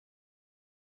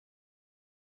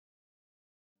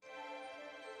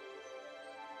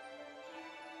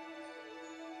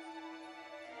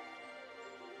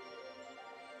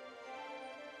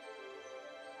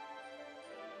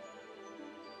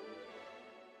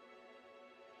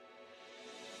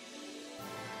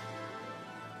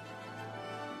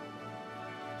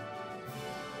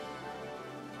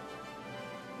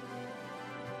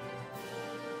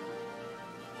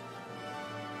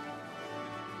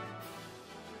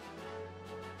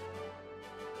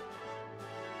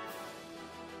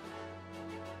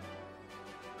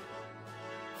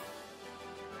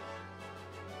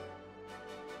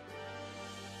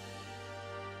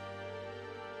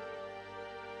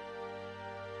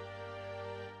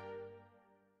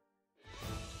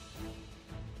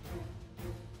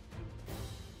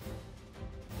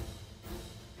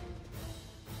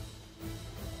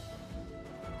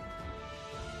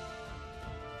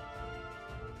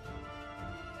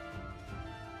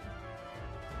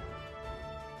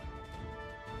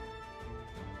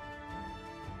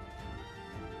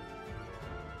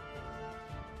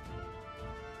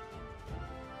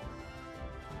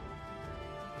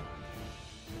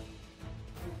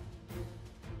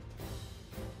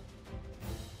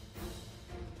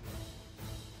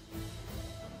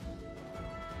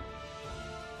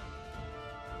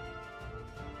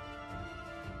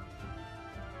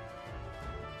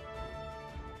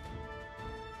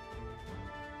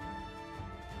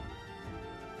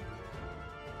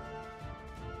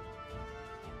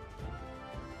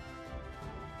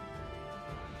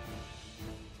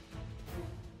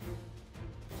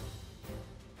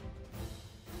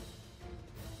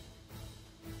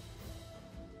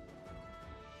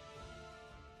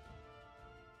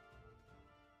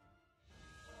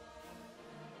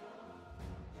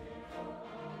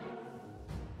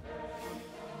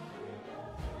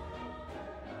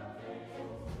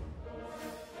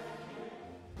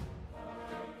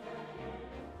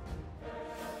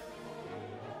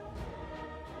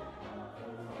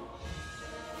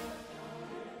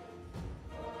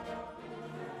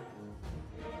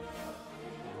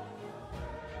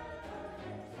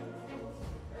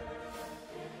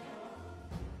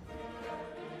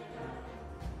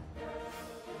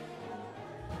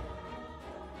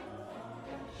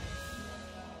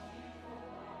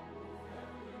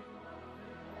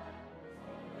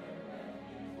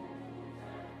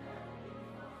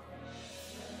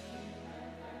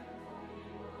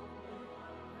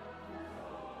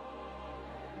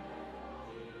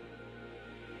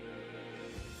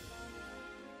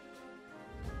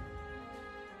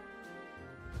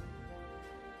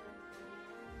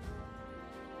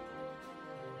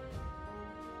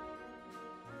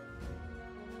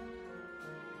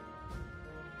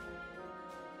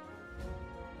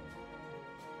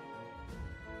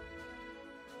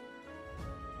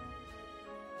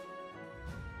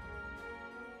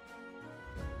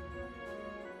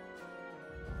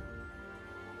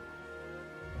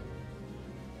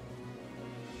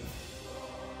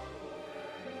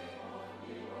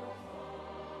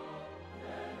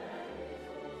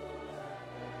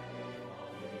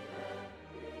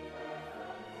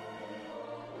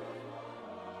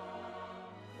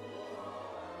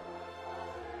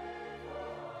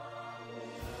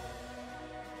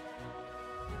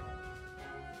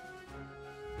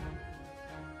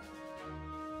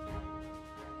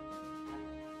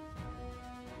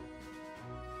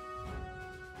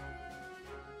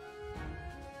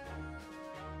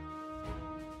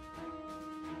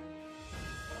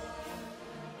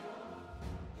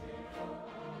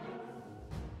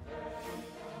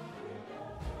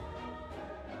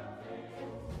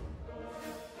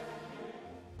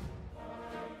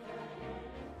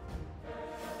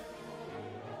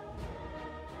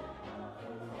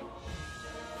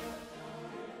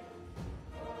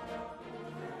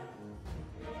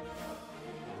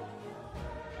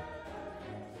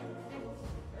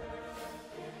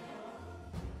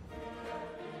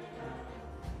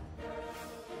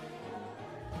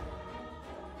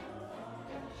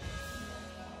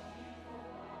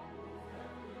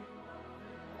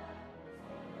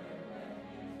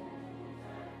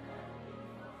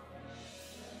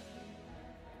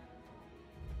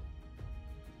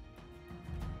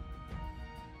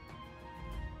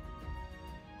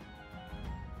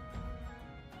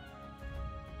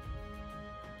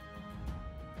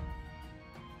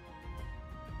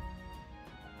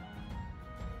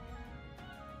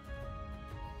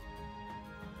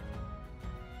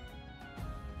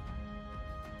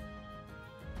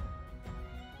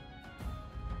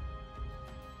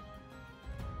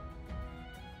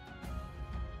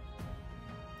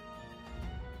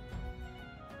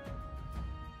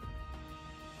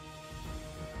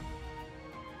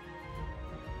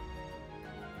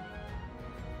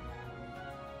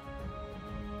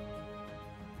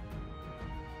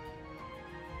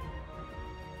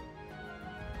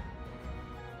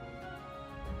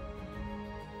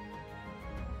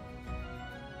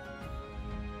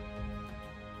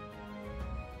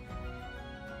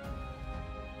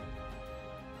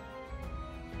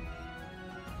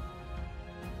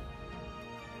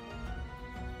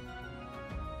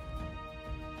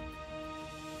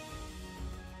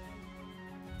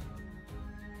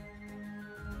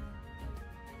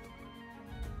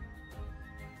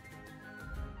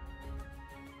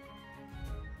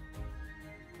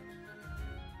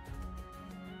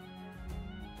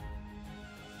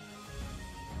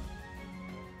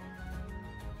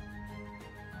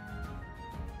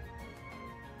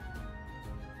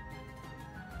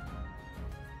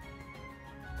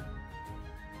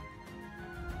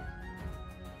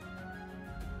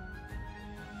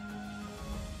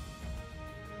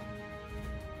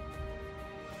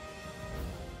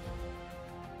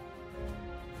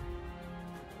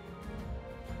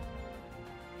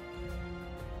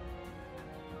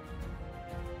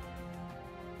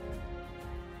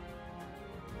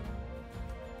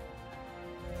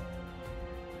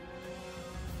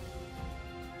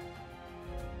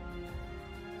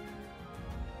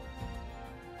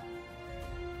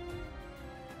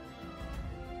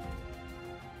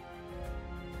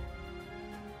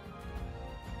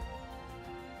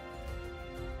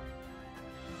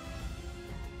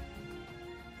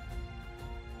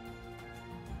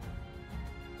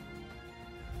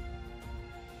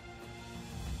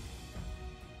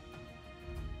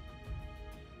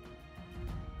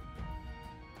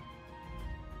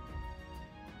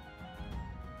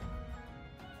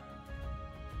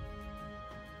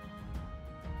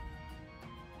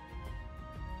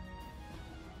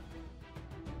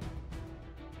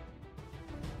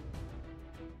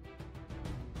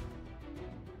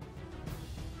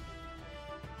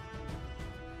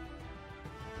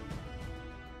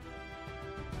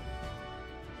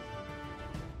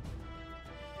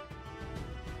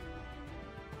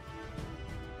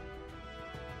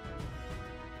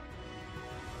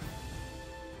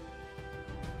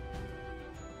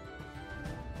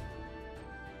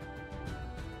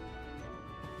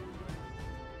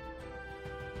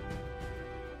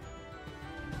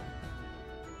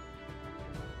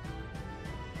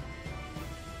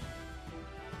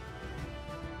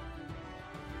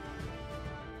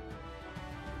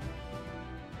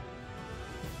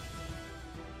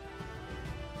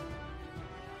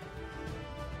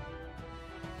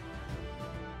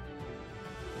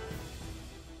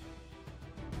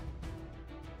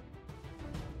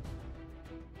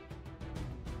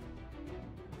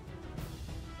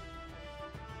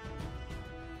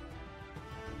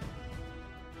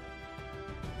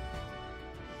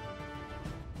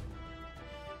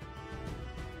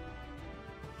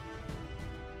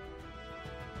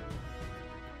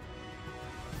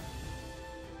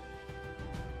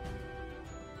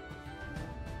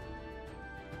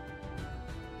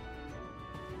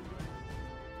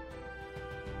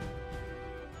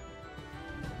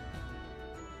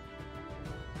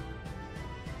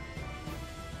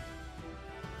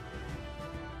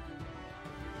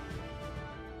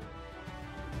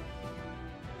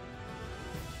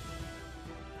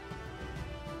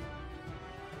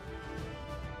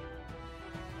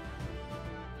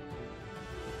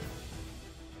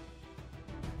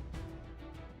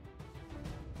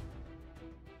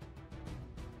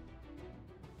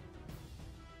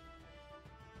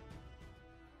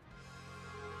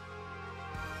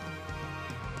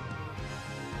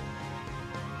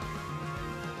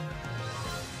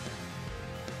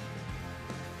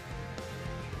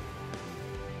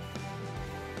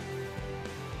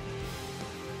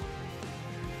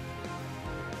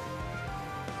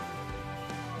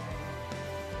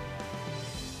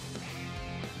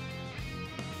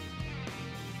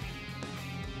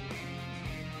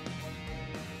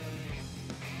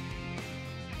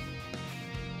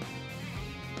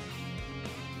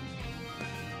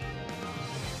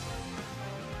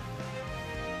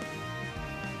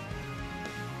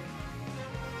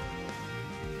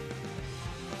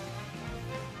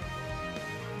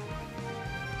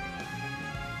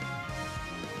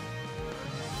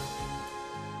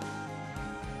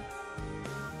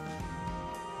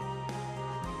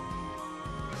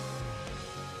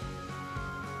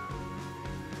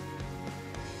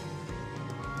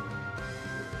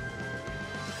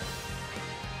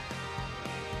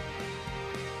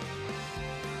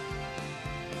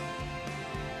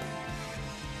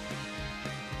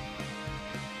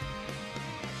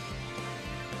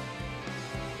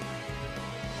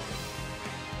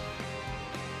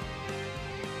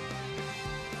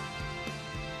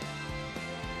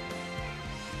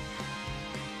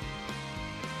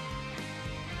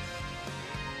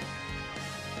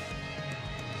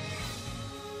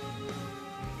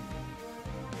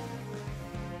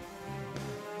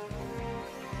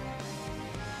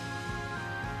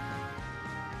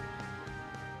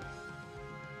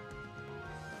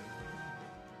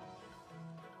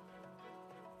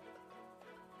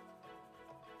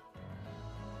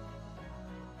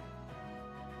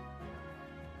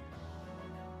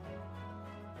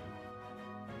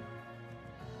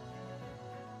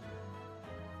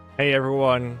Hey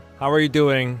everyone, how are you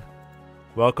doing?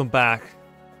 Welcome back.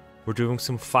 We're doing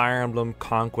some Fire Emblem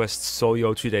Conquest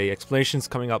SOYO today. Explanations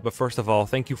coming up, but first of all,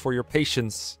 thank you for your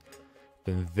patience.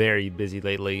 Been very busy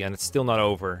lately and it's still not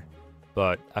over.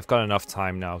 But I've got enough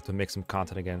time now to make some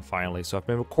content again finally. So I've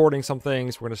been recording some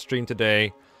things. We're going to stream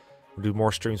today. We'll do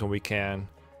more streams when we can.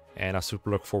 And I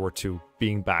super look forward to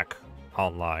being back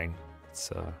online.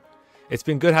 It's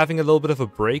been good having a little bit of a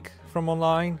break from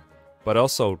online, but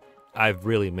also I've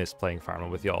really missed playing Fire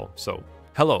Emblem with y'all. So,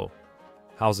 hello.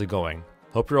 How's it going?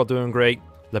 Hope you're all doing great.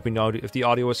 Let me know if the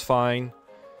audio is fine.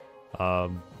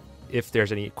 If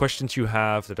there's any questions you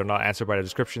have that are not answered by the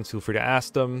descriptions, feel free to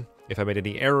ask them. If I made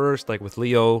any errors, like with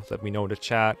Leo, let me know in the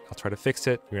chat. I'll try to fix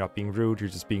it. You're not being rude, you're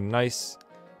just being nice.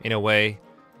 In a way.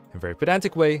 In a very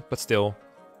pedantic way, but still.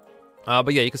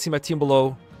 But yeah, you can see my team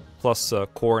below. Plus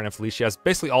Corrin and Felicia. That's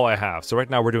basically all I have. So right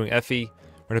now we're doing Effie.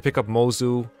 We're going to pick up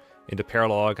Mozu in the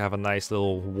paralog. Have a nice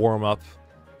little warm-up.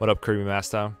 What up, Kirby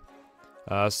Master?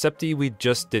 Septi, we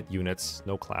just did units.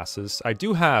 No classes. I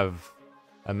do have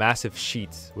a massive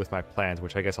sheet with my plans,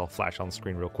 which I guess I'll flash on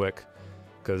screen real quick.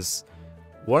 Because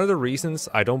one of the reasons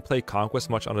I don't play Conquest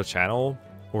much on the channel,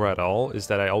 or at all, is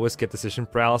that I always get decision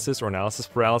paralysis or analysis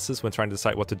paralysis when trying to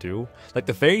decide what to do. Like,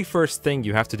 the very first thing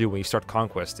you have to do when you start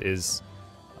Conquest is...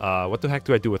 what the heck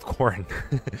do I do with Corrin?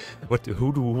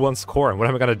 Who wants Corrin? What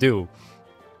am I gonna do?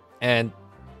 And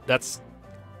that's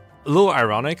a little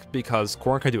ironic because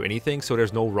Corrin can do anything, so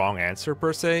there's no wrong answer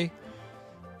per se.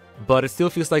 But it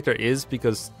still feels like there is,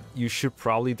 because you should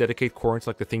probably dedicate Corrin to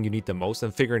like the thing you need the most,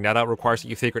 and figuring that out requires that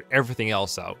you figure everything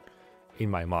else out, in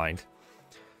my mind.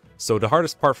 So the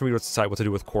hardest part for me was to decide what to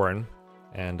do with Corrin,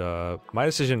 and my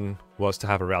decision was to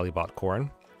have a rally bot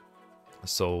Corrin.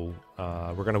 So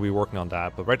we're going to be working on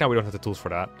that, but right now we don't have the tools for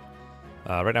that.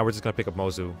 Right now we're just going to pick up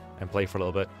Mozu and play for a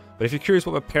little bit. But if you're curious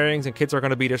what my pairings and kits are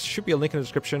going to be, there should be a link in the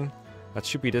description. That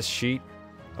should be this sheet.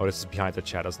 Oh, this is behind the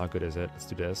chat. That's not good, is it? Let's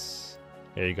do this.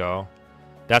 There you go.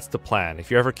 That's the plan.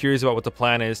 If you're ever curious about what the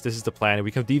plan is, this is the plan.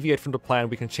 We can deviate from the plan.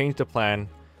 We can change the plan.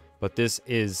 But this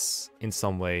is, in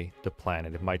some way, the plan,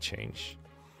 and it might change.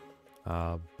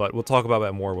 But we'll talk about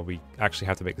that more when we actually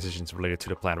have to make decisions related to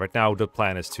the plan. Right now, the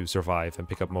plan is to survive and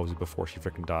pick up Mozu before she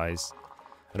freaking dies.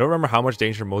 I don't remember how much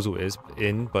danger Mozu is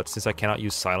in, but since I cannot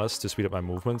use Silas to speed up my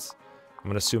movements, I'm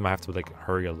going to assume I have to, like,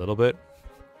 hurry a little bit.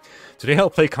 Today I'll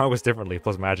play Conquest differently,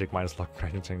 plus magic, minus luck,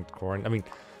 random change, Corrin. I mean,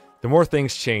 the more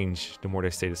things change, the more they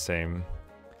stay the same.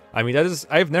 I mean,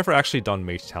 I've never actually done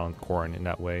Mage Talent Corrin in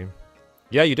that way.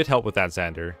 Yeah, you did help with that,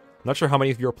 Xander. I'm not sure how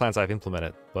many of your plans I've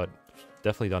implemented, but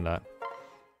definitely done that.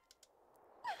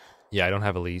 Yeah, I don't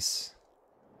have Elise.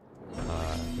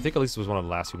 I think Elise was one of the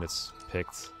last units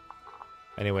picked.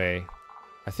 Anyway,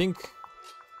 I think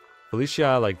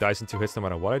Felicia like dies in 2 hits no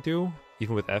matter what I do,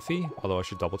 even with Effie, although I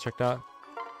should double check that.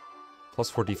 Plus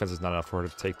 4 defense is not enough for her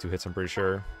to take 2 hits, I'm pretty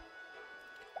sure.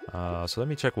 So let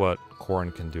me check what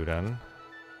Corrin can do then.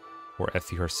 Or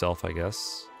Effie herself, I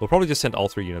guess. We'll probably just send all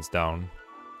 3 units down.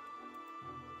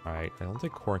 Alright, I don't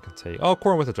think Corrin can take... Oh,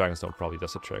 Corrin with the Dragonstone probably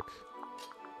does a trick.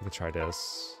 We can try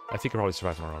this. Effie can probably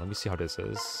survive on her own. Let me see how this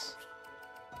is.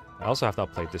 I also have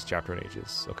not played this chapter in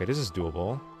ages. Okay, this is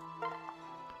doable.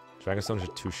 Dragonstone is a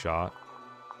 2-shot.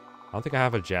 I don't think I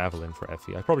have a Javelin for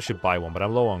Effie. I probably should buy one, but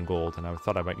I'm low on gold, and I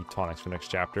thought I might need tonics for next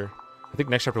chapter. I think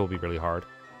next chapter will be really hard.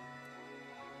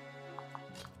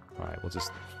 Alright, we'll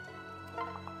just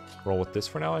roll with this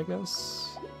for now, I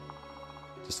guess.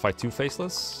 Just fight 2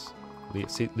 faceless.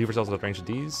 Leave ourselves at the range of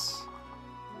these.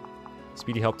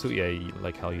 Speedy help too? Yeah,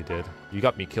 like hell you did. You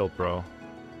got me killed, bro.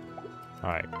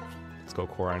 Alright. Let's go,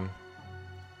 Corrin.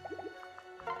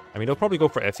 I mean, they'll probably go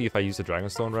for Effie if I use the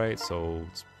Dragonstone, right? So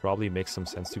it probably makes some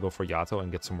sense to go for Yato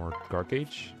and get some more Guard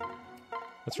Gauge.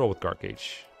 Let's roll with Guard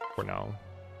Gauge for now.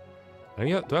 Do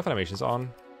I have animations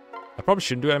on? I probably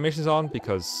shouldn't do animations on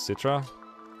because Citra.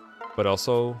 But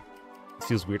also, it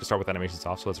feels weird to start with animations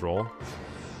off, so let's roll.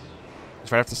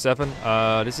 It's right after 7.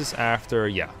 This is after...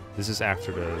 Yeah, this is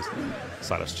after the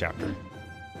Silas chapter.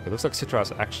 It looks like Citra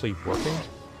is actually working.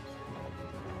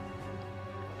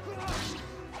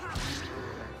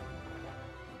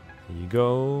 Here you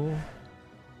go.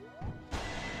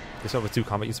 This one with 2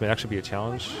 combat use may actually be a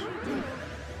challenge.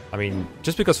 I mean,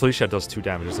 just because Felicia does 2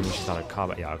 damage doesn't mean she's not a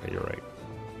combat. Yeah, okay, you're right.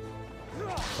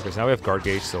 Okay, so now we have Guard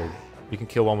Gauge, so we can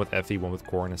kill one with Effie, one with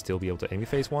Corrin, and still be able to enemy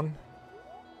phase 1.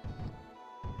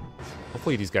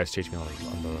 Hopefully these guys chase me on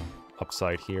the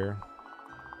upside here.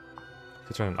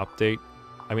 Let's try an update.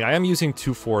 I mean, I am using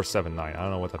 2479. I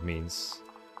don't know what that means,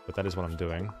 but that is what I'm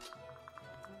doing.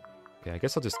 Okay, I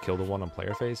guess I'll just kill the one on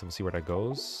player phase and we'll see where that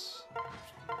goes.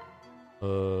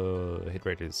 Hit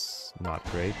rate is not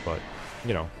great, but,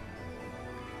 you know.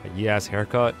 Yes,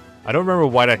 haircut. I don't remember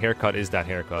why that haircut is that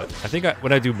haircut. I think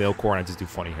when I do Milcorn, I just do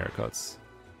funny haircuts.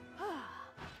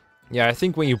 Yeah, I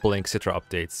think when you blink, Citra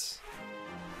updates.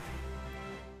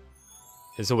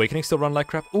 Is Awakening still run like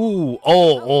crap? Ooh,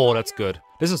 oh, that's good.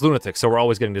 This is Lunatic, so we're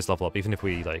always getting this level up, even if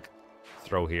we, like,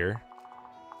 throw here.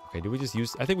 Okay, do we just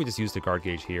use... I think we just use the guard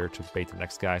gauge here to bait the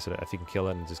next guy so that Effie can kill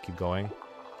it and just keep going.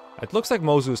 It looks like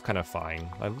Mozu is kind of fine.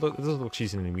 It doesn't look like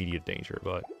she's in immediate danger,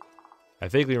 but... I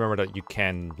vaguely remember that you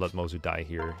can let Mozu die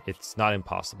here. It's not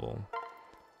impossible.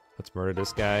 Let's murder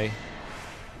this guy.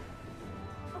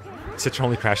 Citra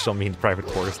only crashes on me in private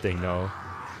quarters thing, no.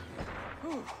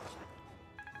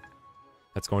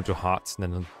 Let's go into hot,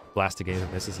 and then blast again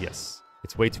if misses. Yes.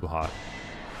 It's way too hot.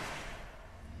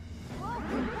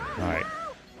 Alright.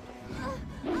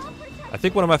 I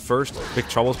think one of my first big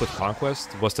troubles with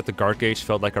Conquest was that the guard gauge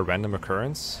felt like a random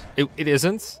occurrence. It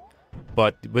isn't.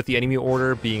 But with the enemy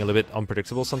order being a little bit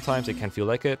unpredictable sometimes, it can feel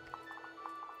like it.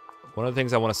 One of the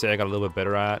things I want to say I got a little bit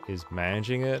better at is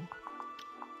managing it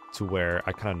to where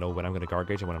I kind of know when I'm going to guard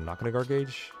gauge and when I'm not going to guard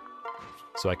gauge.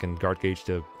 So I can guard gauge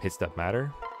the hits that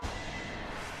matter.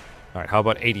 Alright, how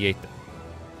about 88 then?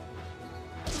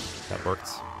 That worked.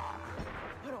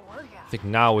 I think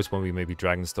now is when we maybe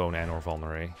Dragonstone and or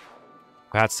Vulnerate.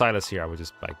 If I had Silas here, I would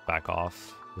just like back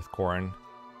off with Corrin.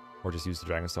 Or just use the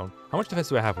Dragonstone. How much defense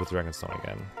do I have with Dragonstone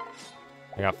again?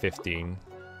 I got 15.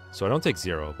 So I don't take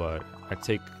 0, but I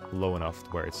take low enough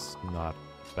where it's not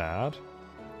bad.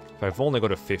 If I've only go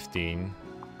to 15,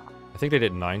 I think they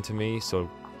did 9 to me, so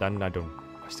then I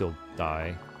still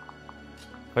die.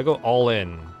 If I go all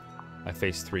in, I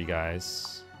face 3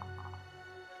 guys.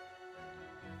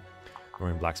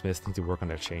 Roaring Blacksmiths need to work on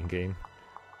their chain game.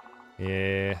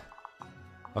 Yeah.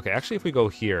 Okay, actually if we go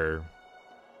here...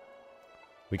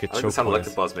 We could choke sound like the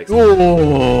boss makes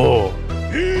oh!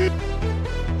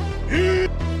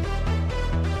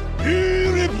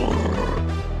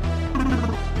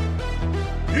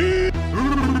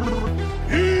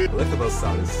 Electabuzz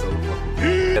sound is so fucking...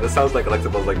 Yeah, that sounds like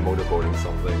Electabuzz like motorboarding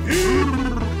something.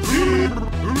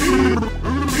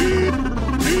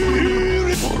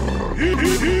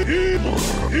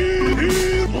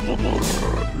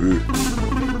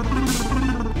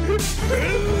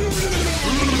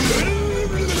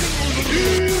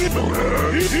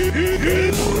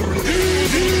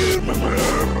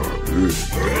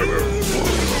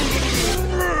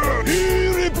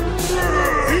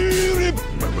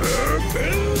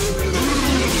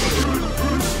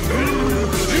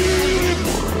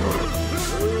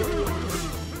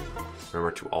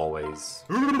 Remember to always.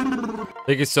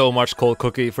 Thank you so much, Cold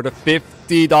Cookie, for the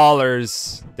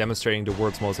 $50, demonstrating the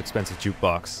world's most expensive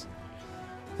jukebox.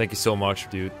 Thank you so much,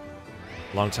 dude.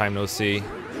 Long time no see.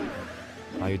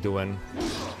 How you doing?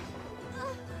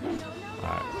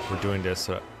 Alright, we're doing this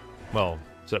so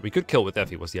that we could kill with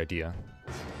Effie was the idea.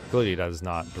 Clearly that is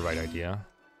not the right idea.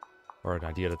 Or an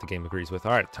idea that the game agrees with.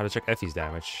 Alright, time to check Effie's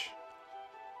damage.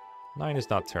 9 is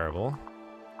not terrible.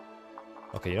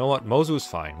 Okay, you know what? Mozu is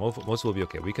fine. Mozu will be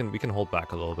okay. We can hold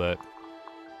back a little bit.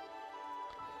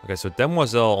 Okay, so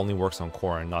Demoiselle only works on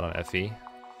Corrin, not on Effie.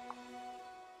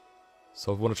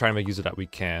 So if we want to try and make use of that, we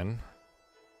can.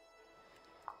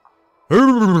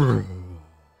 I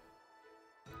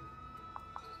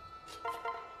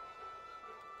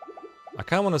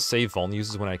kind of want to save Vuln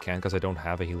uses when I can because I don't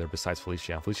have a healer besides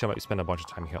Felicia. Felicia might spend a bunch of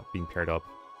time being paired up.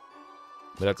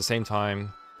 But at the same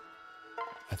time,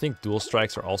 I think dual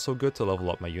strikes are also good to level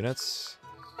up my units.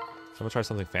 So I'm going to try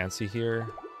something fancy here.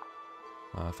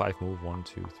 5 move, 1,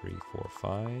 2, 3, 4,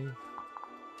 5.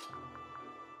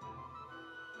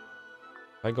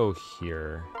 If I go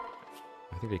here,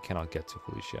 I think they cannot get to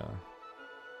Felicia.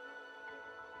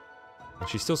 And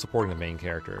she's still supporting the main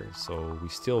character, so we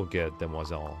still get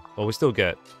Demoiselle. Well, we still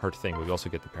get her thing, but we also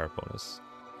get the parrot bonus.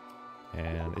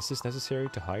 And is this necessary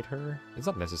to hide her? It's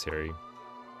not necessary.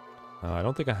 I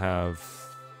don't think I have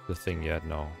the thing yet,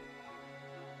 no.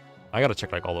 I gotta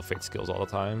check like all the fate skills all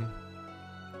the time.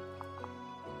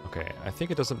 Okay, I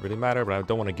think it doesn't really matter, but I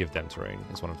don't want to give them terrain,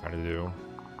 is what I'm trying to do.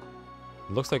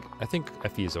 It looks like, I think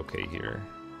Effie is okay here.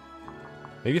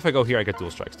 Maybe if I go here, I get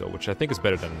dual strikes though, which I think is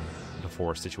better than the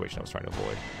forest situation I was trying to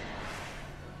avoid.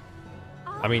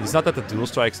 I mean, it's not that the dual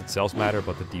strikes itself matter,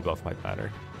 but the debuff might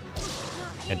matter.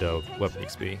 And the weapon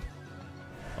XP.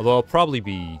 Although I'll probably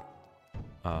be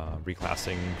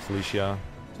reclassing Felicia,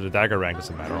 so the dagger rank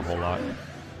doesn't matter a whole lot.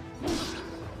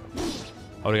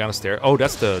 Oh, they got a stair. Oh,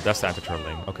 that's the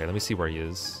anti-turtling. Okay, let me see where he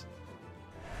is.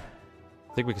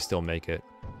 I think we can still make it.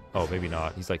 Oh, maybe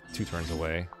not. He's like 2 turns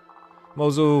away.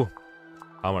 Mozu!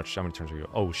 How many turns are you?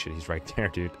 Oh shit, he's right there,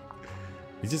 dude.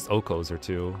 He's just Oko's her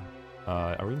too.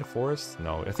 Are we in the forest?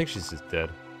 No, I think she's just dead.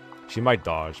 She might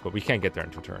dodge, but we can't get there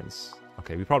in 2 turns.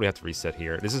 Okay, we probably have to reset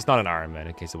here. This is not an Iron Man,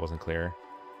 in case it wasn't clear.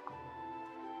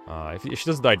 If she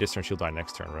doesn't die this turn, she'll die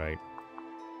next turn, right?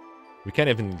 We can't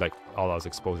even, like, all out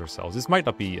expose ourselves. This might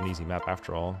not be an easy map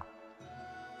after all.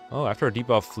 Oh, after a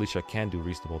debuff, Felicia can do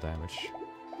reasonable damage.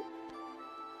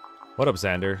 What up,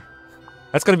 Xander?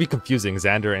 That's gonna be confusing,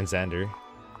 Xander and Xander.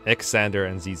 X Xander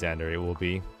and Z Xander, it will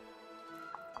be.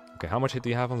 Okay, how much hit do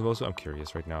you have on the Mozu? I'm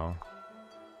curious right now.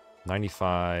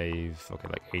 95, okay,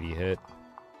 like 80 hit.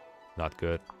 Not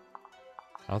good.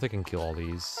 I don't think I can kill all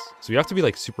these. So you have to be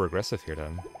like super aggressive here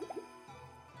then.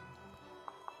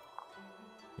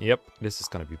 Yep, this is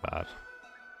gonna be bad.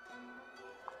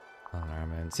 Oh, Iron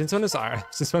Man. Since when is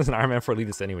an Iron Man for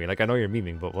Elite anyway? Like, I know you're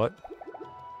memeing, but what?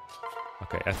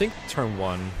 Okay, I think turn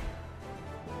 1.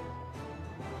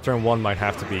 Turn 1 might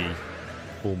have to be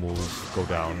full move, go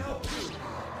down.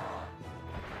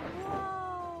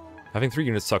 Having 3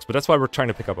 units sucks, but that's why we're trying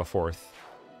to pick up a 4th.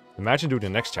 Imagine doing the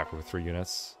next chapter with 3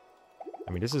 units.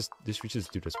 I mean, we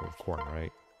just do this with Corrin,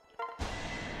 right?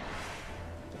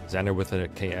 Xander with a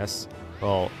KS.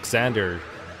 Well, Xander.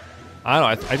 I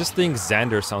don't know. I just think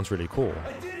Xander sounds really cool.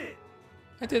 I did it.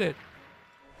 I did it.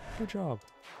 Good job.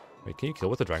 Wait, can you kill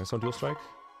with the Dragonstone dual strike?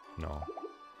 No.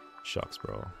 Shucks,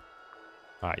 bro.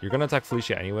 Alright, you're gonna attack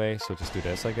Felicia anyway, so just do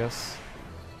this, I guess.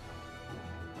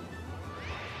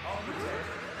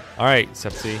 Alright,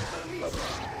 Sepsi.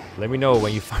 Let me know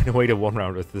when you find a way to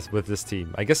 1-round with this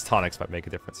team. I guess tonics might make a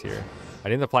difference here. I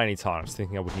didn't apply any tonics,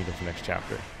 thinking I would need them for next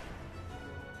chapter.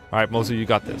 Alright, Mozu, you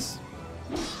got this.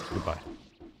 Goodbye.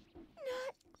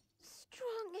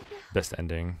 Best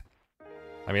ending.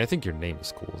 I mean, I think your name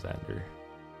is cool, Xander.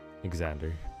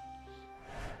 Xander.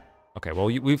 Okay, well,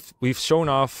 we've shown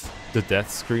off the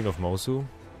death screen of Mozu.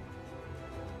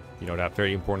 You know, that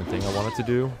very important thing I wanted to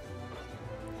do.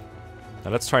 Now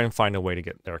let's try and find a way to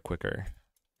get there quicker.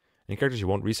 Any characters you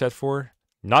won't reset for?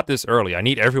 Not this early. I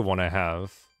need everyone I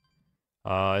have.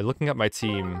 Looking at my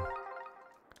team,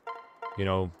 you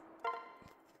know,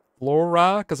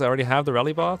 Flora, because I already have the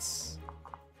rally bots.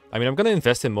 I mean, I'm gonna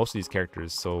invest in most of these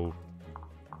characters, so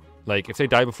like if they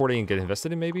die before they can get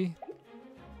invested in, maybe.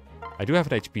 I do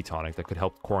have an HP tonic that could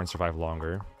help Corrin survive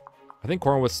longer. I think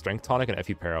Corrin with strength tonic and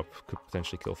Effie pair up could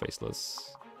potentially kill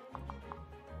Faceless.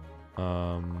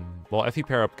 Well, Effie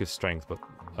pair up gives strength, but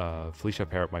Felicia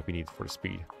pair up might be needed for the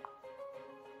speed.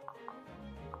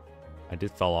 I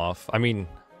did fall off. I mean,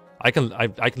 I can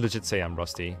legit say I'm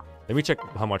rusty. Let me check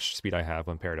how much speed I have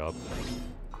when paired up.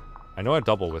 I know I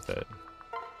double with it.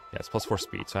 Yeah, it's +4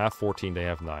 speed, so I have 14, they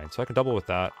have 9. So I can double with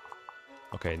that.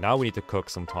 Okay, now we need to cook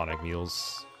some tonic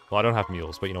meals. Well, I don't have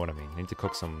meals, but you know what I mean. I need to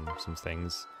cook some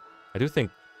things. I do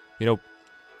think, you know...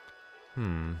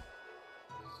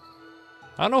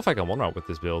 I don't know if I can 1-round with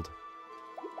this build.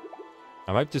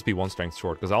 I might just be 1 strength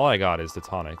short, because all I got is the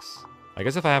tonics. I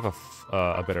guess if I have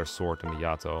a better sword than the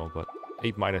Yato, but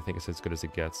 8 might I think is as good as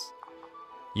it gets.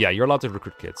 Yeah, you're allowed to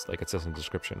recruit kids, like it says in the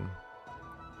description.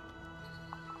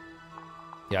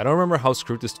 Yeah, I don't remember how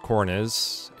screwed this Corrin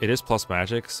is. It is plus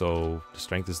magic, so the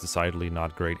strength is decidedly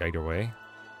not great either way.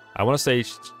 I want to say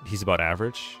he's about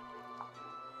average.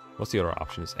 What's the other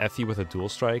options? Effie with a dual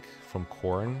strike from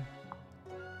Corrin.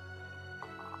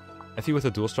 Effie with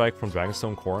a dual strike from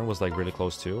Dragonstone Corrin was like really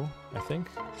close too, I think.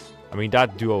 I mean,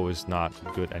 that duo is not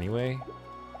good anyway.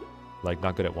 Like,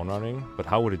 not good at 1-rounding, but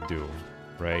how would it do,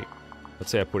 right?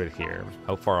 Let's say I put it here.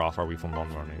 How far off are we from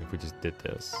 1-rounding if we just did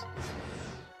this?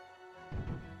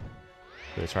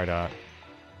 Let's try that.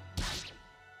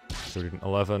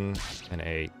 11 and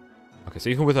 8. Okay, so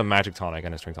even with a magic tonic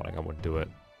and a strength tonic, I wouldn't do it.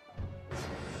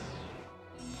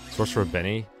 Sorcerer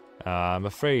Benny. I'm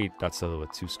afraid that's a little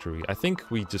bit too screwy. I think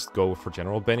we just go for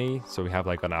General Benny, so we have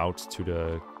like an out to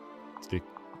the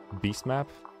beast map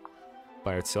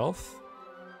by itself.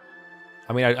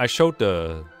 I mean, I showed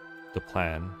the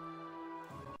plan.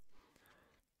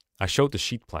 I showed the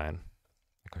sheet plan.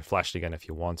 I can flash it again if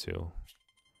you want to.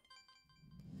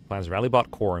 Plans Rallybot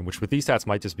Corrin, which with these stats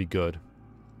might just be good.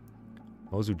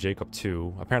 Mozu Jakob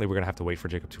 2. Apparently we're gonna have to wait for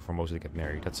Jakob 2 for Mozu to get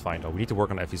married. That's fine though. We need to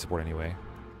work on Effie support anyway.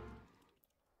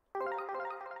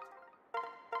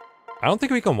 I don't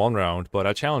think we can 1-round, but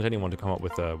I challenge anyone to come up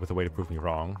with a way to prove me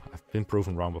wrong. I've been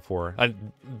proven wrong before.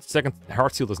 Second,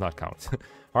 Heart Seal does not count.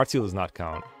 Heart Seal does not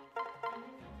count.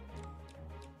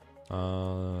 I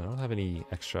don't have any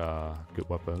extra good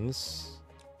weapons.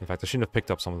 In fact, I shouldn't have picked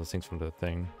up some of those things from the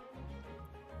thing.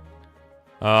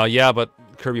 Yeah, but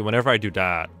Kirby, whenever I do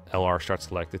that, LR start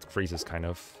select, it freezes kind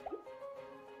of.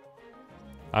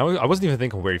 I wasn't even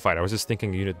thinking where you fight. I was just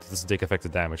thinking unit doesn't take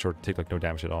effective damage or take like no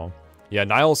damage at all. Yeah,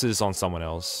 Niles is on someone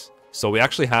else. So we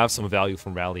actually have some value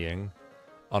from rallying.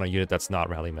 on a unit that's not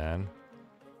Rally Man.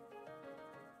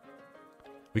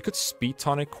 We could speed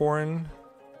tonic Corrin.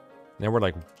 Then we're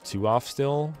like 2 off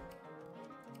still.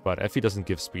 But Effie doesn't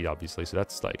give speed, obviously, so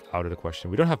that's like out of the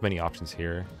question. We don't have many options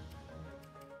here.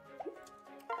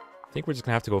 I think we're just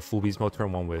gonna have to go full beast mode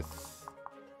turn 1 with...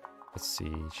 Let's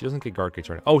see. She doesn't get guard gauge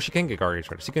right now. Oh, she can get guard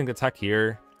gauge right now. She can attack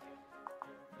here.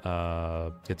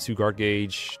 Get 2 guard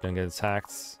gauge, then get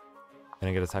attacked. And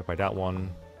then get attacked by that one.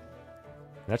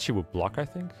 And that she would block, I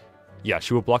think? Yeah,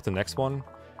 she will block the next one.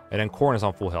 And then Corrin is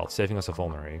on full health, saving us a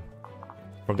vulnerary.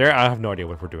 From there, I have no idea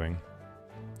what we're doing.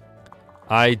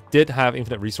 I did have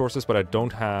infinite resources, but I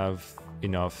don't have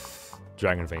enough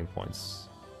Dragon Vein points.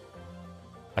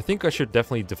 I think I should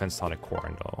definitely defense tonic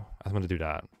Corrin, though. I'm going to do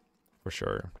that, for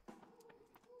sure.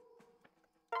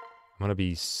 I'm going to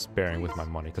be sparing with my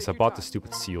money, because I bought the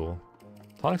stupid seal.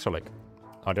 Tonics are like...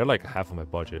 Oh, they're like half of my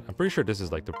budget. I'm pretty sure this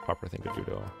is like the proper thing to do,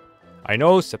 though. I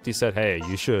know Septi said, hey,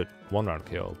 you should 1-round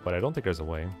kill, but I don't think there's a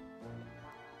way.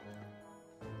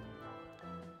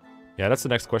 Yeah, that's the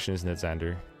next question, isn't it,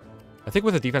 Xander? I think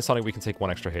with a defense tonic, we can take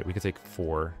 1 extra hit. We can take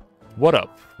 4. What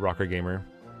up, Rocker Gamer?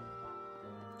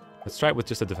 Let's try it with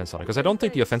just a defense tonic, because I don't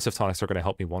think the offensive tonics are going to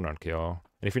help me 1-round KO.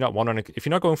 And if you're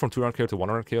not going from 2-round KO to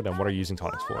 1-round KO, then what are you using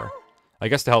tonics for? I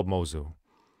guess to help Mozu.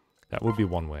 That would be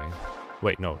one way.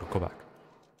 Wait, no, go back.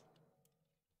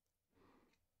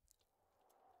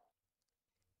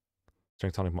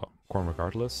 Strength tonic Corrin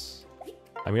regardless.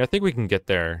 I mean, I think we can get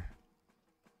there.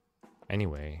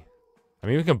 Anyway, I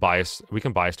mean, we can buy a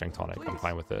strength tonic. I'm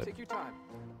fine with it.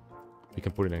 We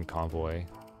can put it in convoy.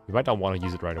 We might not want to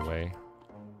use it right away.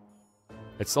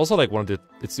 It's also like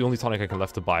it's the only tonic I can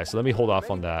left to buy, so let me hold off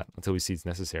on that until we see it's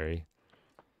necessary.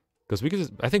 Because we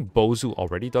could I think Mozu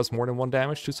already does more than 1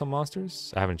 damage to some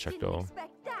monsters. I haven't checked though.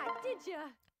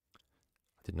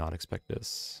 Did not expect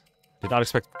this. Did not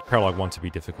expect Paralog 1 to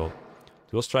be difficult.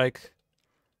 Dual strike.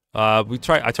 I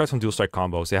tried some dual strike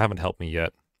combos. They haven't helped me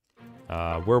yet.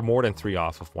 We're more than 3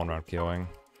 off of 1-round KOing.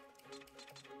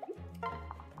 I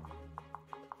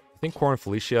think Corrin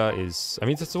Felicia is... I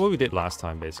mean, that's what we did last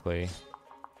time, basically.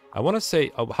 I want to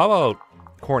say... how about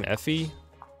Corrin Effie?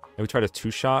 And we tried a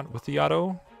 2-shot with the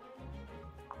auto?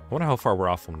 I wonder how far we're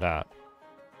off from that.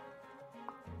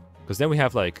 Because then we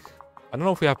have, like... I don't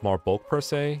know if we have more bulk, per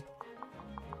se.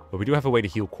 But we do have a way to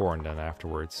heal Corrin then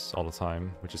afterwards, all the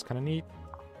time. Which is kind of neat.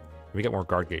 We get more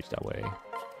guard gauge that way.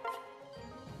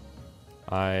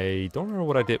 I don't remember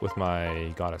what I did with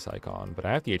my goddess icon, but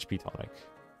I have the HP tonic.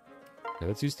 Okay,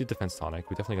 let's use the defense tonic.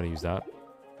 We're definitely going to use that.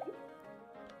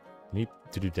 Need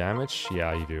to do damage?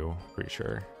 Yeah, you do. Pretty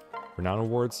sure. Renown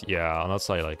awards? Yeah, unless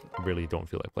I like really don't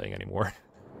feel like playing anymore.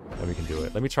 Then we can do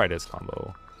it. Let me try this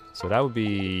combo. So that would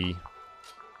be...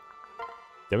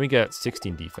 Then we get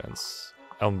 16 defense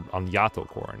on Yato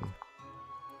Corrin,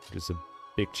 which is a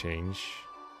big change.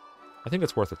 I think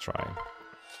it's worth a try.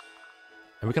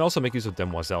 And we can also make use of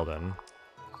Demoiselle then.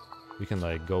 We can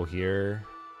like go here.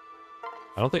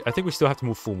 I think we still have to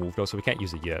move full move though, so we can't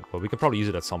use it yet. But we can probably use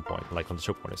it at some point, like on the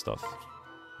choke point and stuff.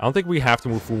 I don't think we have to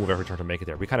move full move every turn to make it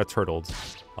there. We kind of turtled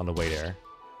on the way there.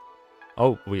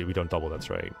 Oh, we don't double, that's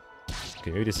right.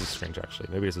 Okay, maybe this is cringe actually.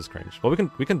 Maybe this is cringe. Well,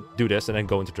 we can do this and then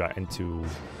go into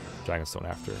Dragonstone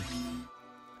after.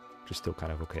 Which is still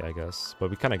kind of okay, I guess. But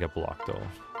we kind of get blocked though.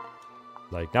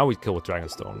 Like now we kill with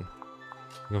Dragonstone.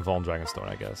 We can Vuln Dragonstone,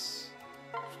 I guess.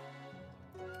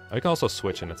 I can also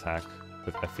switch and attack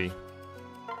with Effie.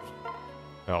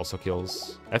 It also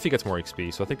kills. Effie gets more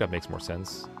XP, so I think that makes more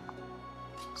sense.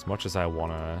 As much as I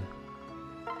want to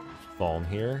Vuln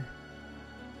here,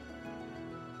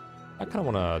 I kind of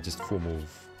want to just full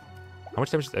move. How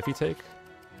much damage does Effie take?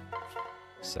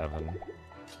 7.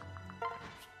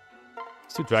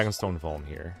 Let's do Dragonstone Vuln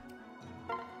here.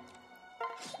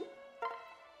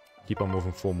 Keep on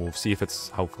moving full move. See if it's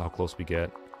how close we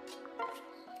get.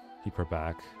 Keep her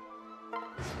back.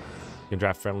 You can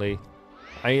draft friendly.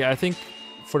 I think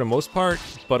for the most part,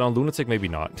 but on Lunatic maybe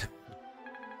not.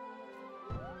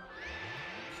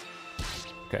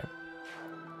 Okay.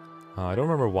 I don't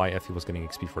remember why Effie was getting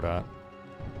XP for that.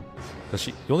 Cause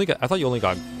I thought you only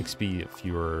got XP if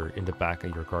you were in the back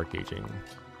and you're guard gauging,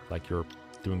 like you're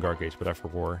doing guard gauge, but after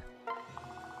war.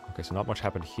 Okay, so not much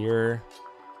happened here.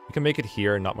 We can make it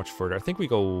here, not much further. I think we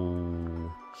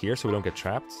go here so we don't get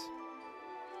trapped.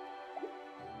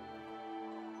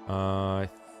 I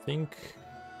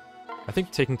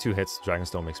think taking 2 hits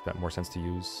Dragonstone makes more sense to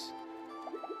use.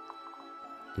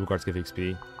 Dual guards give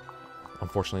XP.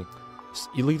 Unfortunately,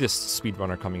 elitist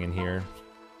speedrunner coming in here.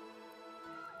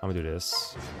 I'm gonna do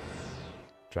this.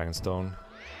 Dragonstone.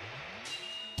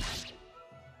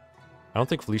 I don't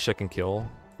think Felicia can kill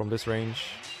from this range,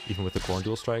 even with the Corrin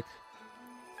dual strike.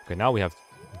 Okay, now we have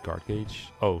guard gauge.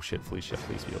 Oh shit, Felicia,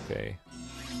 please be okay.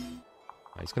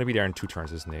 He's gonna be there in 2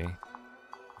 turns, isn't he?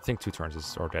 I think 2 turns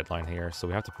is our deadline here, so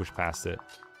we have to push past it.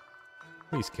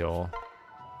 Please kill.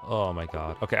 Oh my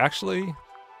god. Okay, actually,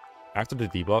 after the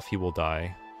debuff, he will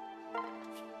die.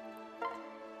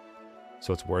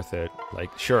 So it's worth it.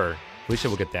 Like, sure, Felicia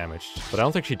will get damaged, but I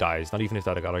don't think she dies, not even if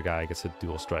that other guy gets a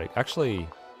dual strike. Actually,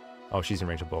 oh, she's in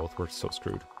range of both. We're so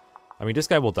screwed. I mean, this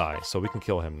guy will die, so we can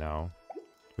kill him now.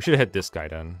 We should have hit this guy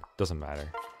then. Doesn't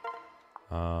matter.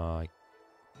 I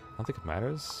don't think it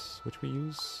matters which we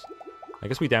use. I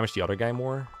guess we damage the other guy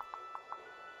more.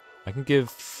 I can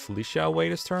give Felicia away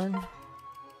this turn.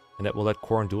 And that will let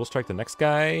Corrin dual strike the next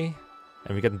guy.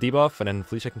 And we get the debuff, and then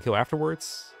Felicia can kill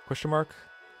afterwards? Question mark.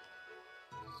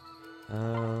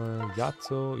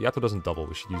 Yato. Yato doesn't double.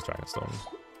 We should use Dragonstone.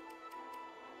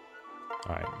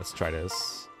 Alright, let's try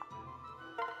this.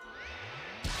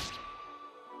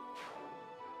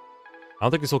 I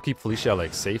don't think this will keep Felicia,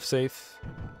 like, safe.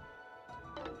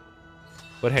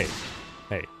 But hey,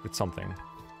 it's something.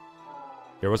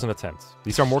 There was an attempt.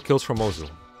 These are more kills from Mozu.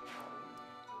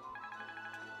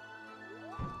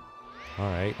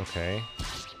 Alright, okay.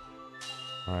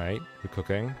 Alright, we're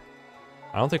cooking.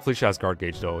 I don't think Felicia has guard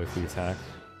gauge, though, if we attack.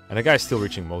 And the guy's still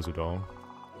reaching Mozu, though.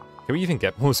 Can we even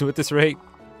get Mozu at this rate?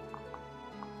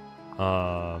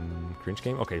 Cringe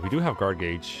game? Okay, we do have guard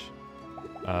gauge.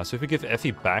 So if we give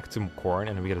Effie back to Corrin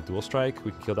and we get a dual strike,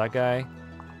 we can kill that guy.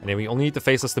 And then we only need to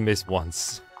face us to miss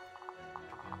once.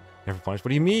 Never punish. What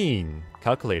do you mean?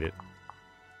 Calculate it.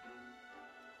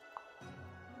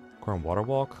 Corrin water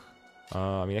walk?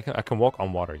 I mean, I can walk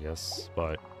on water, yes,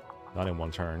 but not in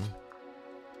 1 turn.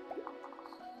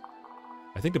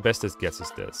 I think the best this gets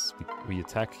is this. We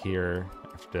attack here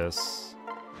after this.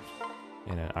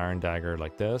 And an iron dagger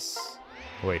like this.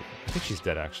 Oh, wait, I think she's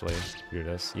dead actually. Do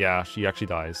this. Yeah, she actually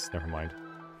dies. Never mind.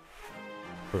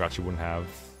 Forgot she wouldn't have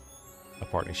a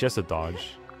partner. She has to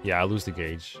dodge. Yeah, I lose the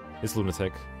gauge. It's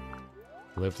Lunatic.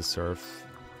 Live the surf.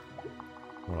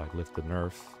 Or like lift the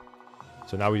nerf.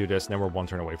 So now we do this, and then we're 1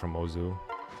 turn away from Mozu.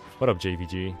 What up,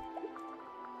 JVG?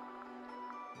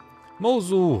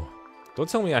 Mozu! Don't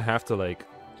tell me I have to, like,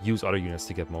 use other units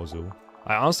to get Mozu.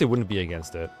 I honestly wouldn't be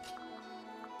against it.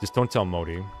 Just don't tell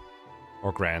Modi.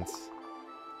 Or Grant.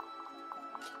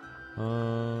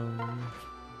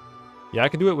 Yeah, I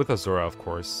can do it with Azura, of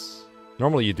course.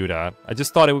 Normally you do that. I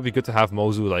just thought it would be good to have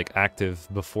Mozu, like, active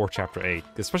before Chapter 8.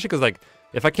 Especially because, like,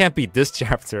 if I can't beat this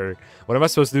chapter, what am I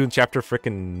supposed to do in Chapter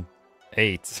frickin'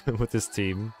 8 with this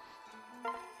team?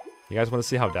 You guys want to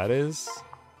see how that is?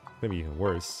 Maybe even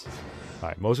worse.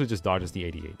 Alright, Mozu just dodges the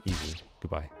 88. Easy.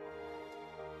 Goodbye.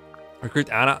 Recruit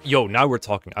Anna. Yo, now we're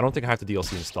talking. I don't think I have the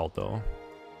DLC installed, though.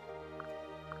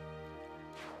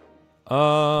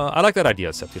 I like that idea,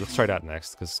 Septi. Let's try that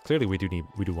next, because clearly we do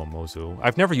want Mozu.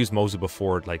 I've never used Mozu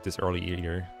before, like, this early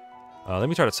year. Let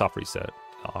me try the soft reset.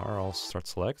 I'll start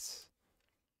select.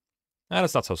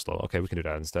 That's not so slow. Okay, we can do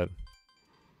that instead.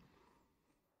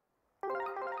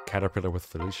 Caterpillar with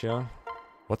Felicia.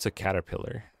 What's a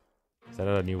caterpillar? Is that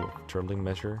a new turtling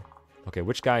measure? Okay,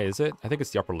 which guy is it? I think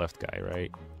it's the upper left guy,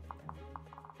 right?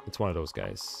 It's one of those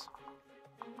guys.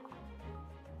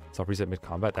 Soft reset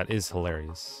mid-combat? That is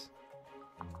hilarious.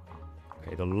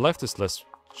 Okay, the left is less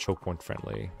choke point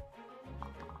friendly.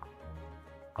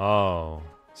 Oh,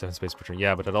 7 spaces per turn.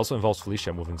 Yeah, but that also involves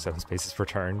Felicia moving 7 spaces per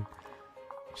turn.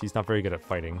 She's not very good at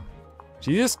fighting.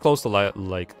 She's just close to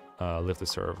lift the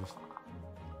serve.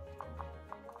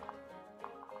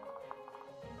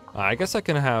 I guess I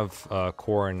can have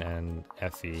Corrin and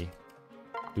Effie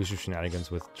do some shenanigans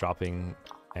with dropping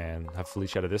and have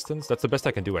Felicia at a distance. That's the best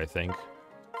I can do, I think.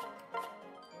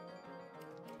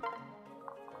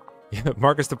 Yeah,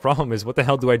 Marcus, the problem is, what the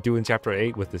hell do I do in Chapter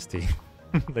 8 with this team?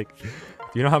 Like, do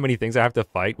you know how many things I have to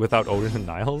fight without Odin and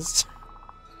Niles?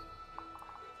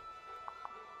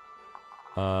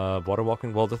 Water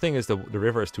walking? Well, the thing is, the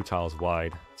river is 2 tiles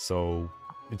wide, so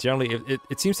generally,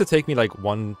 it seems to take me like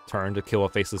 1 turn to kill a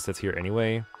faceless that's here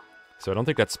anyway. So I don't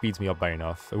think that speeds me up by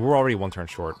enough. We're already 1 turn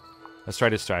short. Let's try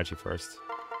this strategy first.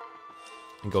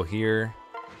 And go here.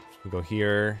 And go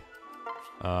here.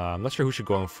 I'm not sure who should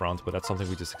go in front, but that's something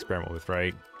we just experiment with,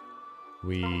 right?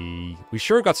 We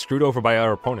sure got screwed over by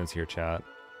our opponents here, chat.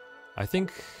 I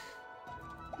think...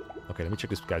 Okay, let me check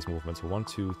this guy's movement. So 1,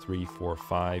 2, 3, 4,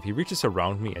 5. He reaches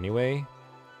around me anyway.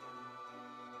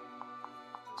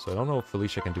 So I don't know if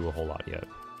Felicia can do a whole lot yet.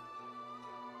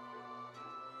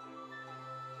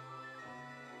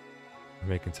 I'm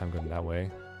making time going that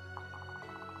way.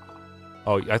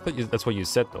 Oh, I thought that's what you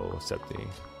said, though, Septi.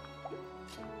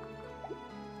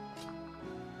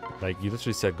 Like, you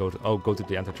literally said go to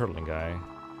the anti-turtling guy.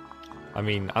 I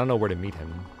mean, I don't know where to meet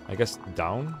him. I guess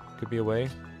down could be a way.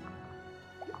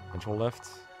 Control left?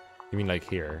 You mean like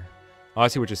here? Oh, I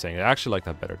see what you're saying. I actually like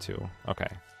that better too. Okay.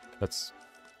 Let's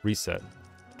reset.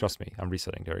 Trust me, I'm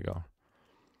resetting. There we go.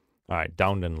 Alright,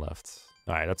 down then left.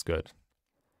 Alright, that's good.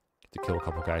 Get to kill a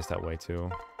couple guys that way too.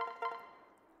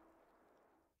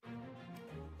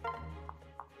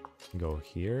 Go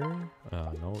here.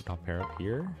 No, not pair up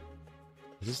here.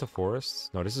 Is this the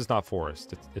forest? No, this is not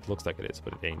forest. It looks like it is,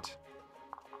 but it ain't.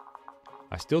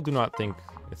 I still do not think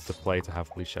it's the play to have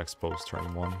Felicia exposed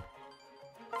turn 1.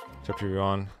 Chapter you're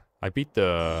on. I beat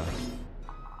the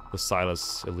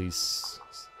Silas Elise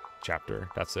chapter.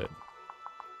 That's it.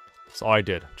 That's all I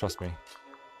did. Trust me.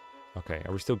 Okay,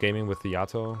 are we still gaming with the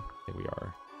Yato? I think we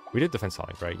are. We did defense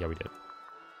Sonic, right? Yeah, we did.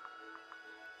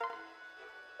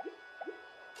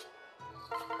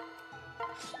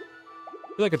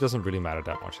 I feel like it doesn't really matter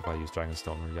that much if I use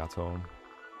Dragonstone or Yato.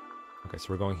 Okay, so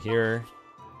we're going here.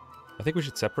 I think we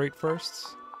should separate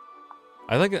first.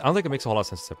 I don't think it makes a whole lot of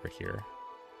sense to separate here.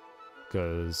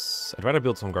 Because I'd rather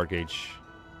build some guard gauge.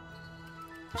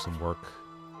 Do some work.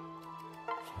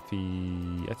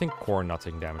 I think Corrin not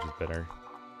taking damage is better.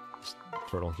 Just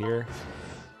turtle here.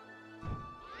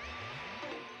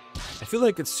 I feel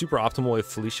like it's super optimal if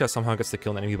Felicia somehow gets to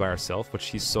kill an enemy by herself, but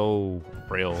she's so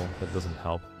frail that doesn't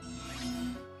help.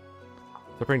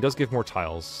 Separating does give more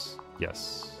tiles,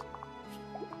 yes.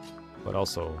 But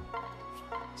also,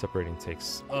 separating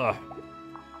takes... Ugh!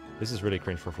 This is really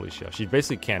cringe for Felicia. She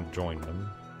basically can't join them.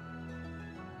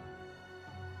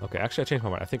 Okay, actually I changed my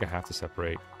mind. I think I have to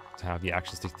separate to have the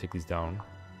actions to take these down.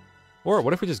 Or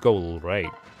what if we just go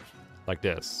right? Like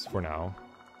this, for now.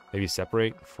 Maybe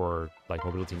separate for, like,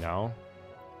 mobility now.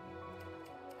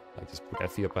 Like, just put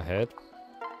Effie up ahead.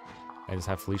 And just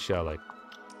have Felicia, like,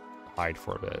 hide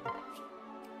for a bit.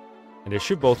 And they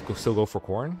should both still go for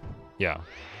Corrin. Yeah.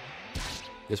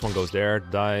 This one goes there,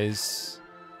 dies.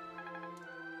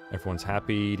 Everyone's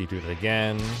happy. They do it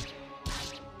again.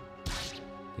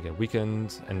 They get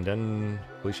weakened. And then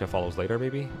Felicia follows later,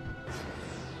 maybe?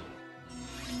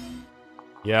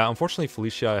 Yeah, unfortunately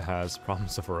Felicia has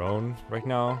problems of her own right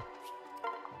now.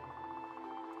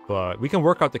 But we can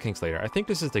work out the kinks later. I think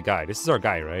this is the guy. This is our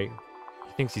guy, right?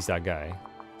 He thinks he's that guy.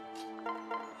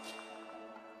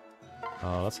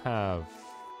 Let's have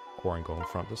Corrin go in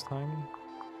front this time.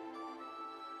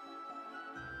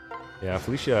 Yeah,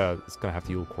 Felicia is gonna have to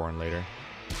heal Corrin later.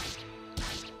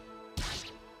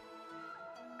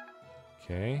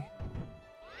 Okay.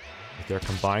 With their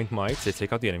combined might, they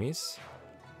take out the enemies.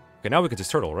 Okay, now we can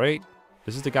just turtle, right?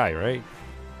 This is the guy, right?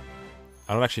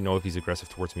 I don't actually know if he's aggressive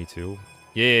towards me too.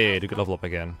 Yeah, they could level up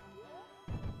again.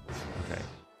 Okay.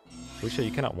 Felicia,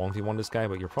 you cannot 1v1 this guy,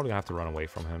 but you're probably gonna have to run away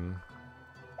from him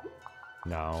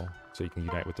now, so you can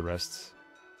unite with the rest.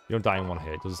 You don't die in one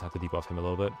hit, you'll just have to debuff him a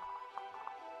little bit.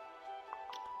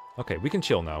 Okay, we can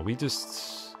chill now. We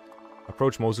just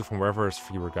approach Mozu from wherever there's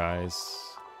fewer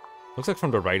guys. Looks like from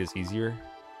the right is easier.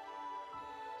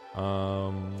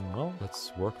 Well,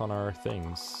 let's work on our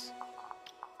things.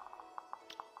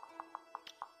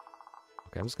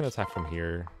 Okay, I'm just gonna attack from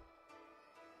here.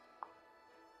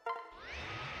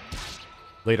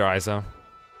 Later, Isa.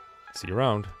 See you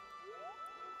around.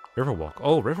 Riverwalk.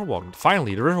 Oh, Riverwalk.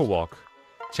 Finally, the Riverwalk.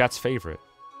 Chat's favorite.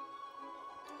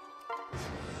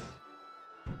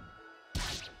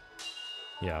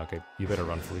 Yeah, okay. You better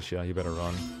run, Felicia. You better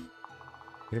run.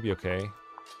 You're gonna be okay.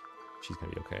 She's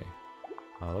gonna be okay.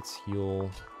 Let's heal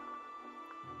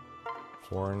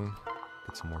Corrin.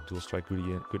 Get some more dual strike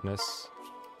goodness.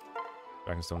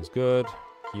 Dragonstone's good.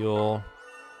 Heal.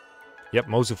 Yep,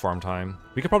 Mozu farm time.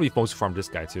 We could probably Mozu farm this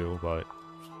guy too, but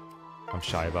I'm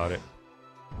shy about it.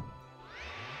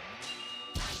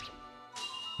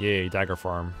 Yay, dagger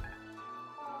farm.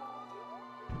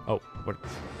 Oh, what? Oh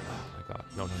my god.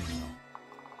 No.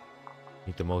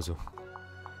 Need the Mozu.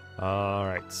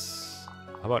 Alright.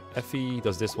 How about Effie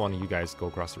does this one and you guys go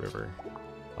across the river.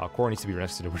 Corrin needs to be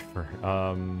next to the river.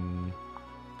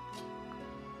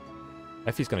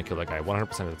 Effie's gonna kill that guy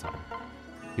 100% of the time.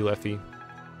 Heal Effie.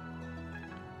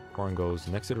 Corrin goes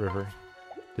next to the river.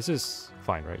 This is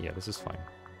fine, right? Yeah, this is fine.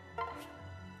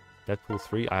 Deadpool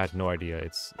 3, I had no idea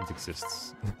it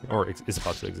exists. Or it's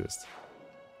about to exist.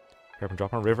 Hurry up and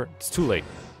drop on river. It's too late.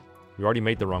 You already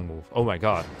made the wrong move. Oh my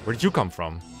god. Where did you come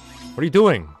from? What are you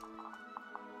doing?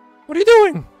 What are you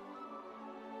doing?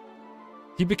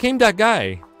 He became that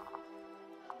guy.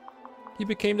 He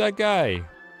became that guy.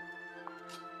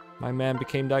 My man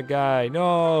became that guy.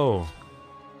 No.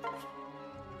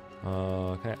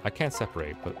 I can't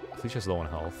separate, but Felicia's low on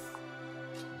health.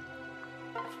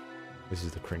 This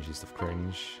is the cringiest of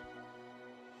cringe.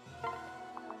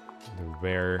 The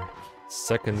rare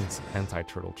Second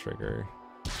anti-turtle trigger.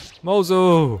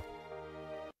 Mozu!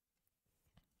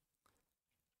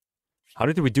 How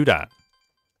did we do that?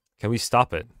 Can we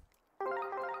stop it?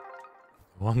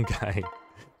 One guy,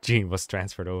 Gene, was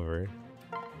transferred over.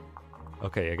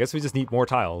 Okay, I guess we just need more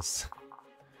tiles.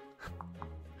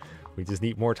 We just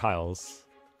need more tiles.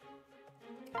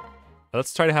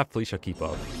 Let's try to have Felicia keep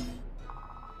up.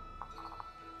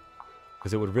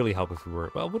 Because it would really help if we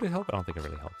were... Well, would it help? I don't think it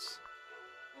really helps.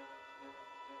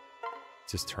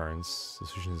 It just turns. The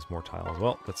solution is more tiles.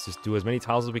 Well, let's just do as many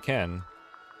tiles as we can.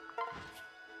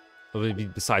 Well,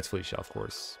 besides Felicia, of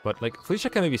course. But, like, Felicia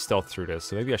can maybe stealth through this,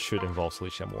 so maybe I should involve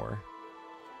Felicia more.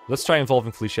 Let's try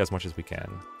involving Felicia as much as we can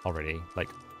already. Like,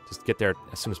 just get there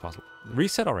as soon as possible.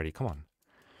 Reset already, come on.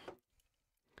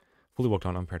 Fully walked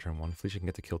on umpire turn 1. Felicia can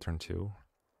get the kill turn 2.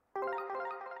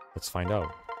 Let's find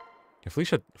out. Yeah,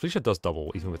 Felicia does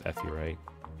double, even with Effie, right?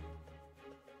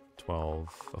 12.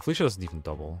 Felicia doesn't even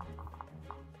double.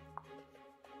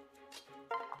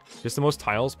 She has the most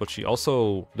tiles, but she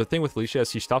also... The thing with Felicia is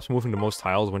she stops moving the most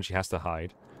tiles when she has to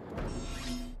hide.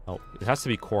 Oh, it has to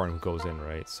be Corrin who goes in,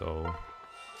 right? So...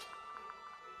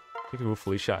 I think we move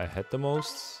Felicia ahead the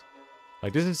most.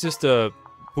 Like, this is just the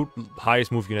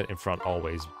highest move unit in front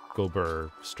always. Go Burr,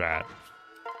 strat.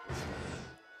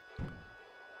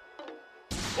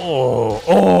 Oh!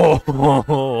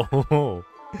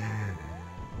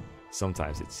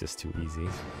 Sometimes it's just too easy.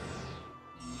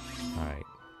 Alright.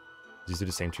 Just do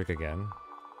the same trick again.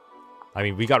 I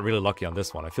mean, we got really lucky on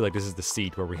this one. I feel like this is the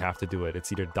seed where we have to do it.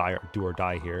 It's either die or do or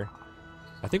die here.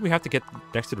 I think we have to get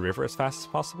next to the river as fast as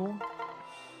possible.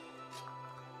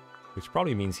 Which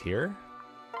probably means here.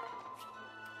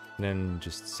 And then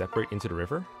just separate into the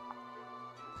river.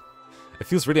 It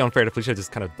feels really unfair that Felicia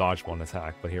just kind of dodged one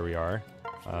attack, but here we are.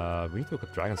 We need to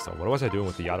equip Dragonstone. What was I doing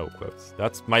with the Yato equipped?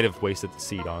 That might have wasted the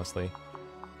seed, honestly.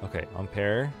 Okay,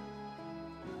 unpair.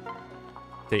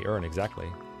 They earn, exactly.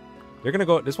 They're gonna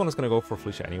go. This one is gonna go for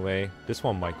Felicia anyway. This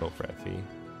one might go for Effie.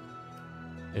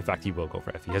 In fact, he will go for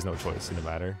Effie. He has no choice in the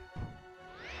matter.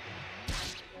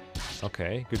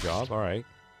 Okay, good job. All right,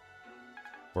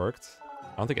 worked.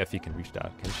 I don't think Effie can reach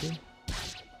that, can she?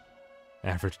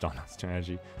 Average Donna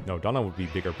strategy. No, Donna would be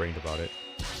bigger brained about it.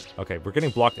 Okay, we're getting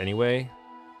blocked anyway.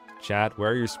 Chat, where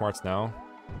are your smarts now?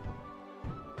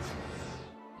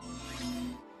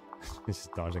 This is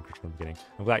dodging from the beginning.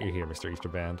 I'm glad you're here, Mr.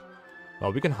 Easterband.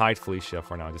 Well, we can hide Felicia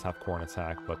for now and just have Corrin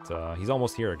attack, but he's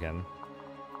almost here again.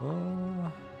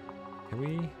 Can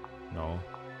we? No.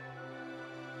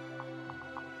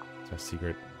 It's my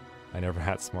secret. I never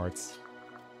had smarts.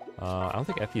 I don't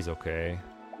think Effie's okay.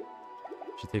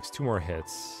 She takes 2 more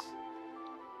hits.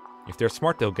 If they're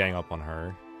smart, they'll gang up on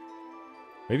her.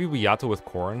 Maybe we Yato with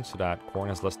Corrin so that Corrin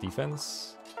has less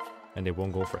defense and they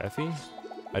won't go for Effie.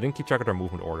 I didn't keep track of their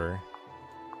movement order.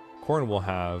 Corrin will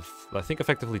have, I think,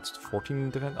 effectively 14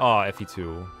 defense. Oh, Effie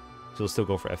too. So he'll still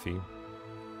go for Effie.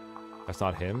 That's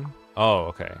not him? Oh,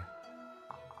 okay.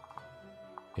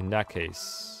 In that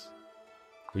case,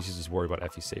 we should just worry about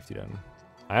Effie's safety then.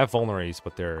 I have vulneraries,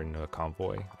 but they're in a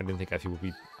convoy. I didn't think Effie would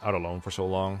be out alone for so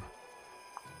long.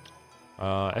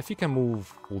 Effie can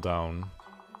move cooldown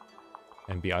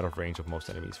and be out of range of most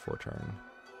enemies for a turn.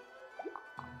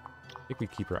 I think we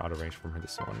keep her out of range from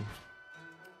this one.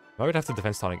 I would have to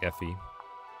defense tonic Effie.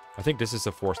 I think this is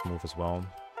a forced move as well.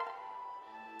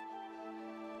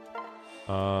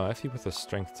 Effie with a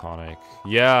strength tonic.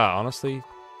 Yeah, honestly,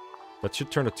 that should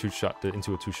turn a 2-shot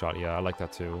into a 2-shot. Yeah, I like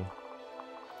that too.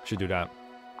 Should do that.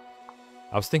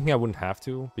 I was thinking I wouldn't have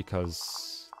to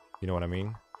because you know what I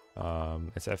mean.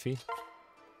 It's Effie,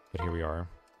 but here we are.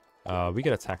 We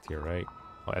get attacked here, right?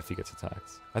 Oh, Effie gets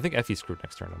attacked. I think Effie's screwed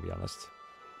next turn, to be honest.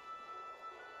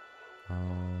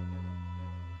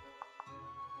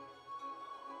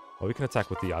 Well, we can attack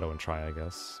with the Yato and try, I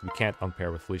guess. We can't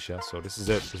unpair with Felicia, so this is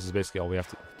it. This is basically all we have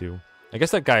to do. I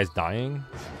guess that guy is dying.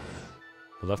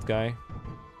 The left guy.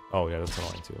 Oh, yeah, that's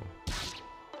annoying too.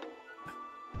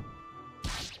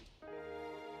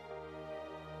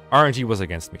 RNG was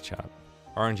against me, chat.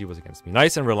 RNG was against me.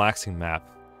 Nice and relaxing map.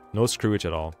 No screwage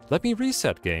at all. Let me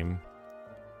reset game.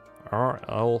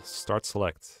 RL start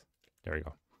select. There we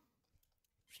go.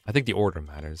 I think the order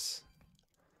matters.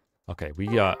 Okay,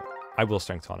 I will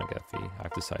strength tonic Effie.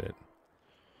 I've decided.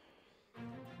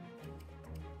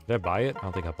 Did I buy it? I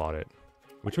don't think I bought it.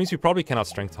 Which means we probably cannot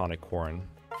strength tonic Corrin.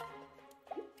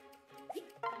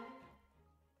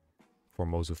 For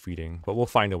Mozu feeding. But we'll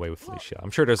find a way with Felicia.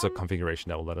 I'm sure there's a configuration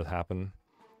that will let it happen.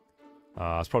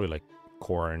 It's probably like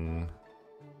Corrin,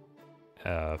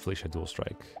 Felicia dual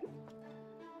strike.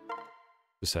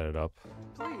 To set it up.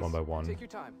 Please, one by one. Take your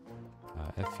time.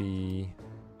 Effie.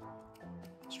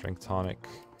 Strength tonic.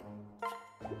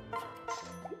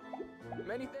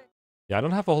 Many things. Yeah, I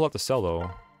don't have a whole lot to sell though.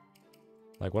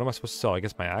 Like, what am I supposed to sell? I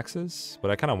guess my axes?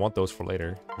 But I kind of want those for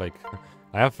later. Like,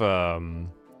 I have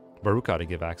Beruka to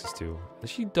give access to.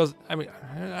 She does... I mean...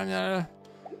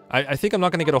 I think I'm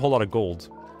not going to get a whole lot of gold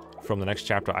from the next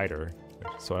chapter either.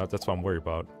 So that's what I'm worried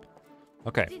about.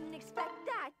 Okay. Didn't expect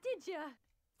that, did ya?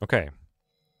 Okay.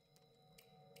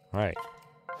 Alright.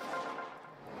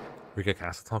 Beruka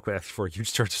Castle talk with Effie for a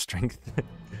huge charge of strength.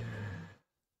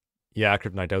 Yeah,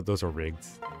 Kryptonite, I doubt those are rigged.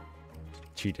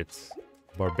 Cheated.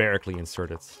 Barbarically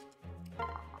inserted. I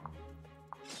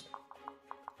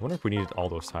wonder if we needed all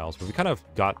those tiles, but we kind of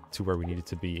got to where we needed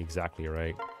to be exactly,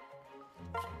 right?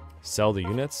 Sell the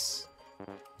units.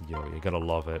 Yo, you gotta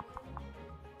love it.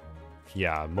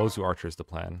 Yeah, Mozu Archer is the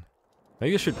plan.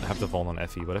 Maybe I should have the Vault on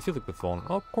Effie, but I feel like the Vault...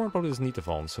 Oh, Corrin probably doesn't need the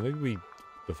Vault, so maybe we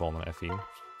the Vault on Effie.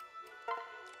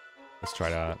 Let's try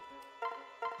that.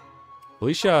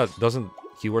 Felicia doesn't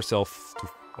heal herself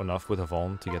enough with a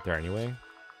Vault to get there anyway.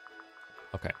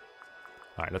 Okay.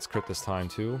 Alright, let's crit this time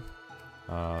too.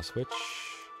 Switch.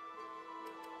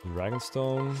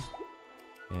 Dragonstone.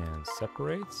 And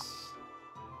separates.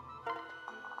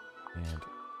 And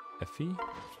Effie.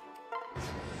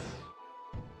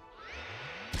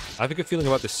 I have a good feeling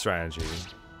about this strategy.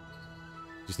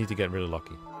 Just need to get really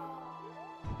lucky.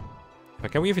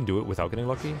 But can we even do it without getting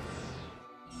lucky?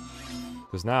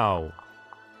 Because now,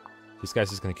 this guy's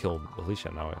just gonna kill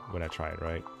Felicia now when I try it,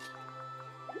 right?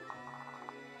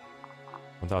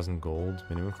 1,000 gold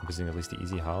minimum for visiting at least the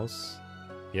easy house.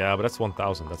 Yeah, but that's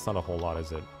 1,000. That's not a whole lot,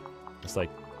 is it? It's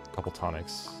like a couple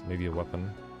tonics, maybe a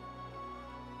weapon.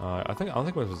 I don't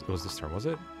think it was this turn, was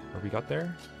it? Or we got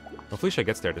there? Well, Felicia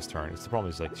gets there this turn. It's the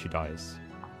problem is like she dies.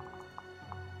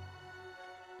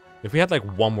 If we had like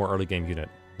one more early game unit,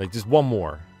 like just one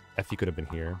more, Effie could have been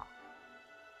here.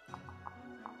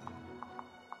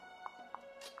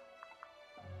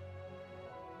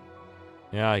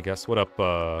 Yeah, I guess. What up,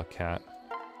 cat?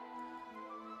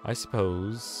 I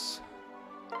suppose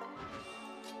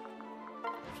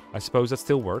that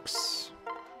still works.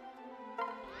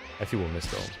 Effie will miss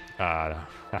though.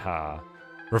 Haha.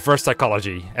 Reverse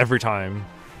psychology every time.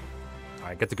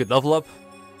 Alright, get the good level up.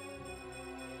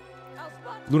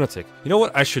 Lunatic. You know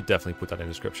what? I should definitely put that in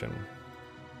the description.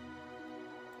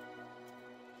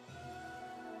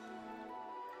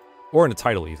 Or in the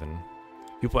title even.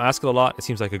 People ask it a lot. It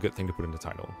seems like a good thing to put in the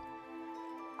title.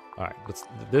 Alright,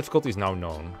 the difficulty is now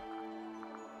known.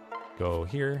 Go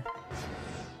here.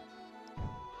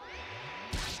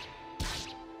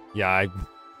 Yeah,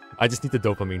 I just need the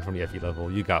dopamine from the Effie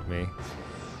level. You got me.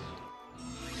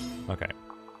 Okay.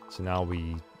 So now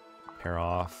we pair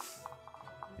off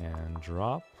and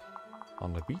drop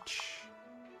on the beach.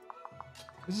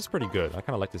 This is pretty good. I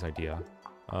kind of like this idea.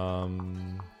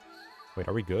 Wait,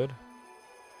 are we good?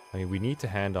 I mean, we need to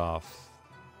hand off...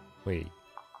 Wait.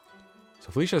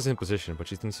 So Felicia's in position, but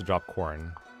she needs to drop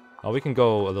Corrin. Oh, we can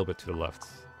go a little bit to the left.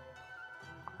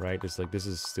 Right? It's like, this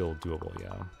is still doable,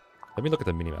 yeah. Let me look at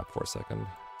the minimap for a second.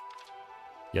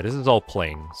 Yeah, this is all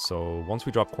plain. So once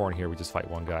we drop Corrin here, we just fight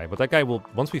one guy. But that guy will...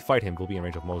 Once we fight him, we'll be in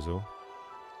range of Mozu.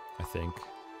 I think.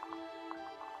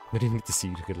 We didn't need to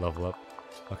see to get level up.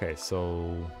 Okay,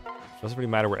 so... Doesn't really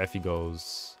matter where Effie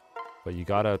goes. But you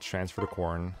gotta transfer to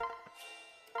Corrin.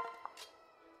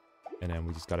 And then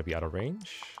we just gotta be out of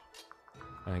range.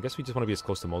 And I guess we just want to be as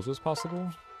close to Mozu as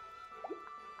possible.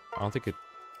 I don't think it...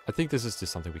 I think this is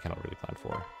just something we cannot really plan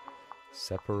for.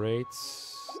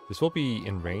 Separates. This will be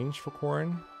in range for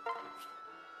Corrin.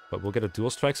 But we'll get a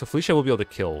dual strike, so Felicia will be able to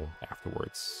kill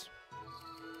afterwards.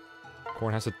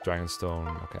 Corrin has a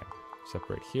Dragonstone. Okay.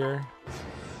 Separate here.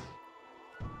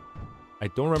 I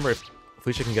don't remember if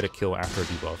Felicia can get a kill after a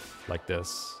debuff like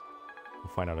this.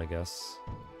 We'll find out, I guess.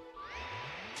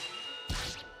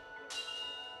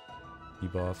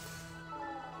 Debuff.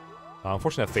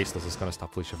 Unfortunately, that Faceless is going to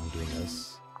stop Felicia from doing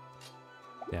this.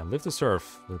 Damn, Live to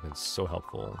Surf would have been so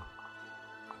helpful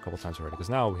a couple times already, because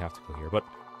now we have to go here. But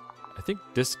I think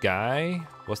this guy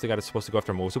was the guy that's supposed to go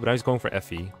after Mozu, but now he's going for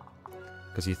Effie,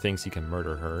 because he thinks he can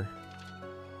murder her.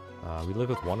 We live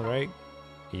with one, right?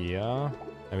 Yeah.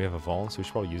 And we have a Vault, so we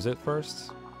should probably use it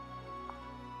first.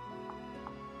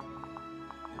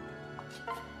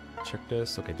 Check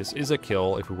this. Okay, this is a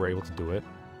kill if we were able to do it.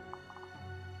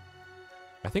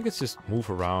 I think it's just move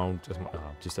around,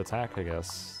 just attack, I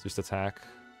guess. Just attack.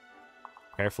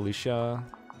 Pair Felicia.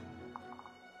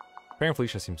 Pairing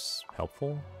Felicia seems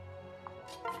helpful.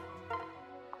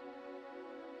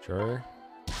 Sure.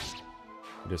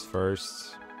 Do this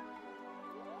first.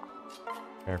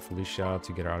 Pair Felicia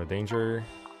to get her out of danger.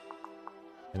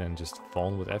 And then just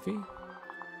fall with Effie.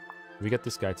 We get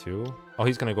this guy too. Oh,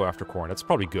 he's gonna go after Corrin. That's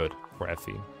probably good for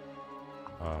Effie.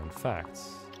 In fact,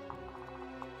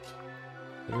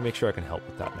 let me make sure I can help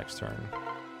with that next turn.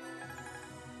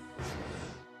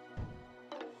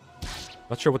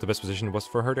 Not sure what the best position was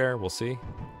for her there. We'll see.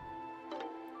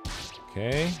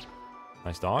 Okay.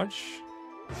 Nice dodge.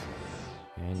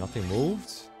 And nothing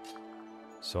moved.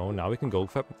 So now we can go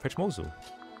fetch Mozu.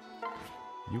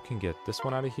 You can get this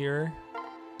one out of here.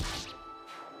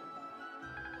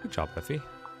 Good job, Effie.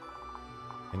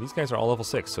 And these guys are all level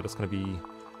 6, so that's going to be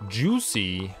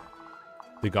juicy.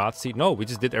 The God Seed. No, we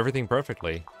just did everything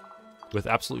perfectly. With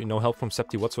absolutely no help from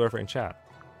Septi whatsoever in chat.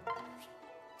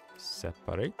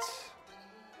 Separate.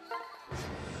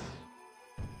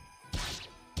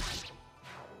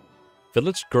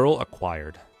 Village girl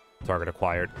acquired. Target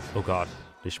acquired. Oh god,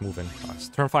 they're moving.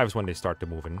 Turn 5 is when they start to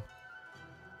moving.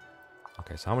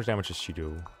 Okay, so how much damage does she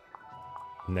do?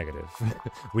 Negative.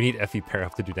 We need Effie pair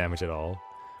up to do damage at all.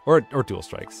 Or dual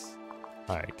strikes.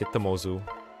 Alright, get the Mozu.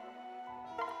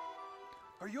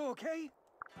 Are you okay?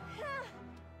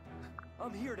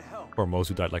 I'm here to help. Or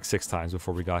Mozu died like 6 times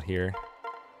before we got here.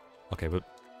 Okay, but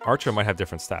Archer might have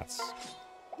different stats.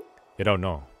 You don't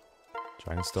know.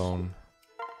 Dragonstone.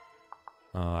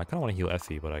 I kind of want to heal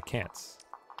Effie, but I can't.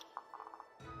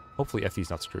 Hopefully Effie's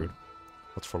not screwed.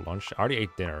 What's for lunch? I already ate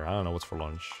dinner. I don't know what's for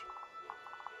lunch.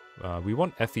 We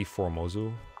want Effie for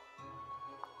Mozu.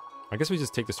 I guess we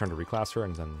just take this turn to reclass her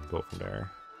and then go from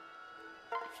there.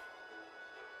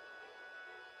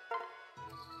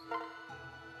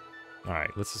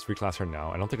 Alright, let's just reclass her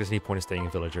now. I don't think there's any point in staying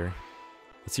in Villager.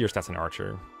 Let's see your stats in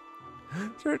Archer.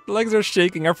 Her legs are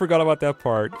shaking. I forgot about that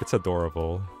part. It's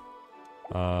adorable.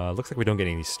 Looks like we don't get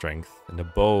any strength. And the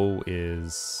bow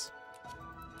is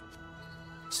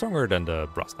stronger than the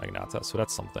Brass Naginata, so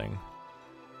that's something.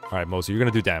 Alright, Mozu, you're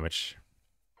gonna do damage.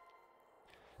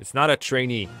 It's not a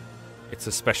trainee. It's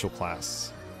a special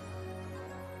class.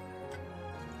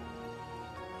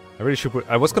 I really should put...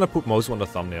 I was gonna put Mozu on the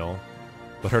thumbnail,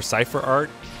 but her cipher art,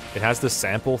 it has the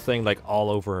sample thing like all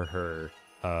over her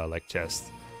like chest.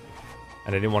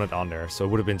 And I didn't want it on there, so it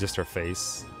would have been just her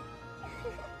face.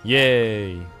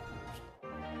 Yay!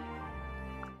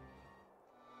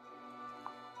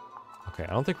 Okay,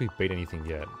 I don't think we've bait anything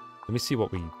yet. Let me see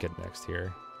what we get next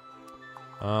here.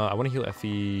 I want to heal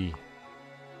Effie.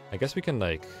 I guess we can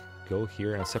like go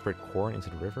here and separate Corrin into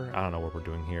the river. I don't know what we're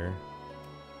doing here.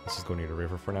 Let's just go near the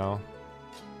river for now.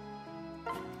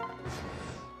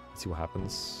 Let's see what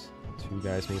happens. 2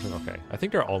 guys moving. Okay, I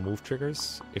think they're all move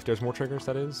triggers. If there's more triggers,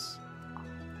 that is.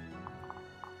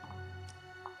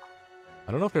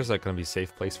 I don't know if there's like gonna be a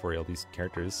safe place for all these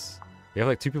characters. We have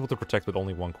like 2 people to protect with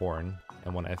only 1 Corrin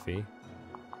and 1 Effie.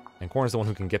 And Corrin is the one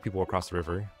who can get people across the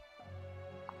river.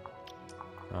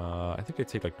 I think they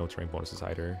take like no terrain bonuses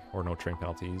either, or no terrain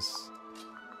penalties.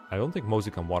 I don't think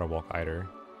Mozu can water walk either.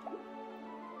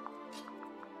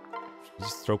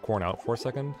 Just throw Corrin out for a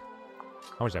second.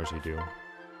 How much damage do you do?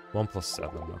 1 plus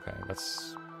 7. Okay,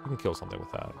 that's... We can kill something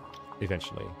with that.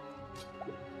 Eventually.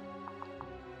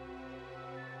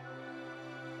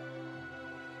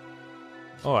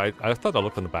 Oh, I thought I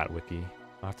looked on the Bat Wiki.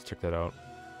 I'll have to check that out.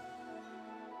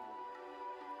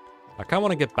 I kind of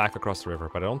want to get back across the river,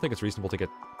 but I don't think it's reasonable to get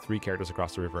 3 characters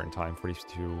across the river in time for these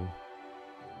 2.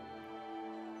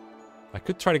 I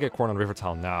could try to get Corrin on River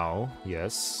Tile now,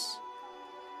 yes.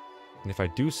 And if I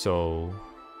do so...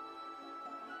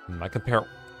 I can pair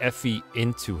Effie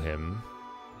into him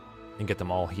and get them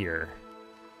all here.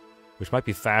 Which might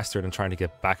be faster than trying to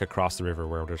get back across the river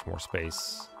where there's more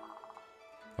space.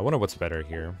 I wonder what's better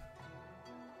here.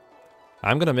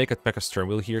 I'm going to make a Mekkah stern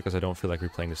wheel here because I don't feel like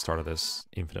replaying the start of this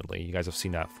infinitely. You guys have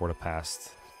seen that for the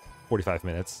past 45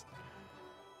 minutes.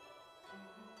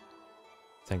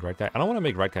 Tank right guy. I don't want to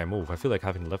make right guy move. I feel like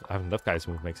having left guys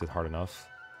move makes it hard enough.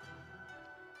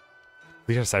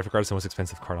 Felicia Cypher card is the most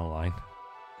expensive card online.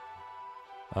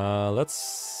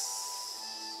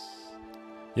 Let's...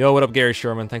 Yo, what up, Gary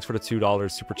Sherman? Thanks for the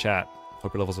 $2 super chat.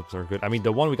 Hope your levels up are good. I mean,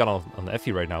 the one we got on the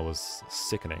Effie right now was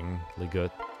sickeningly good.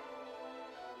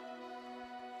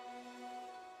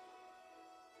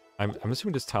 I'm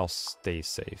assuming this tile stays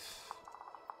safe.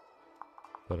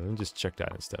 But let me just check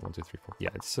that instead. 1, 2, 3, 4. Yeah,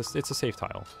 it's a safe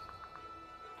tile.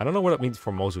 I don't know what it means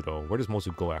for Mozu though. Where does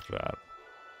Mozu go after that?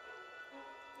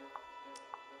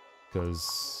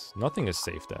 Because nothing is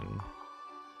safe then.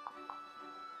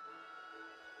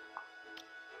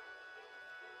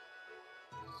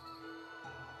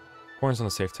 Corrin's on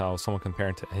a safe tile. Someone can pair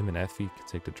into him and Effie can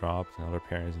take the drop. Another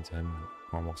pair is into him.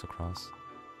 Corrin walks across.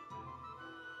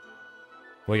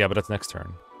 Well, yeah, but that's next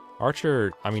turn.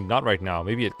 Archer, I mean, not right now.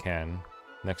 Maybe it can.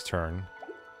 Next turn.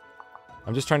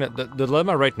 I'm just trying to... The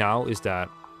dilemma right now is that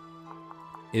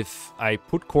if I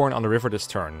put Corrin on the river this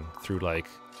turn through, like,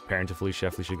 Peri into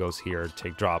Felicia, Felicia goes here,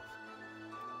 take drop.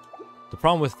 The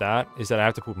problem with that is that I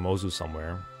have to put Mozu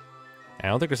somewhere. And I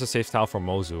don't think there's a safe tile for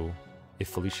Mozu if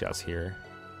Felicia's here.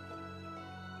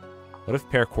 What if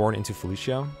pair Corrin into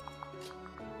Felicia?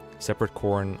 Separate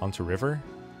Corrin onto river?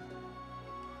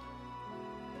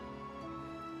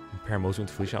 And pair Mozu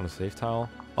into Felicia on the safe tile?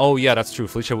 Oh yeah, that's true.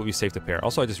 Felicia would be safe to pair.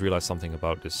 Also, I just realized something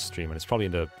about this stream, and it's probably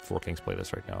in the Four Kings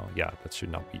playlist right now. Yeah, that should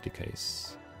not be the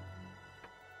case.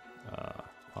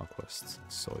 Conquest,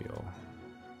 SOYO.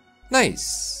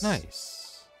 Nice.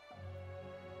 Nice.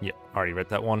 Yeah, already read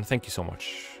that one. Thank you so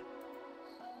much.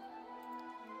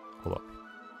 Hold up.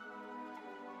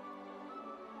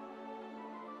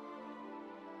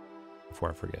 Before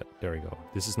I forget. There we go.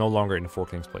 This is no longer in the Four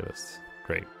Kings playlist.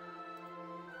 Great.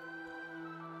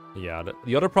 Yeah,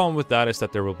 the other problem with that is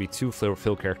that there will be two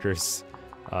fill characters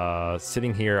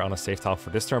sitting here on a safe tile for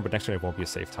this turn, but next turn it won't be a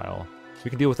safe tile. We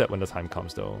can deal with that when the time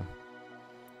comes, though.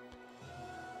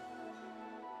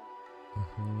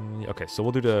 Okay, so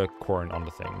we'll do the Corrin on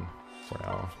the thing for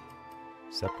now.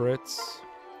 Separate.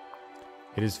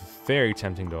 It is very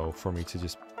tempting, though, for me to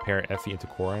just pair Effie into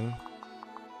Corrin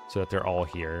so that they're all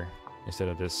here instead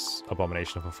of this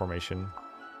abomination of a formation.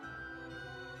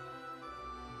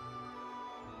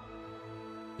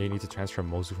 You need to transfer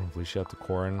Mozu from Felicia to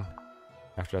Corrin.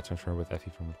 After that, transfer with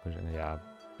Effie from Felicia. Yeah,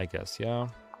 I guess, yeah.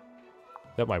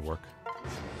 That might work.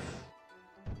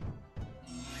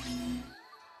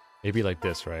 Maybe like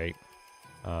this, right?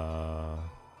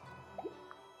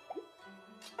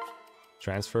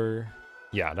 Transfer.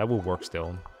 Yeah, that will work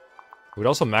still. It would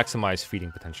also maximize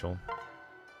feeding potential.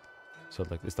 So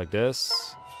like it's like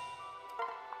this.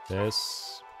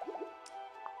 This.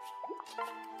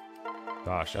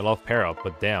 Gosh, I love pair up,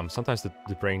 but damn, sometimes the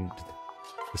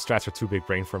strats are too big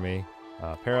brain for me.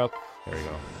 Pair up. There we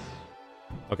go.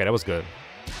 Okay, that was good.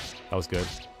 That was good.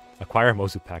 Acquire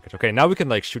Mozu package. Okay, now we can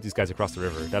like shoot these guys across the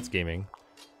river. That's gaming.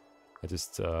 I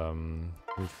just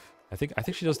I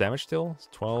think she does damage still. It's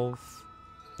 12.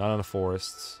 Not on the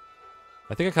forest.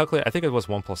 I think I calculated. I think it was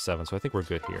 1 + 7, so I think we're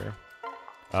good here.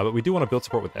 But we do want to build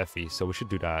support with Effie, so we should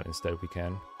do that instead if we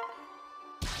can.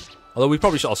 Although we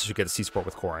probably should get a C support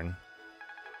with Corrin.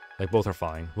 Like both are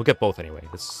fine. We'll get both anyway.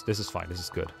 This is fine. This is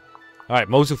good. All right,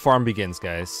 Mozu farm begins,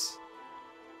 guys.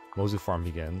 Mozu farm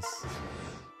begins.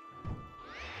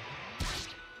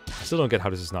 I still don't get how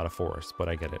this is not a forest, but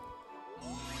I get it.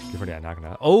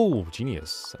 Oh,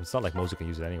 genius. It's not like Mozu can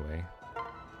use it anyway.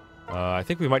 I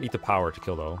think we might need the power to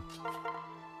kill, though.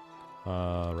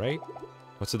 Right?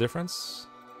 What's the difference?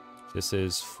 This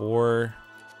is 4.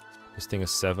 This thing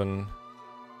is 7.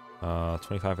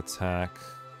 25 attack.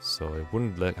 So it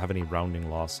wouldn't have any rounding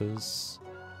losses.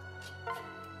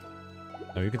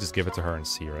 No, you could just give it to her and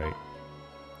see, right?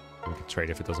 We can trade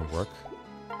if it doesn't work.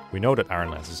 We know that Iron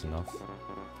Lance is enough.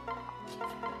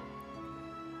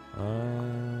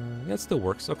 Yeah, it still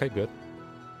works. Okay, good.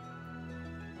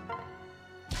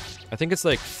 I think it's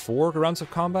like 4 rounds of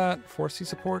combat for C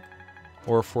support.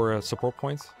 Or for a support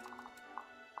point.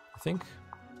 I think.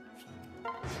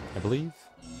 I believe.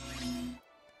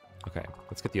 Okay,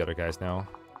 let's get the other guys now.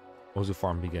 Mozu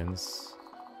farm begins.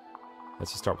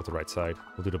 Let's just start with the right side.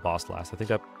 We'll do the boss last. I think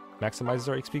that maximizes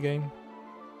our XP gain.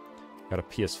 Got a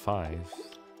PS5.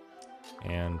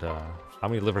 And how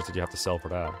many livers did you have to sell for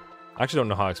that? I actually don't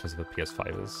know how expensive a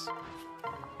PS5 is.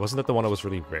 Wasn't that the one that was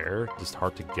really rare? Just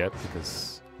hard to get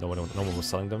because no one was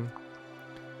selling them?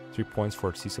 3 points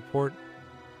for C support?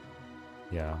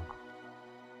 Yeah.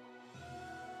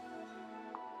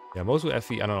 Yeah, Mozu,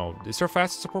 Effie, I don't know. Is there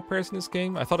fast support pairs in this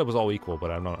game? I thought it was all equal,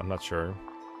 but I'm not sure.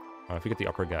 If you get the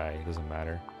upper guy, it doesn't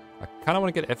matter. I kind of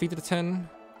want to get Effie to the 10,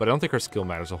 but I don't think her skill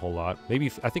matters a whole lot.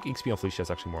 Maybe, I think XP on Felicia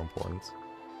is actually more important.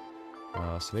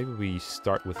 So maybe we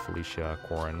start with Felicia,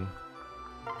 Corrin.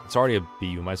 It's already a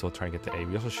B, we might as well try and get to A.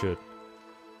 We also should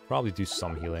probably do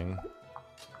some healing.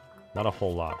 Not a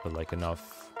whole lot, but like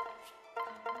enough.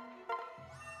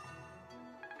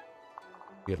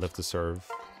 Get lift to serve.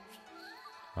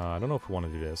 I don't know if we want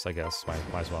to do this, I guess. Might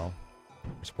as well.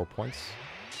 Support points.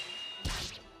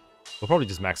 We'll probably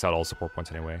just max out all support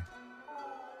points anyway.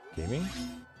 Gaming.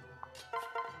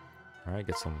 Alright,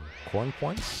 get some Corrin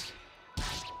points.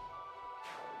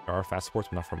 There are fast supports,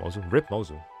 but not for Mozu. Rip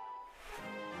Mozu.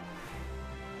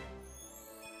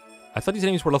 I thought these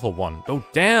enemies were level 1. Oh,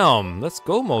 damn! Let's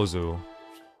go, Mozu.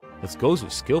 Let's go,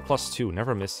 skill +2.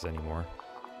 Never misses anymore.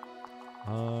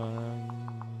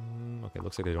 Okay,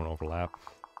 looks like they don't overlap.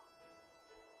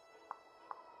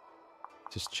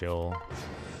 Just chill.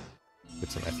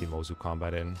 Get some Effie Mozu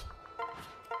combat in.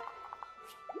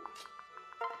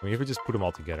 I mean, if we just put them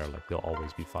all together, like, they'll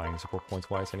always be fine support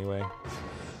points-wise anyway.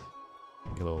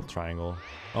 Make a little triangle.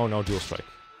 Oh, no, dual strike.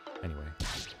 Anyway.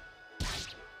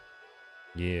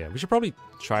 Yeah, we should probably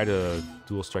try to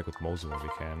dual strike with Mozu when we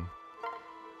can.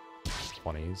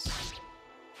 20s.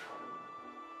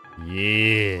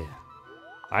 Yeah!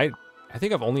 I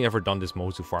think I've only ever done this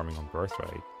Mozu farming on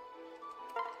Birthright.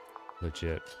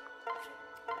 Legit.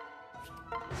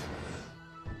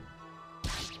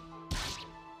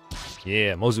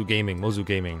 Yeah, Mozu Gaming, Mozu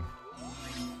Gaming.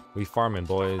 We farming,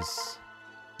 boys.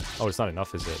 Oh, it's not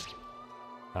enough, is it?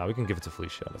 We can give it to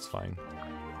Felicia, that's fine.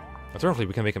 Alternatively,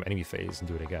 we can make him enemy phase and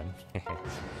do it again.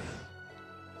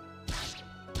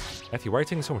 Effie, why are you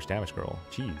taking so much damage, girl?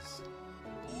 Jeez.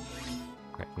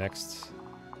 Okay, next.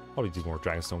 Probably do more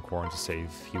Dragonstone Corrin to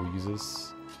save heal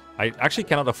uses. I actually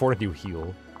cannot afford a new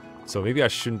heal, so maybe I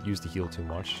shouldn't use the heal too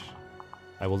much.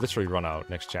 I will literally run out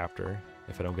next chapter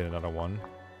if I don't get another one.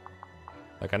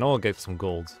 Like, I know I'll get some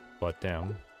gold, but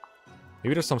damn.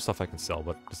 Maybe there's some stuff I can sell,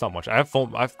 but it's not much.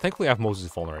 Thankfully I have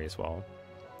Mozu's Vulnerary as well.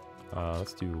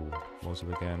 Let's do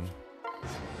Mozu again.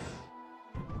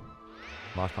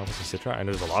 Mod Conquest and Citra, and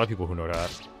there's a lot of people who know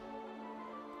that.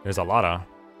 There's a lot of.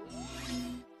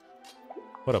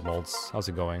 What up, Molds? How's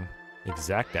it going?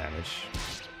 Exact damage.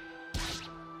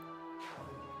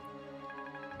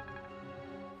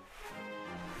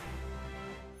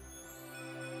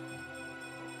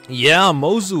 Yeah,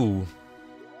 Mozu!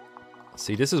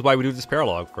 See, this is why we do this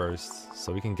paralog first,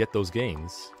 so we can get those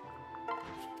gains.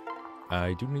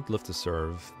 I do need Lift to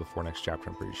Serve before next chapter,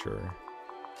 I'm pretty sure.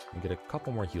 And get a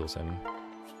couple more heals in.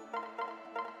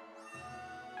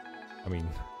 I mean,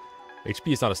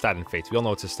 HP is not a stat in Fates. We all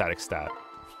know it's a static stat.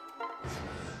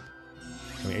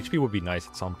 I mean, HP would be nice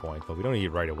at some point, but we don't need it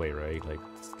right away, right? Like,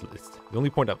 it's the only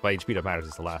point by HP that matters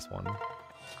is the last one.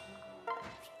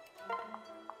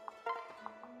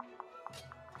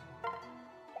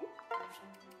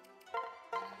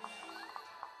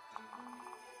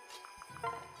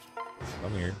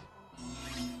 Come here.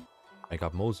 I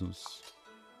got Mozu's.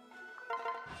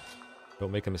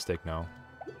 Don't make a mistake now.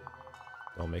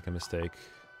 Don't make a mistake.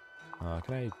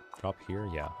 Can I drop here?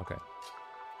 Yeah, okay.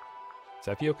 Is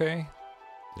Effie okay?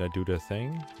 Did I do the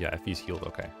thing? Yeah, Effie's healed,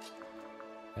 okay.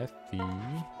 Effie.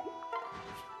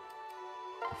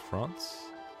 Front.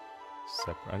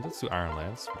 Separate. And let's do Iron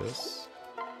Lance for this.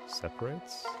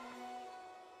 Separates.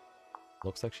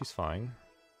 Looks like she's fine.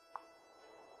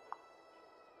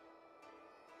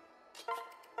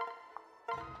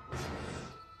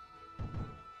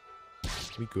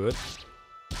 We good.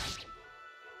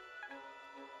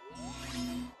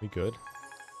 We good.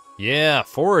 Yeah,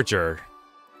 Forager.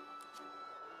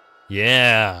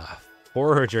 Yeah,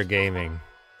 Forager Gaming.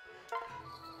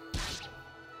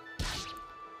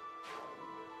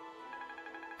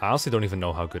 I honestly don't even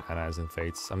know how good Anna is in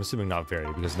Fates. I'm assuming not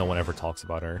very, because no one ever talks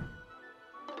about her.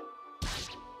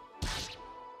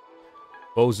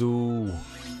 Mozu.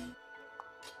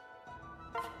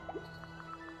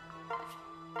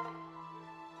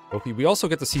 Okay, we also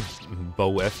get to see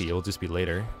Bo Effie. It'll just be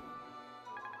later.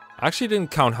 I actually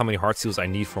didn't count how many heart seals I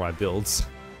need for my builds.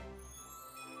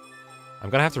 I'm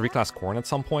gonna have to reclass Corrin at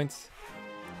some point,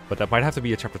 but that might have to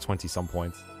be a chapter 20 some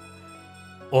point.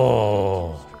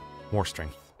 Oh, more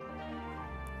strength.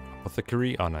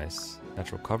 Apothecary, oh nice.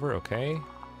 Natural cover, okay.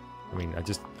 I mean, I'm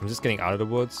just getting out of the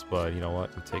woods, but you know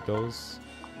what? We take those.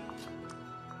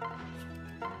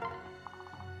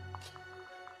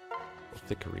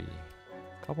 Apothecary.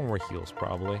 Couple more heals,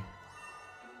 probably.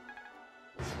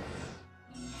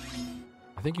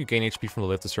 I think you gain HP from the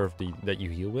Lift to Serve that you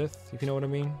heal with, if you know what I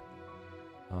mean.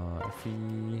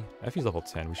 Effie's level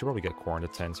 10. We should probably get Corrin to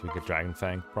 10 so we get Dragon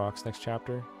Fang procs next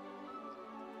chapter.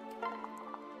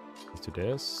 Let's do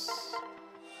this.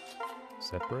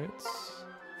 Separates.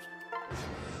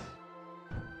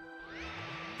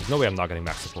 There's no way I'm not getting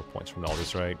max support points from all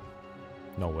this, right?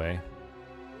 No way.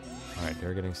 Alright,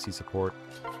 they're getting C support.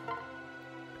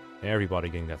 Everybody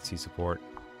getting that C support.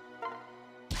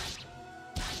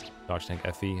 Dodge tank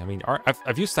Effie. I mean,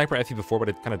 I've used Sniper Effie before, but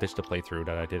it kind of ditched the playthrough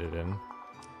that I did it in.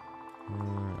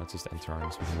 That's just end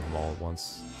turns. We can move them all at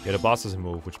once. Yeah, the boss doesn't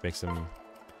move, which makes him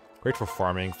great for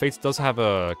farming. Fates does have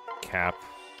a cap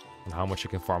on how much you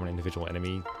can farm an individual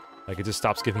enemy. Like, it just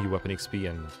stops giving you weapon XP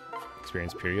and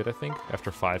experience period, I think,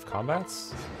 after 5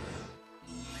 combats.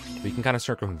 But you can kind of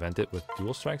circumvent it with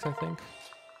dual strikes, I think.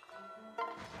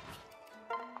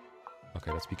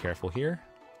 Okay, let's be careful here.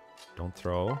 Don't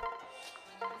throw.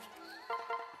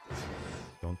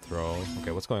 Don't throw.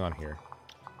 Okay, what's going on here?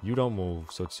 You don't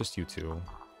move, so it's just you two.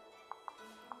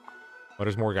 Oh,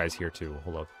 there's more guys here too.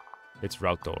 Hold up. It's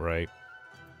route though, right?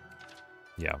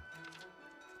 Yeah.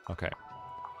 Okay.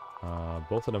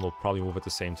 Both of them will probably move at the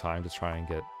same time to try and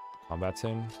get combats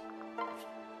in.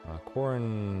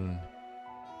 Corrin...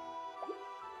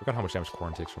 I forgot how much damage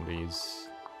Corrin takes from these.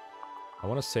 I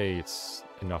want to say it's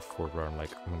enough for where I'm like,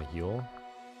 I'm going to heal.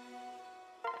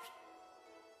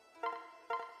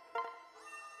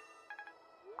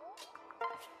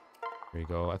 There you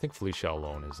go. I think Felicia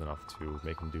alone is enough to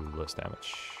make him do less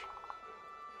damage.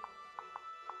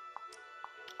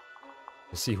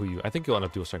 We'll see who you... I think you'll end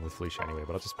up dual striking with Felicia anyway,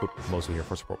 but I'll just put Mozu here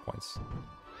for support points.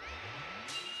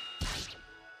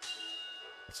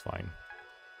 That's fine.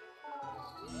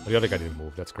 Oh, the other guy didn't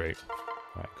move. That's great.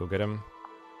 Alright, go get him.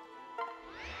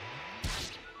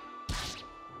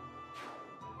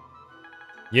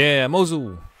 Yeah,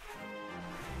 Mozu!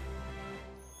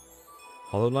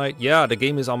 Hollow Knight? Yeah, the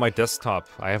game is on my desktop.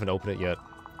 I haven't opened it yet.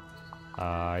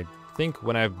 I think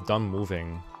when I've done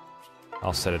moving,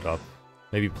 I'll set it up.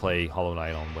 Maybe play Hollow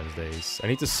Knight on Wednesdays. I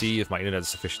need to see if my internet is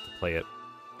sufficient to play it.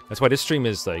 That's why this stream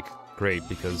is, like, great,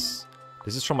 because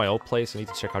this is from my old place. I need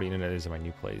to check how the internet is in my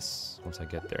new place once I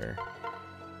get there.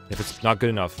 If it's not good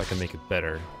enough, I can make it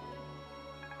better.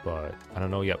 But I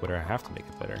don't know yet whether I have to make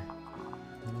it better.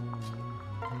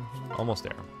 Almost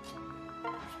there.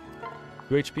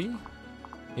 2 HP?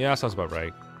 Yeah, sounds about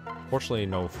right. Fortunately,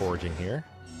 no foraging here.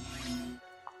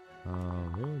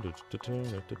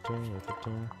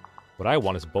 What I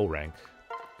want is bow rank,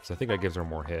 because I think that gives her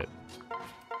more hit.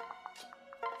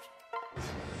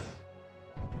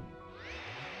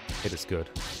 Hit is good.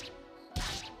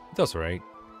 It does right.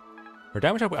 Her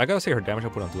damage output, I gotta say her damage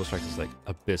output on dual strikes is like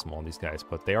abysmal on these guys,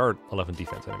 but they are 11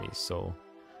 defense enemies, so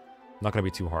I'm not gonna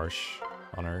be too harsh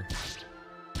on her.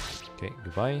 Okay,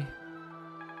 goodbye.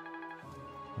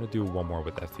 I'm gonna do one more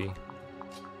with Effie.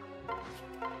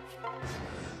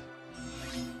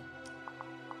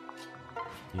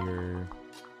 Here.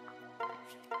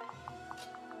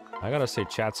 I gotta say,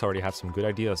 chat's already had some good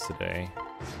ideas today.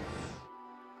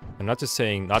 I'm not just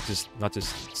saying, not just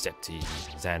Septi,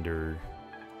 Xander.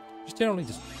 Just generally,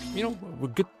 just you know, we're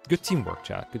good teamwork,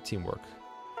 chat. Good teamwork.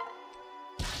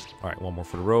 All right, one more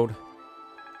for the road.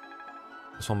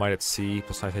 This one might at C,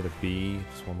 plus I hit a B.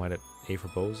 This one might at A for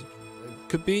bows.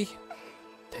 Could be.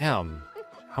 Damn.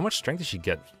 How much strength did she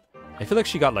get? I feel like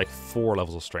she got like 4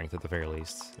 levels of strength at the very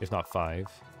least, if not 5.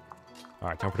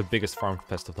 Alright, time for the biggest farm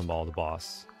pest of them all, the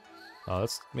boss.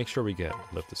 Let's make sure we get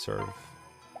Live to Serve.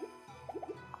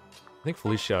 I think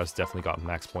Felicia has definitely got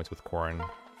max points with Corrin.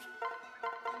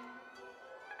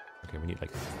 Okay, we need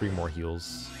like 3 more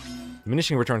heals.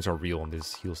 Diminishing returns are real when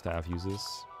this heal staff uses.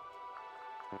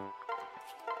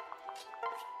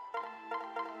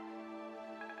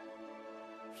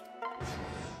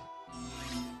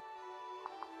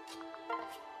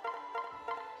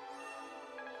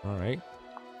 Alright,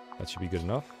 that should be good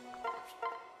enough.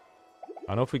 I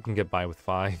don't know if we can get by with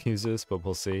 5 uses, but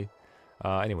we'll see.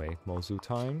 Anyway, Mozu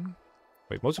time.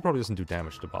 Wait, Mozu probably doesn't do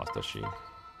damage to the boss, does she?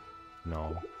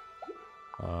 No.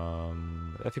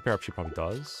 Effie pair up, she probably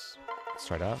does. Let's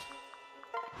try that.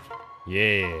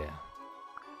 Yeah!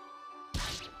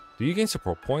 Do you gain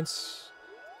support points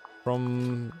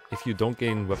from... If you don't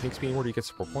gain weapon XP anymore, do you get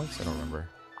support points? I don't remember.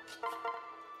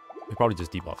 You probably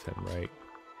just debuff him, right?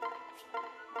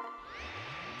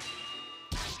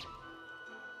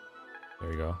 There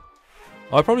we go.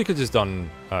 Oh, I probably could have just done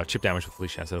chip damage with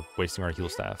Felicia instead of wasting our heal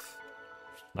staff.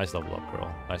 Nice level up,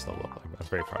 girl. Nice level up. I'm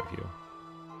very proud of you.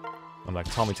 I'm like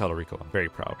Tommy Tallarico. I'm very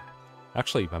proud.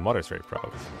 Actually, my mother's very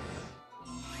proud.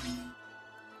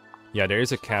 Yeah, there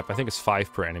is a cap. I think it's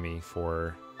 5 per enemy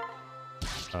for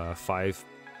 5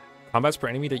 combats per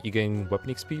enemy that you gain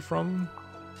weapon XP from.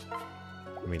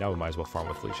 I mean, I might as well farm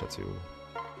with Felicia too.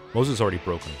 Mozu's already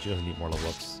broken. She doesn't need more level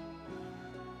ups.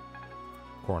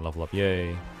 Corrin level up, yay.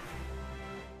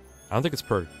 I don't think it's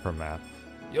per map.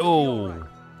 Yo!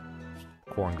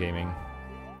 Corrin gaming.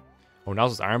 Oh,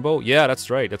 Niles' Iron Bow? Yeah, that's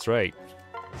right, that's right.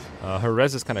 Her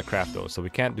res is kind of crap though, so we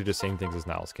can't do the same things as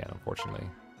Niles can, unfortunately.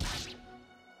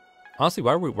 Honestly,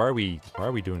 why are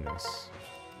we doing this?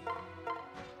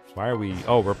 Why are we...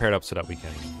 Oh, we're paired up so that we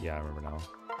can... Yeah, I remember now.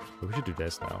 But we should do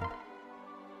this now.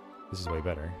 This is way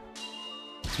better.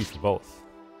 Let's use for both.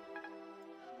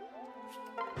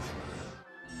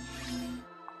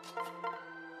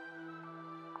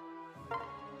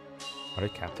 Are they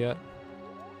capped yet?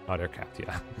 Oh, they're capped,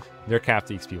 yeah. They're capped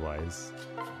XP-wise.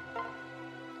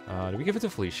 Do we give it to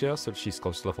Felicia so that she's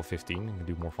close to level 15 and can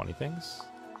do more funny things?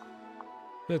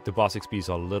 I feel like the boss XP is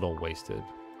a little wasted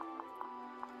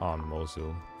on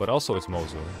Mozu. But also it's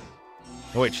Mozu.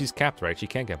 Oh wait, she's capped, right? She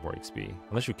can't get more XP.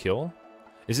 Unless you kill?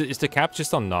 Is the cap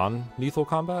just on non-lethal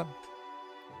combat?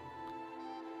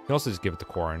 You can also just give it to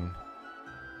Corrin.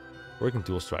 Or we can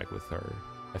dual strike with her.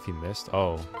 Effie missed?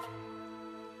 Oh.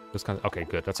 This kind of, okay,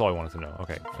 good. That's all I wanted to know.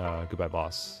 Okay, goodbye,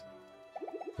 boss.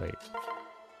 Wait.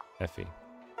 Effie.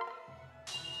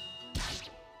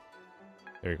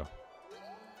 There you go.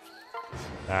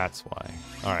 That's why.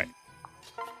 Alright.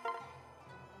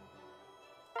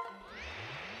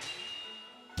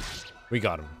 We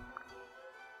got him.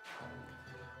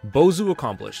 Mozu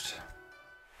accomplished.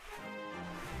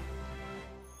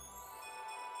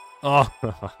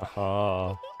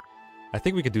 Oh, I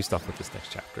think we could do stuff with this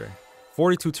next chapter.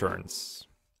 42 turns.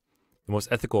 The most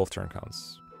ethical of turn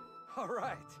counts. All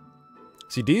right.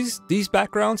 See, these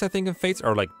backgrounds, I think, in Fates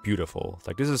are, like, beautiful.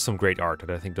 Like, this is some great art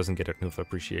that I think doesn't get enough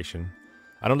appreciation.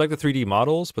 I don't like the 3D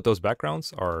models, but those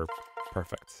backgrounds are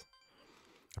perfect.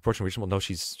 Approaching reasonable. No,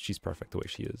 she's perfect the way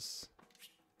she is.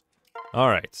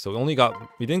 Alright, so we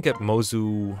didn't get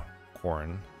Mozu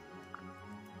Corrin.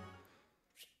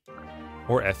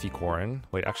 Or Effie Corrin.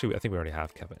 Wait, actually, I think we already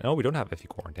have Kevin. No, we don't have Effie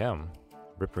Corrin. Damn.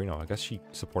 Ripperino. I guess she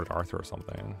supported Arthur or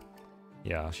something.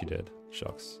 Yeah, she did.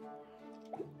 Shucks.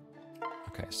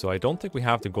 Okay, so I don't think we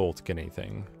have the gold to get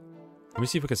anything. Let me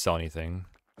see if we can sell anything.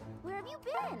 Where have you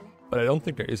been? But I don't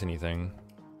think there is anything.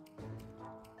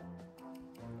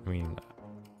 I mean,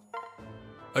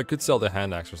 I could sell the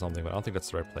hand axe or something, but I don't think that's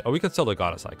the right play. Oh, we could sell the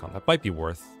goddess icon. That might be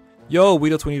worth. Yo,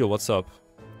 Weedle Twinito, what's up?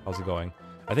 How's it going?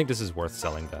 I think this is worth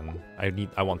selling then.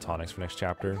 I want tonics for next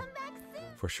chapter.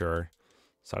 For sure.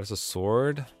 Silas'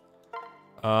 sword.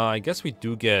 I guess we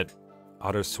do get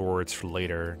other swords for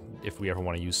later if we ever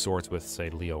want to use swords with, say,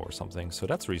 Leo or something. So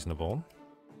that's reasonable.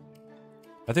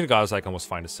 I think the goddess icon was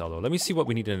fine to sell though. Let me see what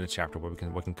we need in the chapter where we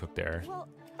can cook there. Well,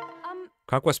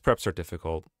 Conquest preps are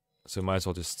difficult, so we might as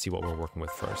well just see what we're working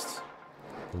with first.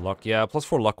 Luck, yeah,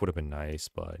 +4 luck would have been nice,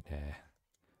 but eh.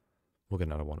 We'll get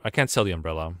another one. I can't sell the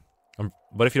umbrella.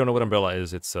 But if you don't know what umbrella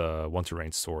is, it's a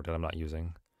 1-to-range sword that I'm not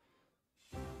using.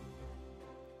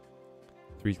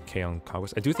 3k on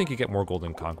Conquest. I do think you get more gold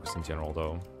in Conquest in general,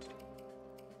 though.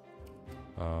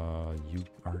 You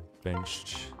are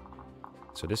benched.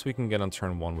 So this we can get on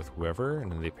turn 1 with whoever,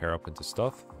 and then they pair up into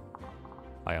stuff.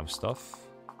 I am stuff.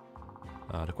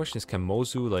 The question is, can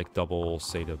Mozu, like, double,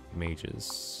 say, the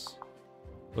mages?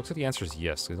 Looks like the answer is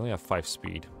yes, because they only have 5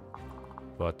 speed.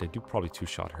 But they do probably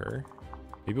 2-shot her.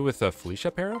 Maybe with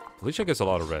Felicia pair up? Felicia gives a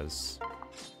lot of res.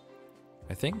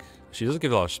 I think. She doesn't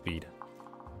give a lot of speed.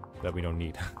 That we don't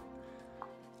need.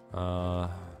 Mozu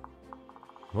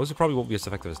probably won't be as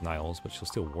effective as Niles, but she'll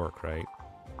still work, right?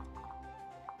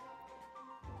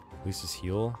 Elise's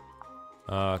heal.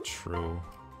 True.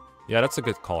 Yeah, that's a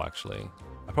good call, actually.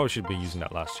 I probably should be using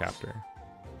that last chapter.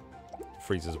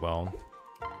 Freeze as well.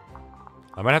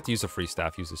 I might have to use a free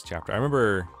staff, use this chapter. I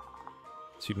remember...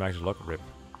 Sweet Magic Luck Rip.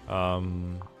 I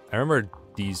remember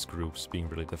these groups being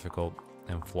really difficult.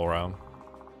 And Flora.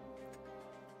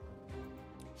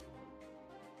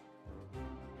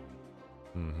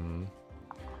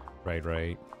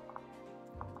 Right.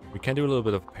 We can do a little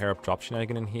bit of pair-up drop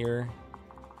shenanigan in here.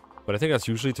 But I think that's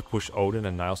usually to push Odin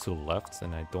and Niles to the left,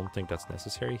 and I don't think that's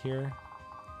necessary here.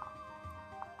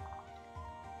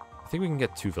 I think we can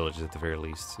get 2 villages at the very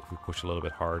least, if we push a little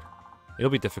bit hard. It'll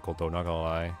be difficult though, not gonna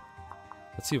lie.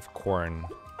 Let's see if Corrin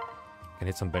can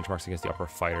hit some benchmarks against the upper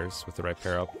fighters with the right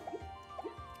pair-up.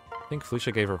 I think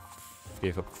Felicia gave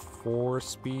up 4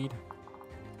 speed.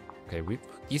 Okay,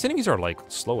 these enemies are like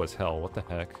slow as hell, what the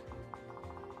heck?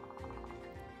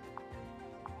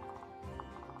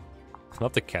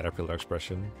 Not the caterpillar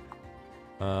expression.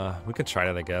 We could try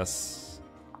that, I guess.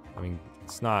 I mean,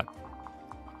 it's not...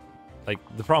 Like,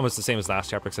 the problem is the same as last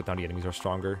chapter, except now the enemies are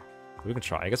stronger. We can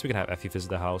try. I guess we can have Effie visit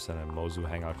the house and then Mozu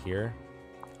hang out here.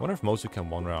 I wonder if Mozu can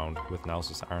one round with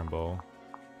Niles' iron bow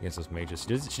against those mages.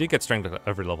 She did get strength at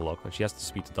every level up, and she has the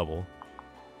speed to double.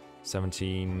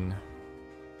 17...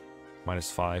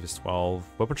 -5 is 12.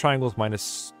 Weapon triangle is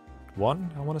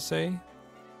 -1, I want to say.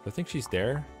 I think she's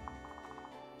there.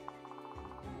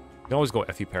 You can always go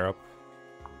Effie pair up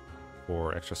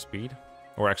for extra speed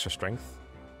or extra strength.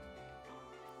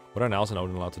 What are Niles and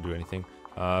Odin allowed to do anything?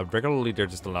 Regularly, they're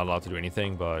just not allowed to do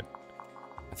anything, but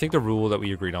I think the rule that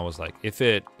we agreed on was like, if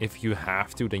you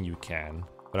have to, then you can.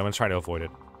 But I'm gonna try to avoid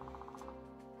it.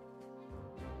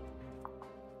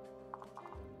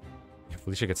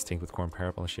 Felicia gets tanked with Corrin pair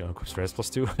up unless she unequips res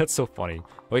 +2. That's so funny.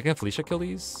 Wait, can Felicia kill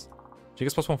these? She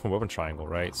gets +1 from weapon triangle,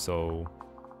 right? So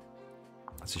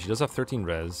she does have 13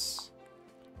 res.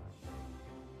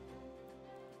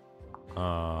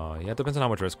 Yeah, it depends on how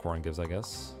much res Corrin gives, I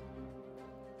guess.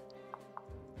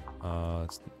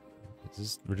 Does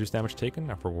this reduce damage taken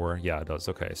after war? Yeah, it does.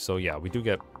 Okay, so yeah, we do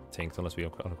get tanked unless we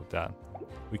unequip that.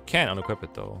 We can unequip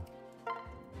it though.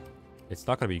 It's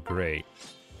not gonna be great,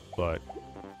 but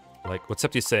Like, what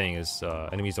Septi's saying is,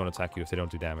 enemies don't attack you if they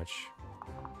don't do damage.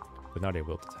 But now they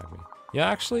will attack me. Yeah,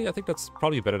 actually, I think that's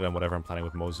probably better than whatever I'm planning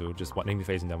with Mozu. Just one enemy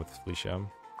phasing them with Felicia.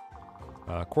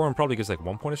 Corrin probably gives like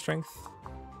 1 point of strength.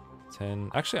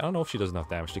 10. Actually, I don't know if she does enough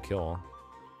damage to kill.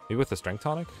 Maybe with the strength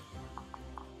tonic?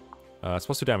 It's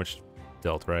plus 2 damage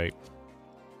dealt, right?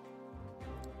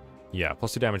 Yeah,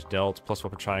 plus 2 damage dealt, plus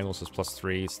weapon triangles is plus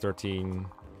 3, it's 13.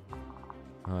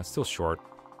 It's still short.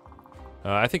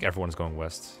 I think everyone's going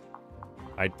west.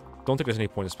 I don't think there's any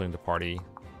point in splitting the party.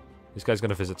 This guy's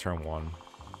gonna visit turn 1.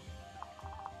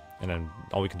 And then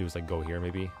all we can do is like go here,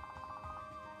 maybe.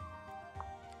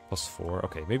 Plus 4,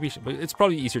 okay, maybe, but it's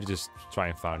probably easier to just try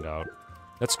and find out.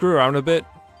 Let's screw around a bit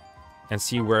and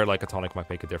see where like a tonic might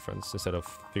make a difference instead of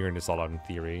figuring this all out in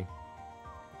theory.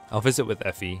 I'll visit with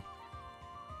Effie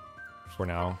for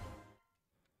now.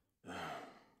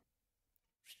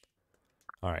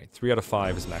 Alright, 3 out of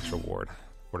 5 is max reward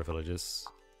for the villages.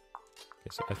 Okay,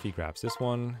 so Effie grabs this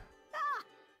one.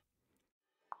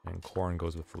 And Corrin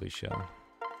goes with Felicia.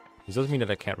 This doesn't mean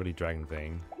that I can't really Dragon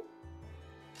Vein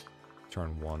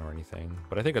turn 1 or anything,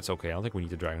 but I think that's okay. I don't think we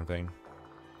need to Dragon Vein.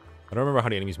 I don't remember how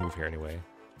the enemies move here anyway.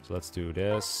 So let's do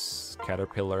this.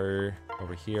 Caterpillar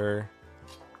over here.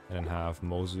 And then have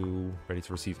Mozu ready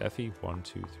to receive Effie. 1,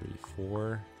 2, 3,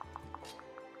 4.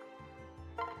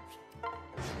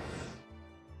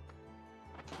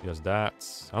 He does that.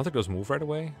 I don't think those move right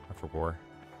away. I forgot.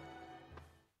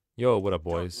 Yo, what up,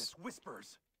 boys?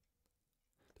 Whispers.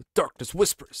 The darkness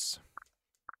whispers.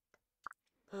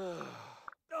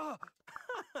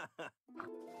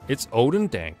 It's Odin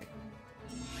Dank.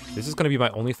 This is going to be my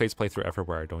only Fates playthrough ever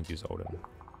where I don't use Odin.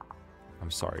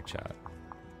 I'm sorry, chat.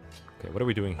 Okay, what are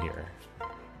we doing here?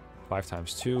 5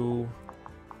 times 2.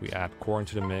 We add Corrin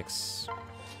to the mix.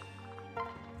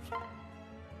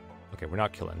 Okay, we're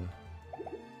not killing.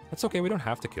 That's okay, we don't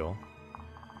have to kill.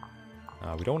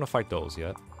 We don't want to fight those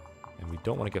yet. And we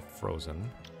don't want to get frozen.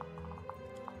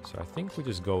 So I think we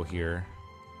just go here.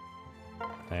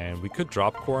 And we could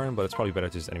drop Corrin, but it's probably better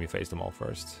to just enemy phase them all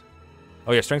first.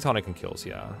 Oh yeah, Strength Tonic and kills,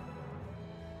 yeah.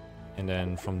 And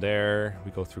then from there,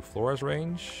 we go through Flora's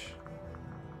range.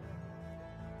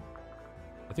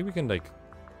 I think we can, like,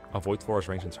 avoid Flora's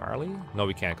range entirely. No,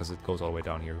 we can't, because it goes all the way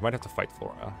down here. We might have to fight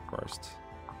Flora first.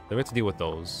 Then we have to deal with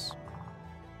those.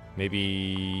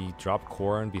 Maybe drop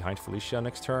Corrin behind Felicia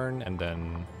next turn, and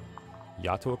then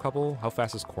Yato a couple. How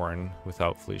fast is Corrin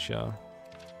without Felicia?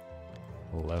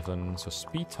 11. So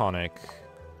Speed Tonic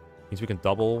means we can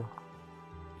double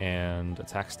and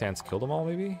attack stance kill them all,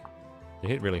 maybe? They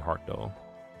hit really hard, though.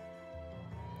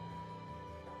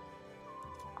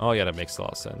 Oh, yeah, that makes a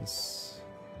lot of sense.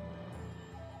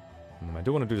 I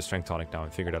do want to do the Strength Tonic now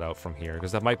and figure that out from here,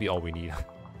 because that might be all we need.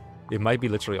 It might be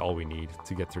literally all we need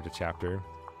to get through the chapter.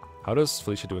 How does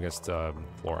Felicia do against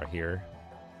Flora here?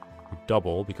 We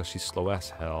double, because she's slow as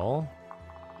hell.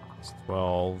 It's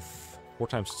 12. 4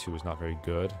 times 2 is not very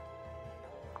good.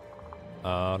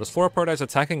 Does Flora prioritize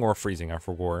attacking or freezing? I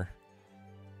forgot.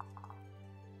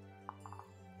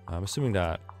 I'm assuming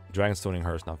that Dragonstoning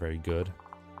her is not very good.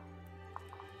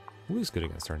 Who is good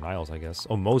against her? Niles, I guess.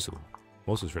 Oh, Mozu.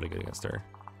 Mozu's really good against her.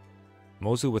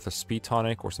 Mozu with a Speed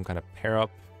Tonic or some kind of pair up.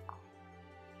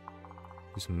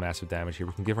 Do some massive damage here.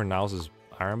 We can give her Niles'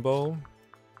 Iron Bow.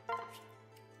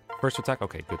 First attack?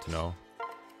 Okay, good to know.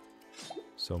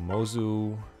 So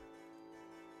Mozu...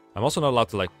 I'm also not allowed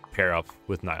to, like, pair up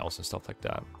with Niles and stuff like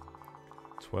that.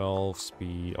 12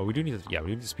 speed. Oh, we do need to... Yeah,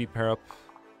 we need to speed pair up.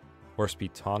 Or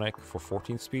Speed Tonic for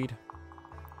 14 speed.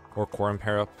 Or Corrin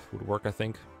pair up would work, I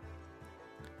think.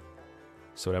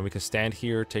 So then we can stand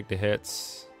here, take the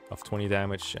hits of 20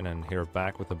 damage, and then hit her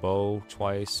back with the bow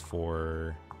twice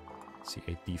for... Let's see,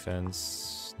 8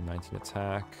 defense, 19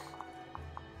 attack.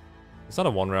 It's not a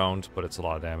 1 round, but it's a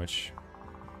lot of damage.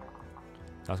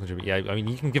 Yeah, I mean,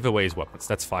 he can give away his weapons.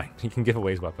 That's fine. He can give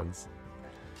away his weapons.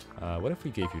 What if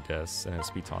we gave you this and a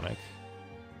Speed Tonic?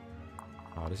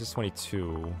 This is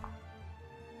 22.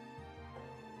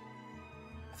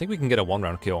 I think we can get a 1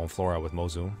 round kill on Flora with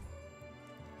Mozu.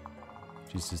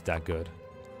 She's just that good.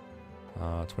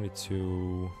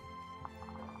 22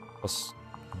 plus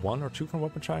 1 or 2 from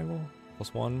Weapon Triangle?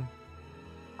 Plus 1.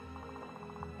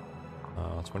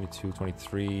 22,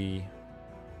 23.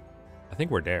 I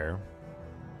think we're there.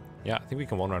 Yeah, I think we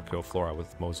can 1 round kill Flora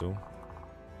with Mozu.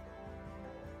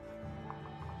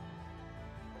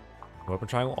 Weapon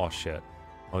Triangle? Oh shit.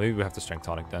 Well, maybe we have to Strength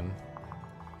Tonic then.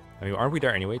 I mean, aren't we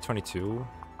there anyway? 22.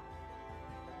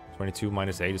 22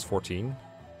 minus 8 is 14.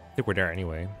 I think we're there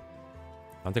anyway.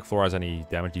 I don't think Flora has any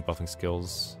damage debuffing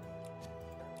skills.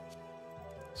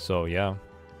 So, yeah.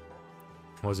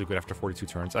 Mozu good after 42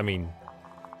 turns. I mean,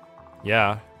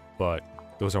 yeah. But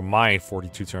those are my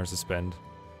 42 turns to spend.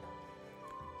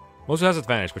 Mozu has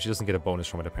advantage, but she doesn't get a bonus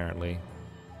from it, apparently.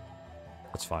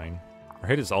 That's fine. Her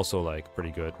hit is also, like,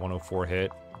 pretty good. 104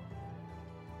 hit.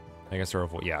 I guess her...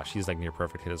 Yeah, she's, like, near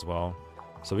perfect hit as well.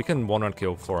 So we can one-run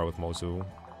kill Flora with Mozu.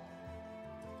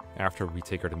 After we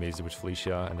take her to Mekkah with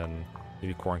Felicia, and then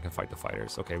maybe Corrin can fight the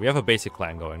fighters. Okay, we have a basic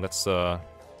plan going. Let's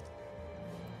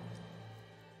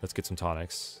get some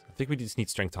tonics. I think we just need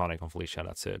strength tonic on Felicia, and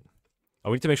that's it.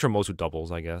 Oh, we need to make sure Mozu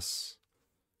doubles, I guess.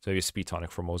 So maybe a speed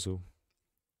tonic for Mozu.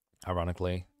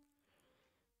 Ironically.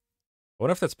 I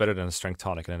wonder if that's better than a strength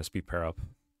tonic and then a speed pair up.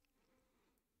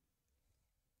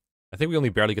 I think we only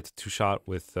barely get the 2-shot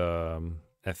with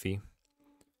Effie.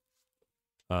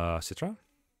 Citra?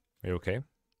 Are you okay?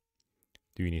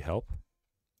 Do you need help?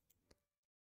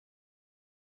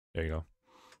 There you go.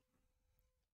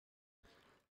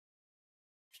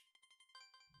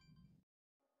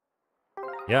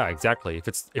 Yeah, exactly. If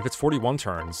it's 41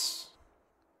 turns,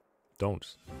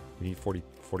 don't. We need 40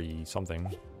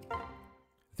 something.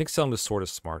 I think selling the sword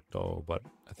is smart though, but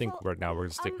I think right now we're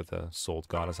gonna stick with the souled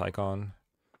goddess icon.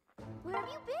 Where have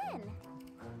you been?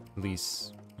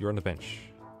 Elise, you're on the bench.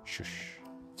 Shush.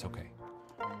 It's okay.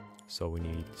 So we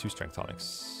need 2 strength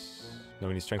tonics. No,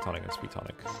 we need strength tonic and speed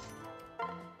tonic. Come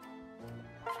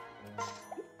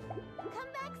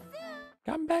back soon.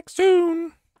 Come back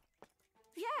soon!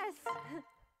 Yes.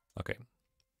 Okay.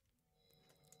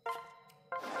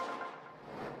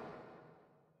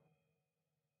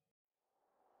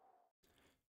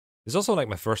 It's also like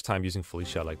my first time using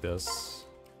Felicia like this.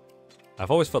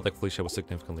 I've always felt like Felicia was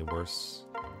significantly worse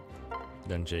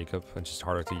than Jakob, and just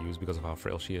harder to use because of how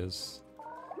frail she is.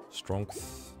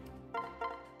 Strength.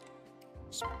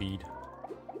 Speed.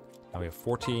 Now we have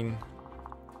 14.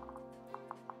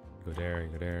 Go there,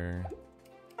 go there.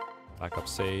 Backup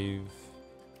save.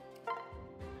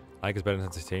 Ike is better than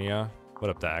Titania.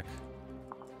 What up, Dak?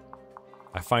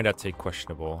 I find that take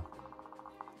questionable.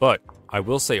 But I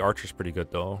will say Archer's pretty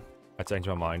good though. I changed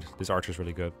my mind. This Archer's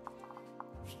really good.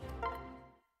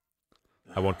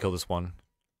 I won't kill this one.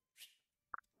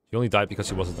 She only died because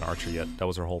she wasn't an archer yet. That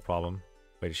was her whole problem.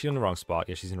 Wait, is she in the wrong spot?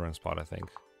 Yeah, she's in the wrong spot, I think.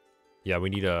 Yeah, we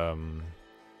need Can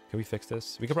we fix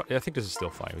this? We can. I think this is still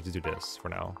fine. We just do this for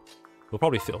now. We'll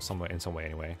probably fail in some way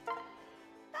anyway.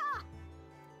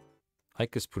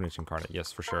 Ike is Punich incarnate.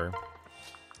 Yes, for sure.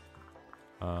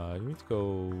 You need to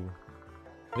go.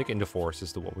 I think into forest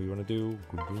is what we want to do.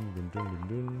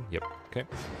 Yep. Okay.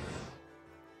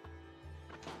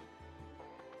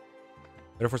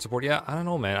 Better for support? Yeah, I don't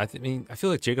know, man. I mean, I feel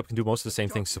like Jakob can do most of the same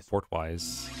things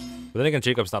support-wise. But then again,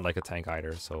 Jacob's not like a tank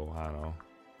either, so I don't know.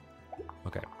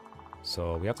 Okay.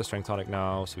 So we have the strength tonic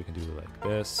now, so we can do like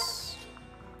this.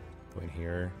 Go in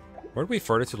here. Weren't we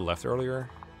further to the left earlier?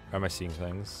 Or am I seeing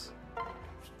things?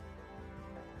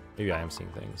 Maybe I am seeing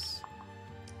things.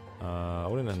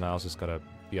 Odin and Niles just gotta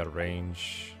be out of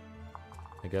range.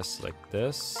 I guess like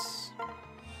this.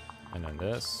 And then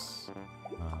this.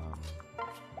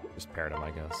 Just pair them,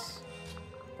 I guess.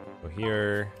 Go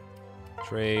here.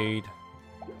 Trade.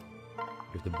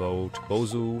 Give the boat.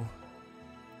 Mozu.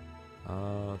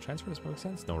 Transfer doesn't make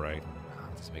sense? No, right?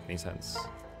 It doesn't make any sense.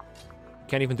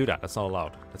 Can't even do that. That's not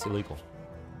allowed. That's illegal.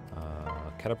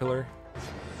 Caterpillar.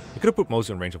 You could have put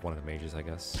Mozu in range of one of the mages, I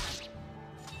guess.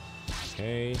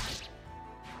 Okay.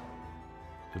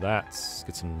 Do that.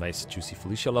 Get some nice, juicy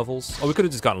Felicia levels. Oh, we could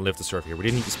have just gotten live to serve here. We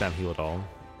didn't need to spam heal at all.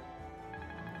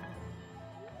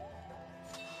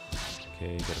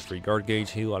 Okay, get a free guard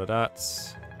gauge heal out of that.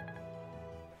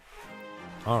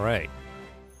 Alright.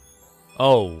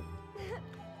 Oh.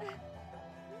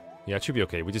 Yeah, it should be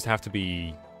okay. We just have to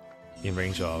be in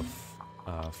range of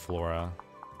Flora.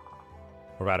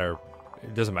 Or rather,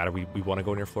 it doesn't matter. We want to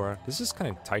go near Flora. This is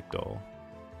kind of tight, though.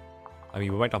 I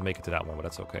mean, we might not make it to that one, but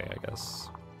that's okay, I guess.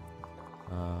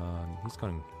 He's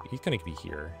going to be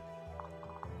here.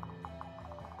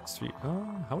 It's 3.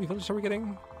 How many villages are we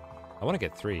getting? I want to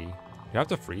get 3. You have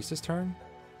to freeze this turn?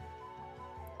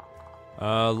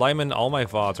 Lyman, all my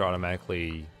VODs are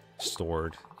automatically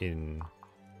stored in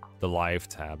the live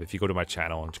tab. If you go to my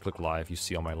channel and click live, you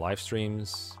see all my live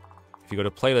streams. If you go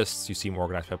to playlists, you see more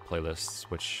organized web playlists,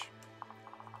 which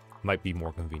might be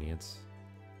more convenient.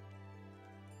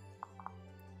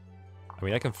 I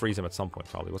mean, I can freeze him at some point,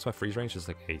 probably. What's my freeze range? It's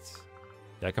like 8.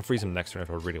 Yeah, I can freeze him next turn if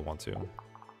I really want to.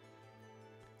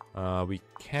 We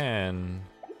can...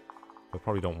 I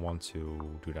probably don't want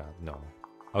to do that. No.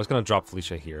 I was going to drop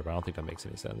Felicia here, but I don't think that makes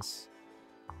any sense.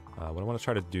 What I want to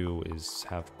try to do is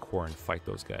have Corrin fight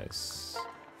those guys.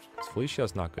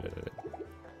 Felicia's not good at it.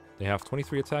 They have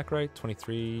 23 attack, right?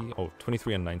 23... Oh,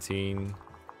 23 and 19.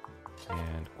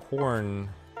 And Corrin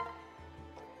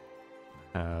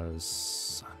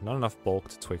Has not enough bulk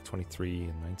to twig 23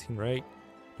 and 19, right?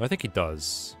 No, I think he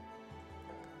does.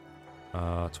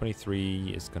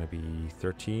 23 is going to be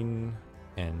 13,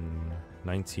 and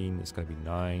 19 is going to be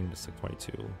 9. It's like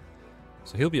 22.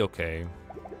 So he'll be okay.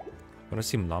 Want to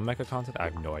see non-mecha content? I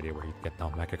have no idea where he'd get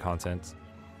non-mecha content.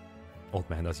 Old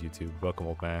man does YouTube. Welcome,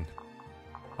 old man.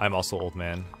 I'm also old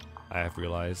man, I have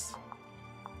realized.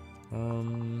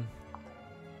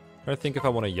 I think if I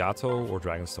want a Yato or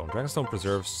Dragonstone. Dragonstone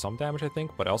preserves some damage, I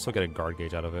think, but I also get a guard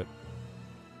gauge out of it.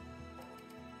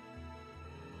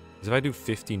 Because if I do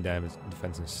 15 damage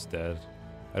defense instead,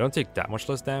 I don't take that much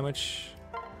less damage.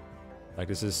 Like,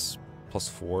 this is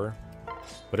 +4.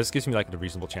 But this gives me, like, a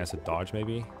reasonable chance to dodge,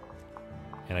 maybe.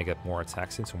 And I get more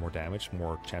attacks in, so more damage,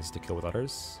 more chances to kill with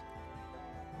others.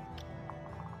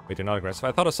 Wait, they're not aggressive?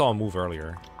 I thought I saw a move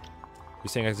earlier. You're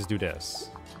saying I can just do this.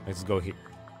 I can just go here.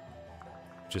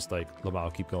 Just like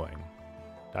Lamau, keep going.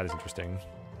 That is interesting.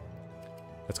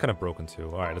 That's kind of broken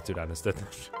too. Alright, let's do that instead.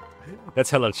 That's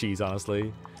hella cheese,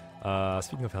 honestly.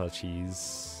 Speaking of hella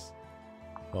cheese.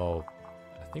 Well,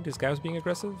 I think this guy was being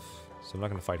aggressive, so I'm not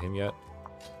going to fight him yet.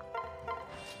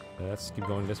 Let's keep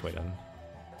going this way then.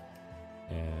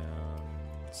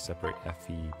 And separate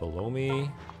Effie below me.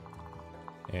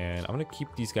 And I'm going to keep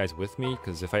these guys with me,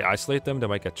 because if I isolate them, they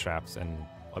might get trapped and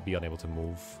I'll be unable to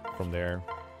move from there.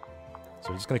 So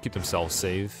we're just going to keep themselves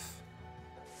safe.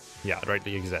 Yeah, right,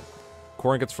 the exact.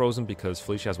 Corrin gets frozen because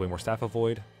Felicia has way more staff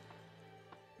avoid.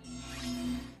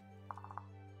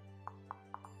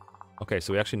 Okay,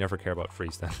 so we actually never care about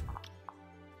freeze then.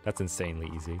 That's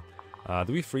insanely easy.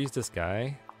 Do we freeze this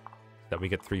guy? That we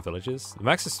get 3 villages? The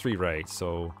max is 3, right?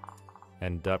 So,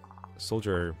 and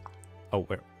soldier... Oh,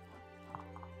 where?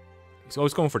 He's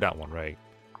always going for that one, right?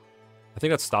 I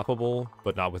think that's stoppable,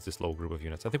 but not with this low group of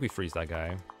units. I think we freeze that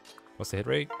guy. What's the hit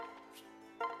rate?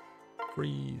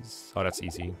 Freeze. Oh, that's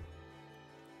easy.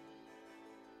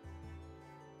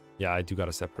 Yeah, I do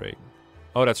gotta separate.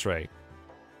 Oh, that's right.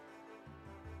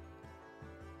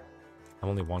 I'm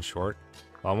only 1 short.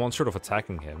 Well, I'm 1 short of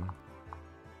attacking him.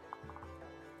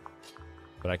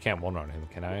 But I can't one-run him,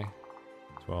 can I?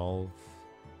 12.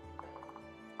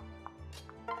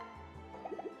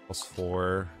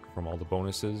 +4 from all the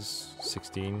bonuses.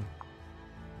 16.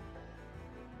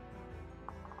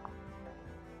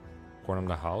 Corn on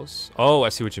the house. Oh, I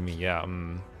see what you mean. Yeah.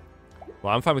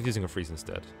 Well, I'm fine with using a freeze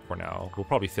instead for now. We'll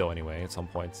probably fail anyway at some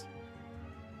point.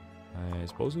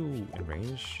 Is Mozu in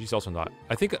range? She's also not.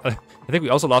 I think we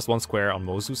also lost 1 square on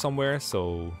Mozu somewhere,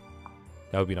 so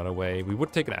that would be another way. We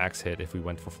would take an axe hit if we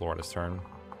went for Flora this turn.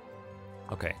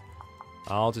 Okay.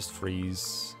 I'll just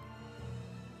freeze.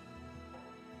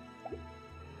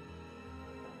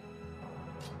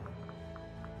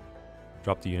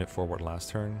 Drop the unit forward last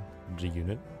turn. The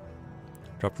unit.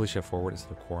 Drop Felicia forward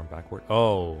instead of Corrin backward.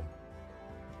 Oh.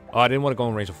 Oh, I didn't want to go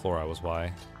in range of Flora, was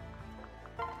why.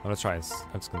 I'm gonna try and...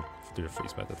 I'm just gonna do the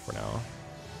freeze method for now.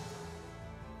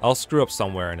 I'll screw up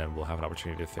somewhere and then we'll have an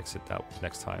opportunity to fix it that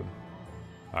next time.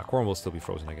 Corrin will still be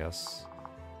frozen, I guess.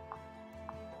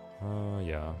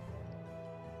 Yeah.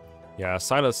 Yeah,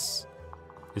 Silas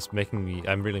is making me...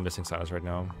 I'm really missing Silas right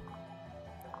now.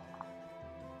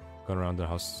 Going around the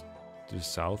house to the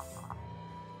south.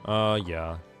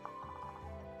 Yeah.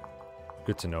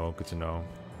 Good to know, good to know.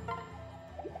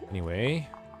 Anyway.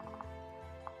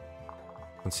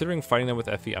 Considering fighting them with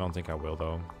Effie, I don't think I will,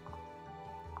 though.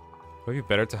 Would it be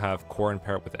better to have Corrin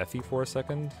pair up with Effie for a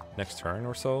second? Next turn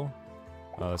or so?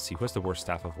 Let's see, who has the worst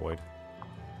staff avoid?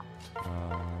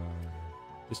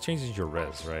 This changes your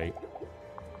res, right?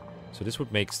 So this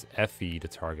would make Effie the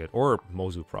target. Or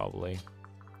Mozu, probably.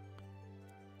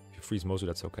 If you freeze Mozu,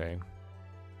 that's okay.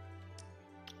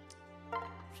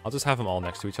 I'll just have them all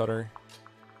next to each other.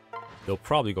 They'll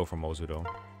probably go for Mozu, though.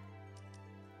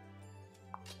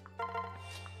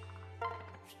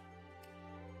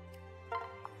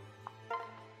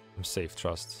 I'm safe,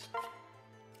 trust.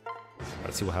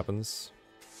 Let's see what happens.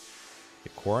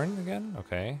 Get Corrin again?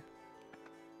 Okay.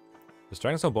 Does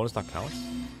Dragonstone bonus not count?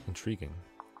 Intriguing.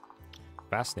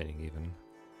 Fascinating, even.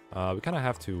 We kind of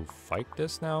have to fight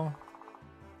this now.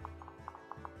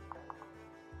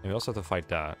 And we also have to fight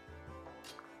that.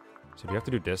 So do we have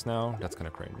to do this now? That's kind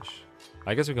of cringe.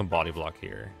 I guess we can body block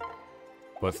here.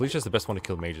 But Felicia's the best one to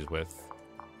kill mages with.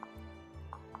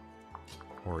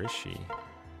 Or is she?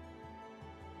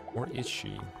 Or is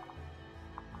she?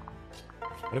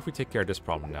 What if we take care of this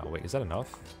problem now? Wait, is that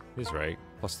enough? It is, right.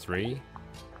 +3.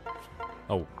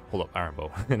 Oh, hold up. Iron Bow.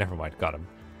 Never mind. Got him.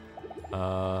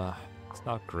 It's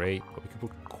not great, but we can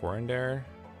put Corrin there.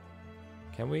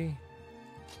 Can we?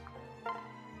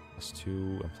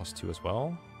 +2 and +2 as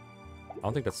well. I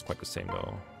don't think that's quite the same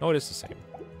though. No, it is the same.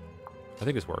 I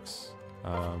think this works.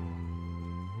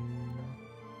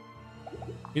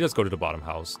 He does go to the bottom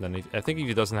house. Then I think if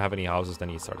he doesn't have any houses, then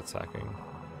he starts attacking.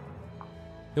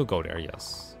 He'll go there,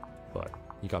 yes. But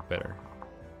he got better.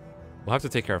 We'll have to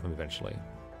take care of him eventually.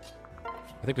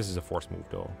 I think this is a forced move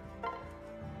though.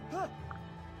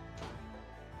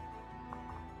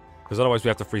 Because otherwise we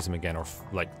have to freeze him again or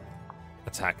like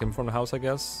attack him from the house, I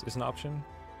guess, is an option.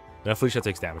 Then Felicia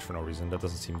takes damage for no reason. That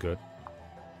doesn't seem good.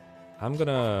 I'm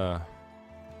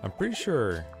pretty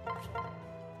sure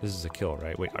this is a kill,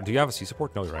 right? Wait, do you have a C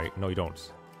support? No, right? No, you don't.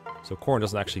 So Corrin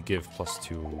doesn't actually give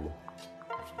 +2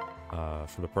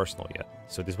 for the personal yet.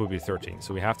 So this would be 13.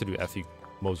 So we have to do Effie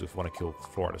Mozu if we want to kill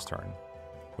Flora this turn.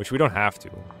 Which we don't have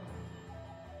to.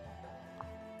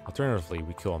 Alternatively,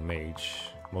 we kill a mage.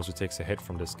 Mozu takes a hit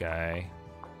from this guy.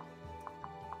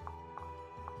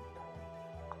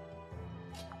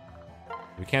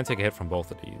 We can't take a hit from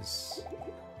both of these.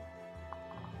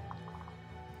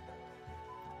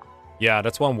 Yeah,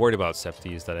 that's what I'm worried about,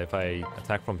 Septi, is that if I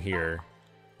attack from here...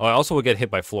 Oh, I also will get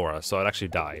hit by Flora, so I'd actually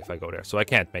die if I go there. So I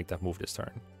can't make that move this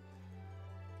turn.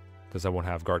 Because I won't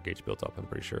have guard gauge built up, I'm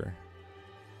pretty sure.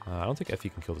 I don't think Effie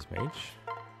can kill this mage.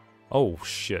 Oh,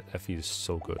 shit. Effie is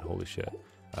so good. Holy shit.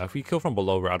 If we kill from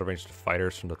below, we're out of range to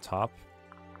fighters from the top.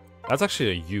 That's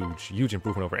actually a huge, huge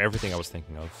improvement over everything I was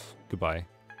thinking of. Goodbye.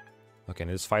 Okay,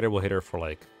 and this fighter will hit her for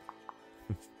like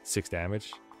 6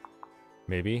 damage.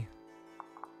 Maybe.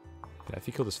 Can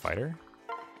Effie kill this fighter?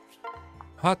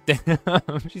 Hot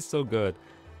damn, she's so good.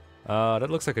 That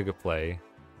looks like a good play.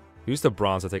 Use the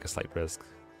bronze to take a slight risk.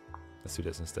 Let's do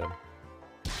this instead.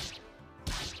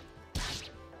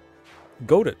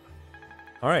 Goated.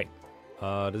 Alright.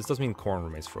 This does mean Corrin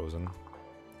remains frozen.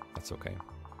 That's okay.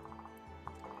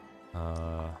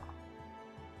 I'm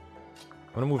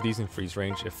gonna move these in freeze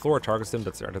range. If Flora targets them,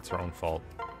 that's her own fault.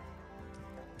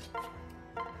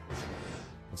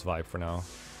 Let's vibe for now.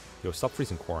 Yo, stop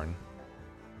freezing Corrin.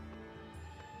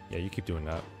 Yeah, you keep doing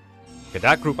that. Okay,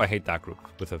 that group, I hate that group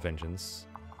with a vengeance.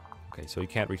 Okay, so you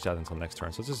can't reach that until next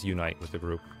turn, so let's just unite with the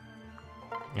group.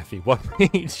 Effie, what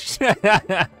mage?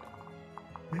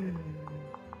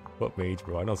 What mage,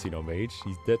 bro? I don't see no mage.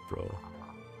 He's dead, bro.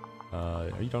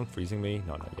 Are you done freezing me?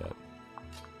 No, not yet.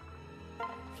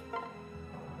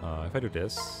 If I do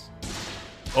this...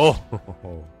 Oh!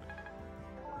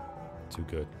 Too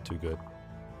good, too good.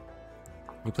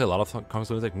 You play a lot of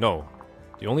Conquest Lunatic? No.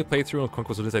 The only playthrough of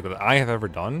Conquest Lunatic that I have ever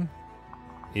done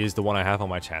is the one I have on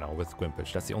my channel with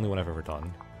Gwimpage. That's the only one I've ever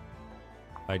done.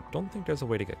 I don't think there's a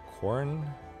way to get Corrin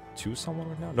to someone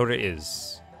right now. No, there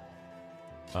is.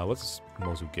 What does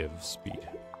Mozu give? Speed.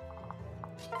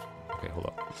 Okay, hold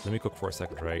up. Let me cook for a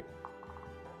second, right?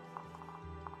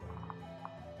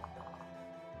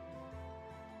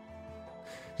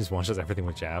 Just one-shots everything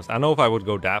with jabs. I don't know if I would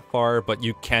go that far, but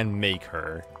you can make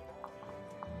her.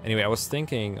 Anyway, I was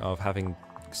thinking of having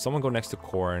someone go next to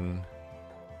Corrin,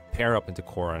 pair up into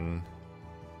Corrin,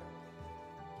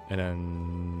 and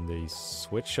then they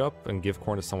switch up and give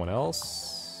Corrin to someone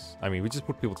else. I mean, we just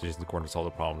put people to Jason Corrin to solve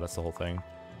the problem. That's the whole thing.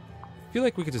 I feel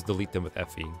like we could just delete them with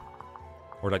Effie.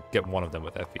 Or like get one of them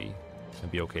with Effie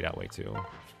and be okay that way too.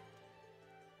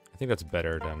 I think that's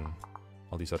better than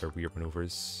all these other weird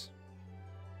maneuvers.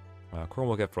 Corrin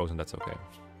will get frozen, that's okay.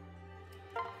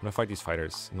 I'm gonna fight these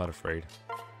fighters, I'm not afraid.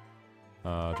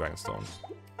 Dragonstone,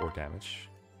 4 damage.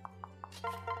 I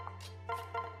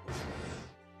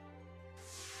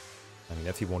mean,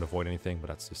 Effie won't avoid anything, but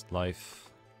that's just life.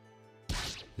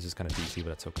 This is kind of beefy, but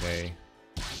that's okay.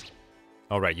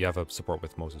 Oh, right, you have a support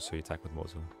with Mozu, so you attack with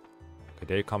Mozu. Okay,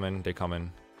 they come in, they come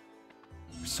in.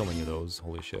 There's so many of those,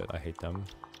 holy shit, I hate them.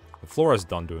 But Flora's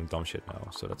done doing dumb shit now,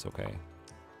 so that's okay.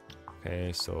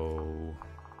 Okay, so...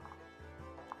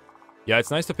 Yeah,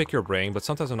 it's nice to pick your brain, but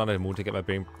sometimes I'm not in the mood to get my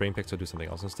brain picked, so do something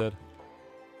else instead.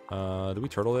 Do we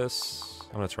turtle this?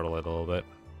 I'm gonna turtle it a little bit.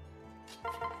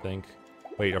 I think.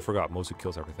 Wait, I forgot. Mozu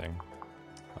kills everything.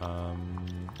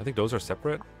 I think those are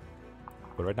separate.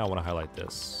 But right now I want to highlight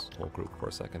this whole group for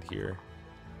a second here.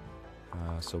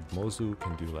 So Mozu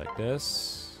can do like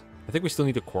this. I think we still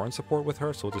need a Corrin support with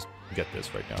her, so we'll just get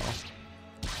this right now.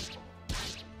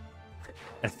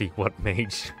 Effie, what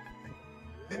mage?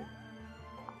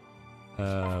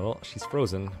 Well, she's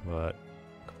frozen, but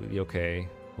completely okay.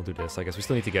 We'll do this. I guess we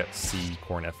still need to get C,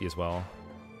 Corrin, Effie as well.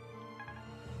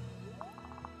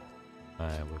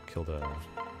 We'll kill the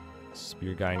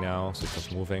spear guy now, so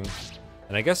it's moving.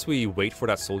 And I guess we wait for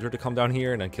that soldier to come down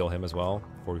here and then kill him as well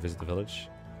before we visit the village.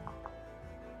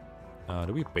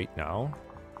 Do we wait now?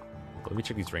 Let me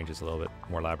check these ranges a little bit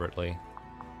more elaborately.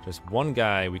 There's one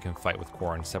guy we can fight with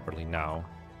Corrin separately now.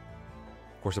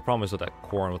 Of course, the problem is that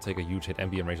Corrin will take a huge hit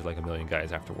and be enraged like a million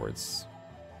guys afterwards.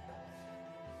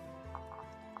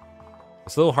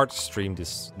 It's a little hard to stream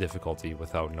this difficulty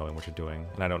without knowing what you're doing,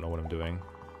 and I don't know what I'm doing.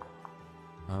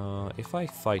 If I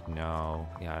fight now...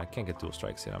 Yeah, I can't get dual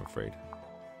strikes in, I'm afraid.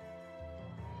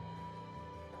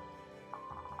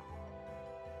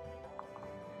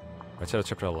 Right side of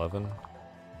chapter 11.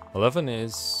 11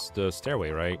 is the stairway,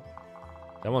 right?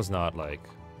 That one's not, like...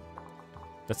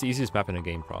 That's the easiest map in the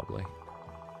game, probably.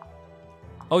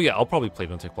 Oh yeah, I'll probably play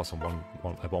Lunatic Plus at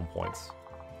one point.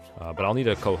 But I'll need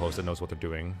a co-host that knows what they're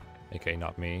doing. aka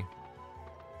not me.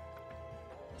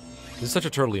 This is such a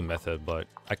turtling method, but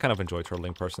I kind of enjoy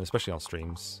turtling personally, especially on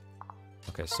streams.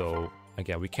 Okay, so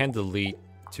again, we can delete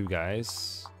 2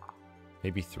 guys,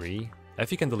 maybe 3.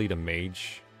 Effie can delete a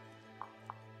mage,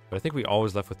 but I think we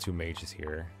always left with 2 mages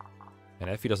here, and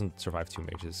Effie doesn't survive 2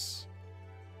 mages.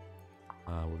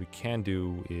 What we can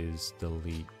do is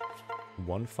delete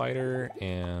 1 fighter,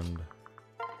 and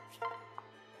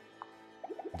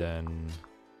then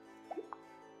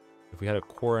if we had a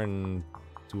Corrin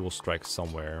dual strike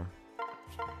somewhere,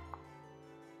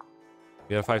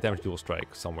 we have 5 damage dual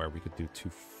strike somewhere, we could do 2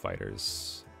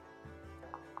 fighters.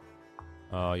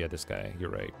 Yeah, this guy, you're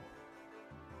right.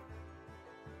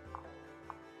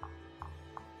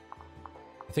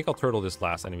 I think I'll turtle this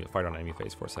last enemy fighter on enemy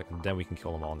phase for a second, then we can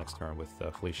kill them all next turn with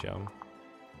Felicia.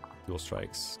 Dual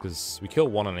strikes, because we kill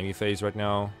 1 on enemy phase right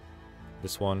now.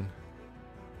 This one.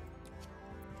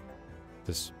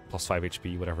 This plus 5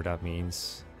 HP, whatever that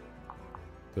means.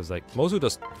 Because, like, Mozu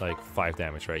does, like, 5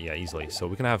 damage, right? Yeah, easily. So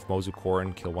we can have Mozu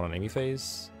Corrin kill 1 on enemy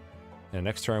phase. And the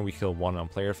next turn, we kill 1 on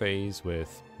player phase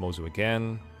with Mozu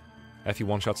again. Effie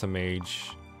one-shots a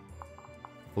mage.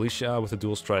 Felicia with a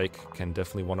dual strike can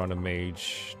definitely one-on a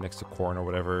mage next to Corrin or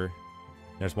whatever.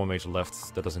 And there's 1 mage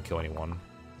left that doesn't kill anyone,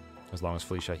 as long as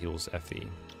Felicia heals Effie.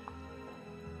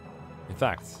 In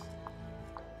fact,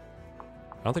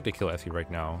 I don't think they kill Effie right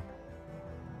now.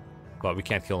 But we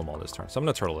can't kill them all this turn. So I'm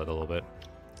going to turtle it a little bit.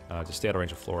 Just stay out of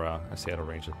range of Flora and stay out of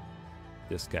range of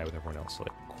this guy with everyone else. So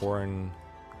like Corrin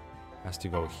has to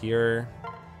go here.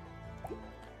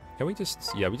 Can we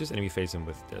just... Yeah, we just enemy phase him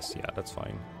with this. Yeah, that's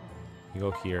fine. You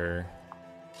go here.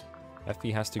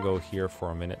 Effie has to go here for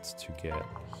a minute to get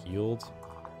healed.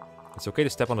 It's okay to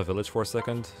step on the village for a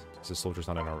second, because the soldier's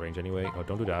not in our range anyway. Oh,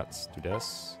 don't do that. Do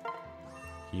this.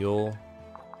 Heal.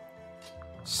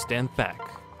 Stand back,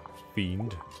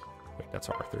 fiend. Wait, that's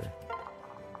Arthur.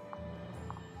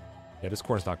 Yeah, this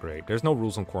Corrin's not great. There's no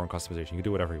rules on Corrin customization. You can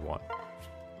do whatever you want.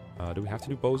 Do we have to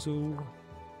do Mozu?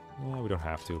 Yeah, we don't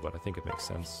have to, but I think it makes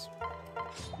sense.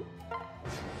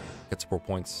 Get support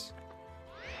points.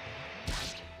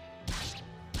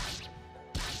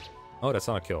 Oh, that's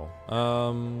not a kill.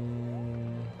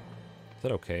 Is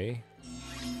that okay? I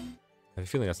have a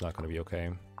feeling that's not going to be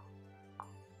okay.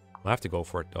 I'll have to go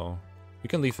for it, though. We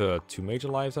can leave 2 mage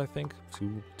alive, I think.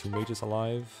 Two mages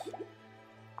alive.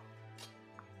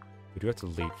 We do have to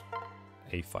delete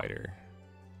a fighter.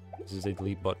 This is a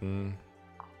delete button.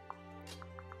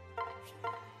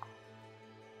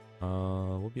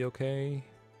 We'll be okay.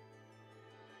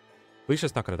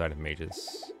 Felicia's not going to die to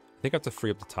mages. I think I have to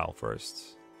free up the tile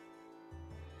first.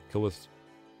 Kill with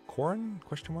Corrin?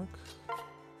 Question mark?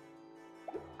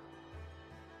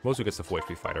 Mozu gets the 4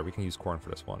 HP fighter. We can use Corrin for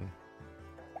this one.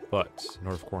 But in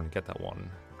order for Corrin to get that one,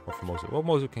 or for Mozu, well,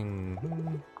 Mozu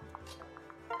can...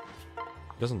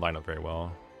 doesn't line up very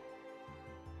well.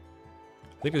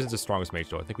 I think this is the strongest mage,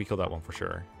 though. I think we killed that one for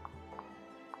sure.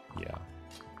 Yeah.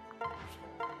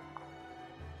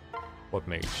 What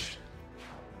mage?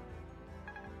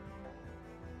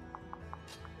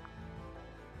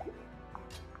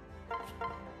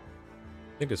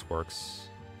 I think this works.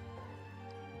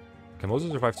 Can Mozu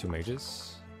survive 2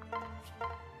 mages?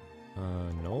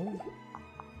 No?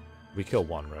 We kill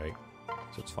 1, right?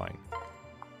 So it's fine.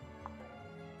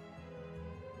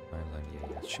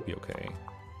 Yeah, it should be okay.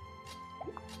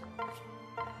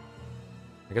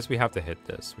 I guess we have to hit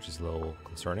this, which is a little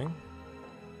concerning.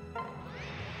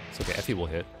 It's okay, Effie will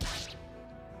hit.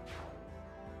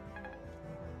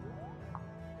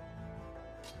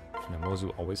 And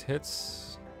Mozu always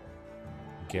hits.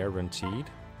 Guaranteed.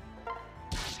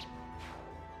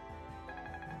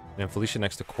 And Felicia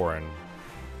next to Corrin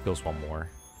kills 1 more.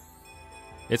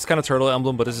 It's kind of Turtle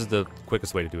Emblem, but this is the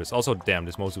quickest way to do this. Also, damn,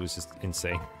 this Mozu is just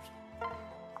insane.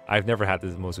 I've never had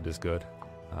this Mozu this good.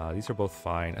 These are both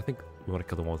fine. I think we want to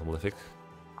kill the one with Malefic.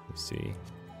 Let's see.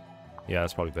 Yeah,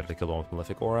 it's probably better to kill the one with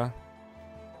Malefic Aura.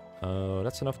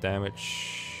 That's enough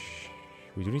damage.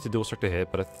 We do need to dual strike to hit,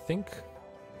 but I think...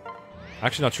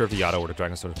 Actually not sure if the Yado or the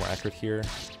Dragonstone is more accurate here.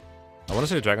 I want to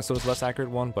say the Dragonstone is the less accurate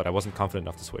one, but I wasn't confident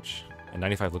enough to switch. And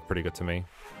 95 looked pretty good to me.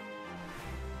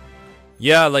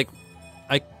 Yeah, like,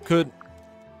 I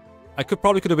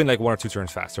probably could have been like 1 or 2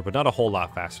 turns faster, but not a whole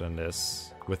lot faster than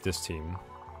this with this team.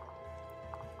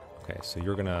 Okay, so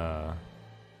you're gonna...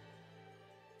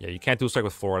 Yeah, you can't do a strike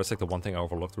with Flora. That's like the one thing I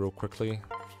overlooked real quickly.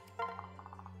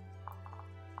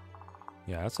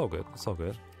 Yeah, that's all good. That's all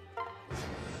good.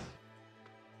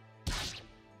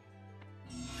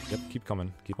 Yep, keep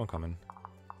coming. Keep on coming.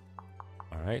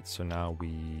 Alright, so now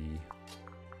we...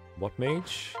 What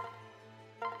mage?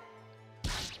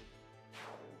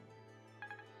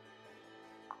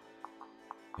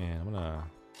 And I'm gonna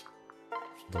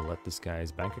delete this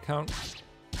guy's bank account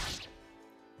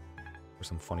for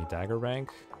some funny dagger rank.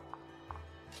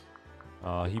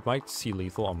 He might see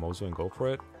lethal on Mozu and go for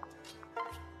it.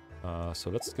 So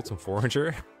let's get some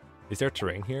forager. Is there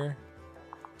terrain here?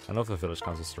 I don't know if the village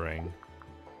counts as terrain.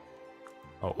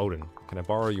 Oh, Odin, can I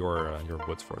borrow your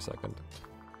woods for a second?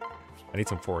 I need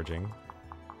some foraging.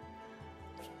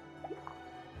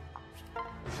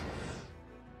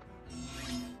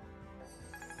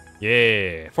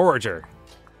 Yeah, forager.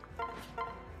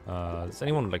 Does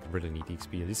anyone like really need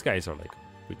XP? These guys are like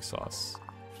weak sauce.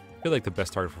 I feel like the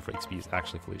best target for XP is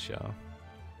actually Felicia.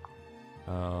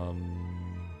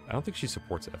 I don't think she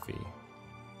supports Effie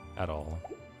at all.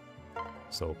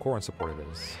 So Corrin supported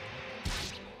this.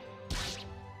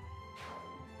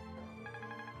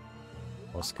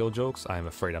 Well, skill jokes? I'm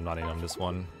afraid I'm not in on this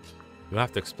one. You'll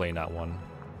have to explain that one.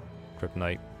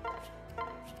 Kryptonite.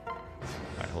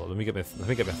 Alright, hold on. Let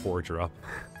me get my forager up.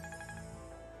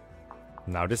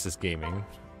 Now this is gaming.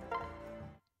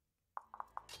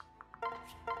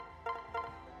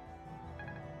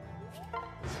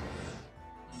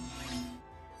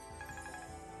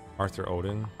 Arthur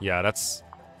Odin. Yeah, that's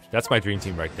my dream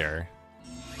team right there.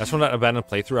 That's from that abandoned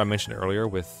playthrough I mentioned earlier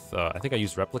with, I think I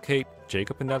used Replicate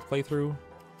Jakob in that playthrough.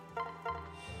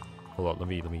 Hold on, let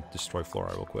me destroy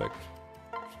Flora real quick.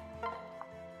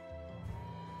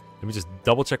 Let me just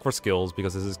double check for skills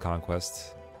because this is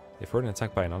Conquest. If hurt and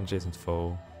attacked by an adjacent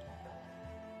foe.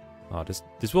 Oh,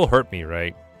 this will hurt me,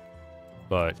 right?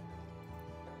 But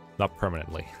not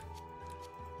permanently.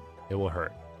 It will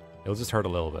hurt. It'll just hurt a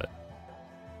little bit.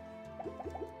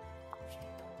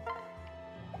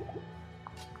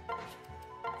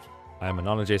 I am a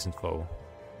non-adjacent foe.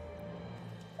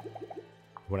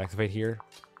 When activate here,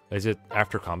 is it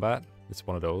after combat? It's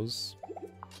one of those.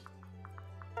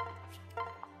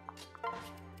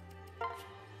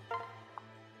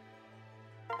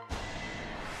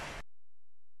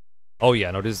 Oh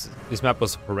yeah, no, this map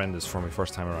was horrendous for me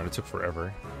first time around. It took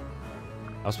forever.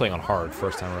 I was playing on hard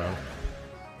first time around.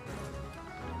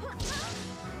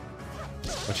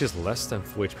 When she has less than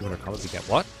full HP when her combat began.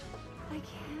 What? I can't.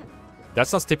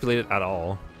 That's not stipulated at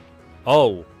all.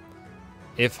 Oh.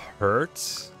 If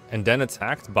hurt and then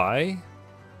attacked by?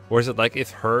 Or is it like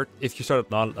if hurt, if you start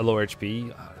at a lower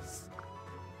HP?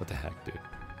 What the heck, dude?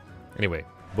 Anyway,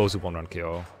 Mozu 1-round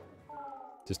KO.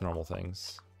 Just normal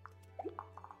things.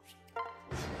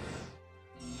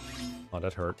 Oh,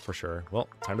 that hurt for sure. Well,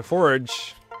 time to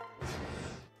forage.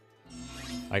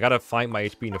 I gotta find my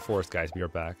HP in the forest, guys. Be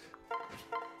right back.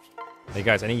 Hey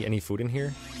guys, any food in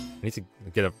here? I need to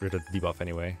get rid of the debuff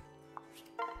anyway.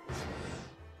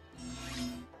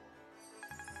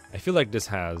 I feel like this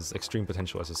has extreme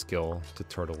potential as a skill to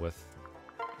turtle with.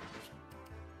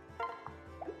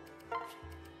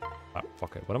 Ah,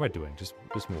 fuck it. What am I doing? Just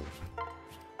move.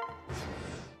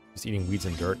 Just eating weeds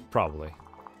and dirt? Probably.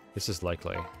 This is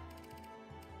likely.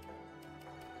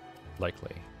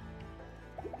 Likely.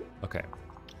 Okay.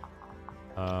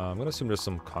 I'm gonna assume there's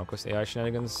some Conquest AI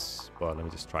shenanigans, but let me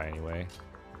just try anyway.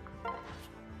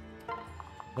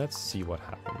 Let's see what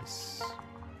happens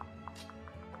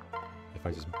if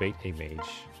I just bait a mage.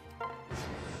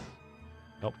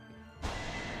 Nope.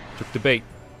 Took the bait.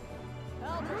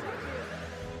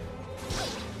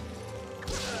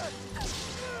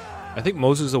 I think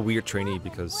Mozu is a weird trainee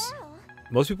because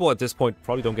most people at this point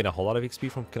probably don't get a whole lot of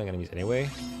XP from killing enemies anyway.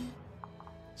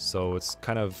 So it's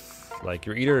kind of like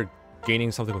you're either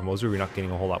gaining something with Mozu or you're not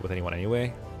gaining a whole lot with anyone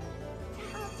anyway.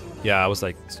 Yeah, I was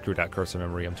like, screw that cursor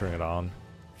memory, I'm turning it on.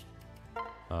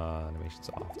 Animation's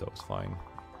off, though, it's fine.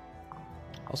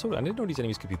 Also, I didn't know these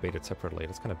enemies could be baited separately.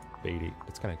 That's kind of baity.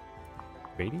 That's kind of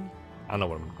baity? I don't know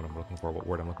what I'm looking for, what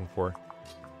word I'm looking for.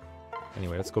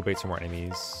 Anyway, let's go bait some more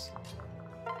enemies.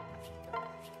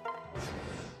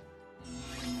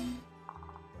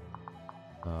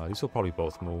 These will probably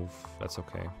both move. That's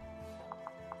okay.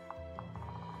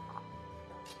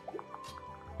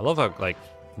 I love how, like,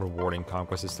 rewarding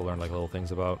Conquest is to learn, like, little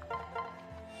things about.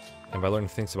 And by learning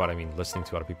things about it, I mean listening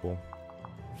to other people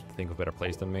think of better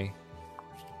plays than me.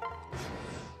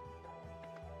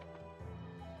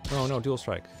 Oh no, dual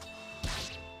strike.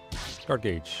 Guard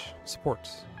gauge. Support.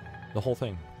 The whole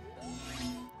thing.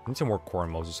 I need some more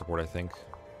Corrin Mozu support, I think.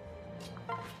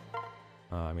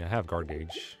 I mean, I have guard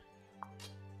gauge.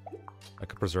 I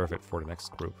could preserve it for the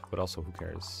next group, but also, who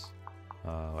cares?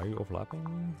 Are you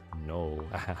overlapping? No.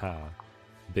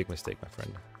 Big mistake, my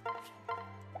friend.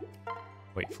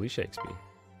 Wait, Felicia XP.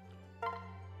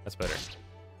 That's better.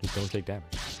 Just don't take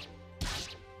damage.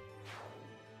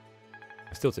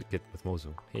 I still get with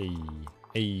Mozu. Hey.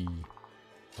 Hey.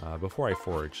 Before I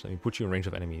forge, let me put you in range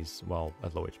of enemies while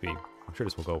at low HP. I'm sure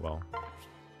this will go well.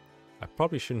 I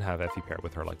probably shouldn't have Effie paired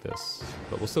with her like this,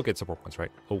 but we'll still get support points,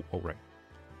 right? Oh, right.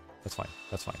 That's fine.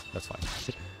 That's fine. That's fine.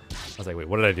 I was like, wait,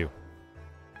 what did I do?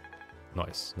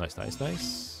 Nice. Nice, nice,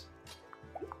 nice.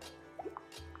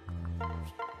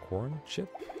 Corn chip?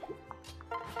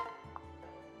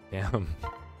 Damn.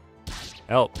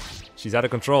 Help. She's out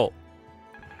of control.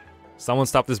 Someone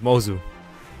stop this Mozu.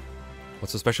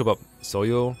 What's so special about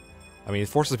SOYO? I mean, it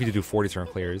forces me to do 40 turn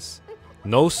clears.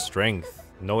 No strength.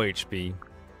 No HP.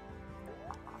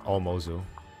 All Mozu.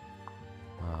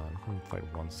 We can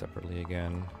fight one separately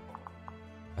again.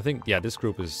 I think, yeah, this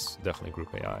group is definitely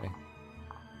group AI.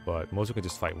 But Mozu can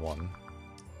just fight one.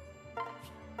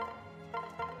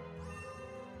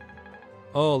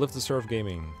 Oh, Live to Serve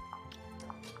Gaming.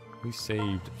 We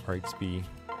saved our XP.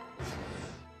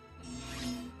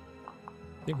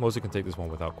 I think Mozu can take this one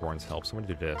without Corrin's help. So I'm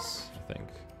gonna do this, I think.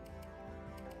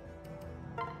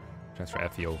 Transfer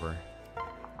Effie over.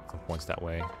 Some points that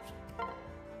way.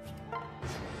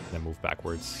 Then move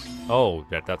backwards. Oh,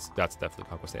 that's definitely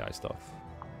Conquest AI stuff.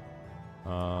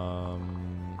 I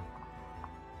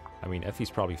mean,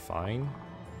 Effie's probably fine.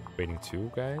 Waiting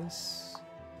 2, guys.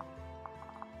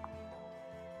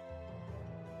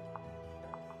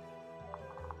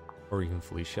 Or even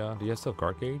Felicia. Do you guys still have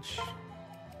guard gauge?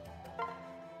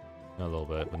 A little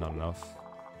bit, but not enough.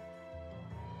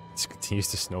 This continues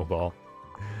to snowball.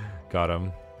 Got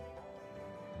him.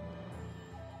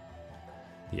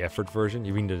 The effort version?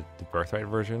 You mean the birthright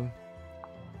version?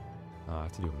 I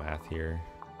have to do math here.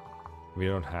 We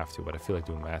don't have to, but I feel like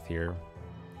doing math here.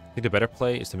 I think the better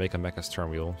play is to make a Mekkah's turn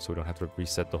wheel, so we don't have to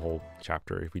reset the whole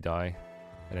chapter if we die.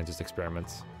 And then just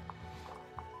experiment.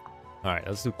 Alright,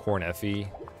 let's do Corrin Effie.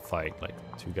 Fight, like,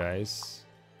 2 guys.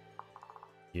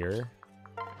 Here.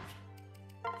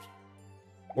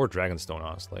 Or Dragonstone,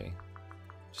 honestly.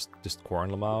 Just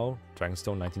Corrin Lamau,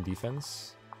 Dragonstone 19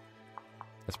 defense.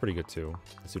 That's pretty good too.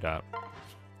 Let's do that.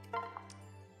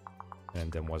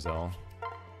 And Demoiselle.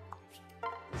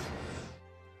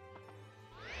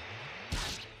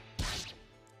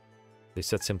 They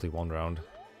said simply 1 round.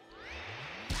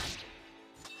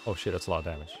 Oh shit, that's a lot of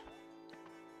damage.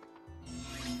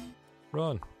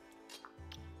 Run!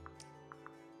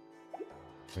 I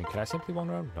mean, can I simply 1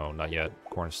 round? No, not yet.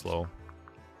 Corrin's slow.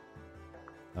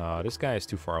 This guy is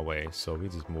too far away, so we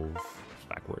just move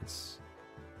backwards.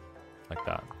 Like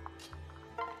that.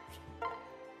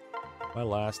 My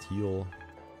last heal.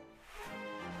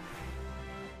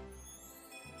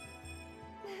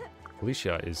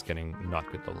 Felicia is getting not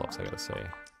good levels, I gotta say.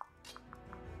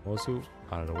 Mozu,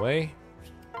 out of the way.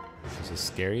 This is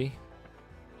scary.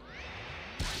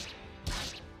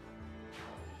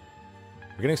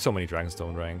 We're getting so many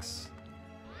Dragonstone ranks.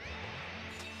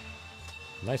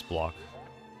 Nice block.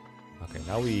 Okay,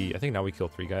 now I think now we kill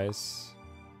 3 guys.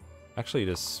 Actually,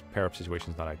 this pair-up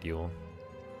situation is not ideal.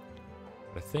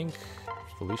 But I think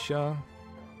Felicia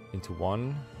into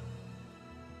 1,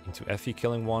 into Effie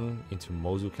killing 1, into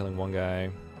Mozu killing 1 guy.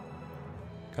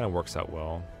 Kind of works out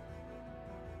well.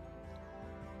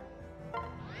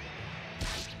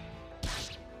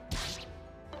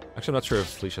 Actually, I'm not sure if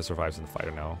Felicia survives in the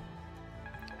fighter now.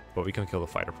 But we can kill the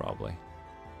fighter probably.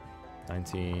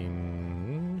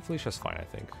 19... Felicia's fine, I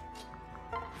think.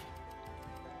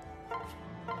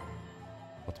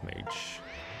 What mage?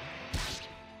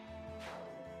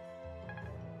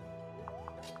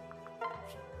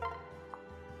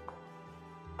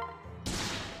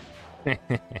 Wait,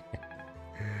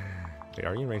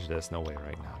 are you in range of this? No way,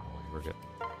 right? No, no way. We're good.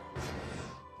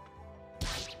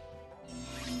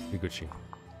 Be Gucci.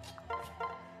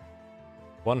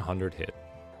 100 hit.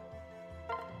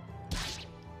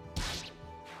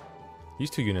 These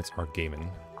 2 units are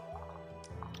gaming.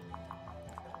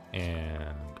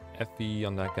 And Effie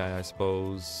on that guy, I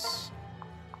suppose.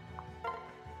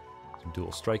 Some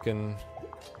dual striking.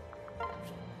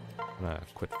 I'm gonna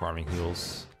quit farming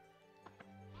heals.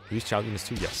 Use child units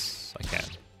too? Yes, I can.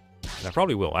 And I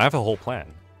probably will. I have a whole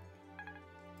plan.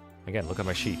 Again, look at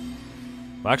my sheet.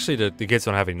 Well, actually, the kids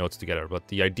don't have any notes together, but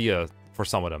the idea for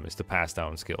some of them is to pass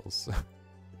down skills.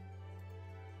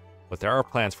 But there are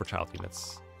plans for child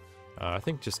units. I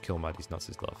think just kill Maddie's nuts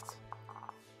is left.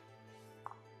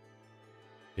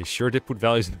 They sure did put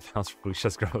values in the balance for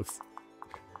Felicia's growth.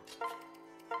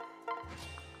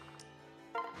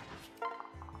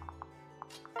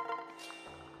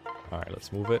 Alright,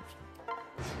 let's move it.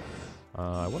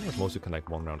 I wonder if Mozu can like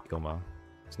one round kill Ma.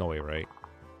 There's no way, right?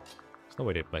 There's no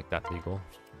way to make that legal.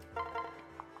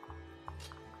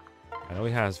 I know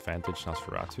he has Vantage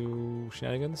Nosferatu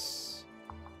shenanigans.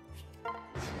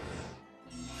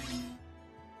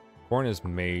 Corrin is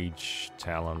Mage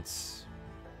Talent.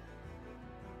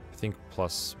 I think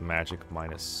plus Magic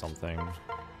minus something.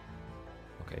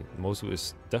 Okay, Mozu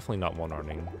is definitely not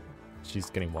one-arming. She's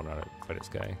getting one-armed by this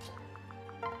guy.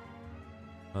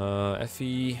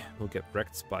 Effie will get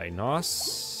wrecked by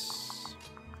Nos.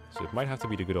 So it might have to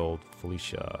be the good old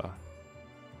Felicia.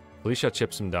 Felicia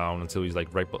chips him down until he's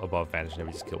like right above Vantage and then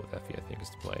we just kill with Effie, I think is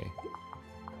the play.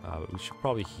 But we should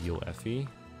probably heal Effie.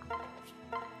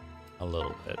 A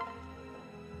little bit.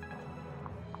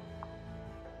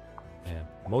 Yeah,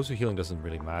 Mozu healing doesn't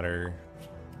really matter.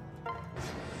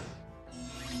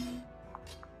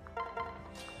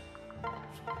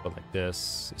 But like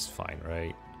this is fine,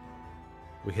 right?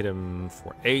 We hit him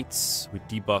for 8. We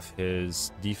debuff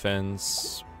his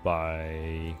defense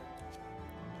by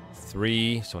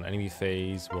 3. So in enemy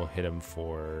phase, we'll hit him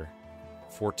for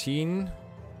 14.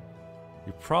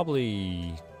 We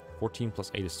probably... 14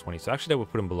 plus 8 is 20. So actually that would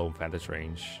put him below Vantage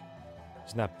range.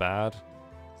 Isn't that bad?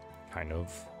 Kind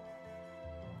of.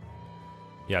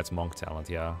 Yeah, it's Monk Talent,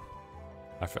 yeah.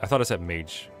 I thought I said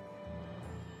Mage.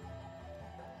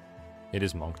 It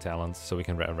is Monk Talent, so we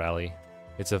can rally.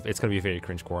 It's gonna be a very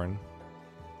cringe Corrin.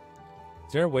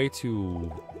 Is there a way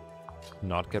to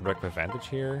not get wrecked by Vantage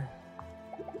here?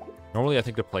 Normally I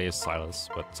think the play is Silas,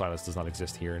 but Silas does not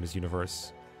exist here in this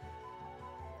universe.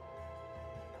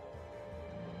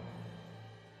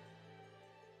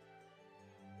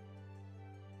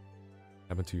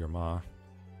 Happened to your ma?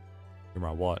 Your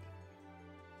ma what?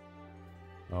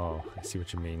 Oh, I see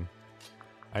what you mean.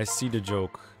 I see the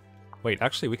joke. Wait,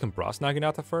 actually we can Brass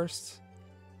Naginata first?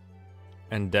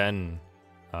 And then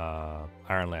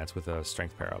Iron Lance with a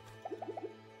Strength pair up.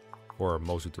 Or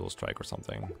Mozu Dual Strike or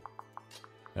something.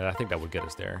 And I think that would get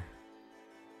us there.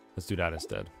 Let's do that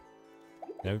instead.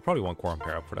 Yeah, we probably want Corrin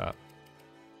pair up for that.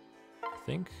 I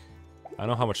think. I don't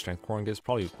know how much strength Corrin gives.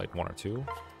 Probably like 1 or 2.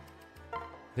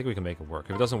 I think we can make it work.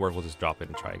 If it doesn't work, we'll just drop it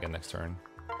and try again next turn.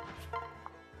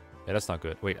 Yeah, that's not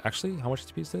good. Wait, actually, how much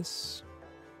HP is this?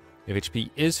 If HP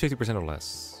is 50% or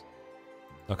less.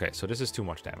 Okay, so this is too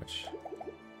much damage.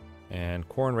 And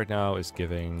Corrin right now is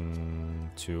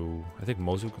giving 2. I think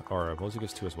Mozu, or Mozu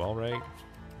gives 2 as well, right?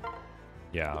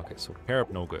 Yeah, okay, so pair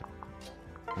up, no good.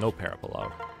 No pair up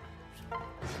allowed.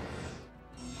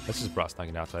 Let's just Brass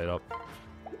Naginata it up.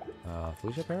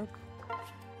 Felicia pair up?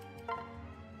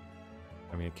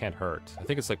 I mean, it can't hurt. I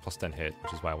think it's like plus 10 hit,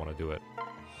 which is why I want to do it.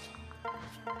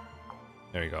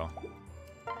 There you go.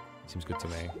 Seems good to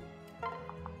me.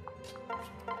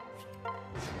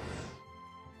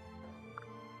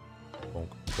 Bonk,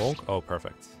 bonk. Oh,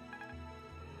 perfect.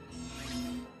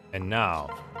 And now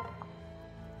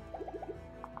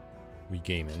we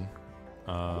game in.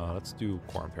 Let's do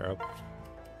Corrin pair up.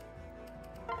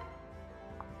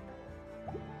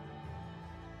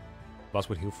 Boss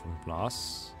would heal from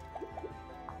Blas.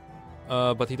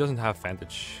 But he doesn't have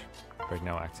Vantage right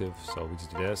now active, so we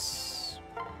just do this.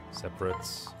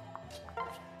 Separate.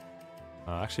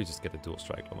 Actually, just get the dual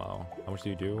strike Lamau. How much do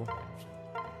you do?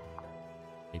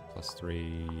 8 plus 3,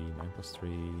 9 plus 3.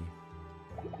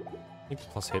 I think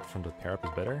plus hit from the pair up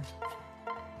is better.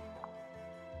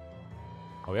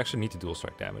 Oh, we actually need to dual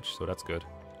strike damage, so that's good.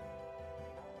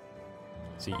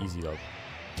 See, easy up.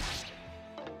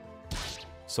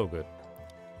 So good.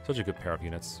 Such a good pair of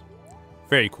units.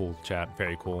 Very cool, chat.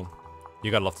 Very cool.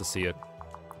 You gotta love to see it.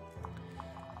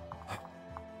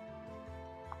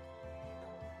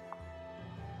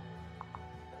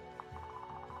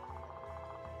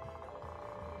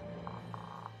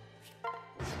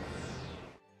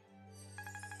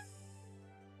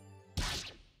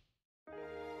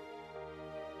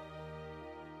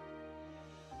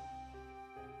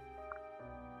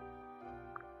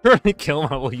 Currently,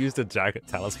 Kilma will use the Jacket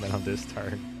Talisman on this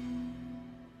turn.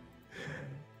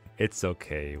 It's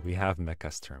okay. We have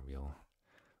Mekkah's turn wheel.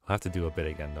 We'll have to do a bit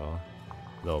again, though.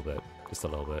 A little bit. Just a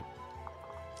little bit.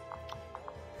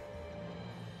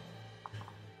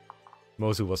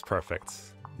 Mozu was perfect.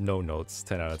 No notes.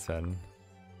 10 out of 10.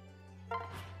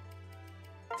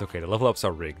 It's okay. The level ups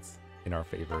are rigged. in our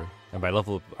favor. And by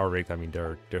level up our rig, I mean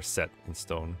they're set in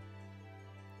stone.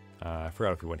 I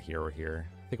forgot if we went here or here.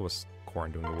 I think it was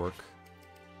Corrin doing the work.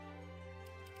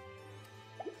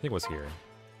 I think it was here.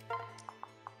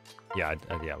 Yeah,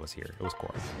 yeah, it was here. It was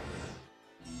Corrin.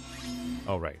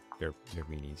 Oh right, they're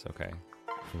meanies. Okay,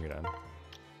 bring it on.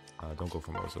 Don't go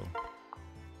for Mozu.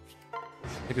 I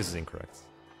think this is incorrect.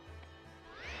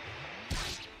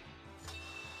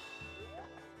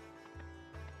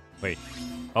 Wait.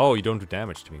 Oh, you don't do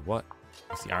damage to me. What?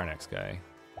 That's the Iron Axe guy.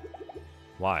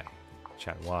 Why?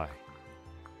 Chat, why?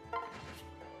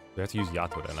 We have to use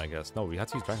Yato then, I guess. No, we have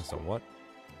to use Dragonstone. What?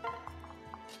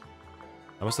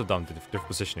 I must have done different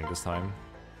positioning this time.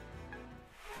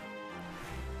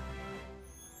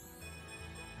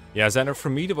 Yeah, Xander, for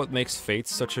me, what makes Fate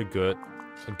such a good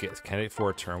candidate for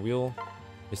a turn wheel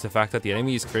is the fact that the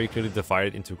enemy is very clearly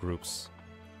divided into groups.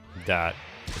 That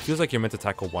it feels like you're meant to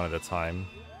tackle one at a time.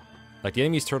 Like, the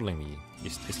enemy is turtling me.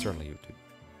 He's turtling you, dude.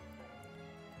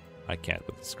 I can't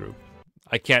with this group.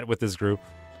 I can't with this group.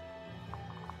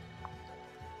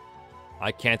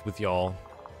 I can't with y'all.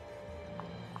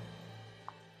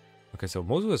 Okay, so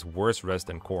Mozu has worse res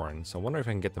than Corrin, so I wonder if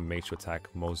I can get the mage to attack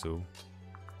Mozu.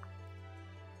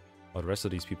 Oh, the rest of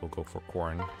these people go for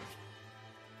Corrin.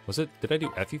 Was it... Did I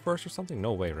do Effie first or something?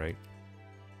 No way, right?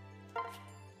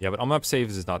 Yeah, but on-map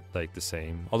saves is not, like, the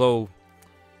same. Although...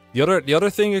 The other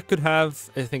thing it could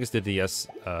have, I think, is the DS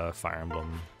Fire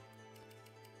Emblem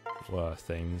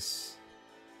things.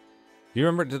 Do you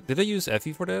remember, did I use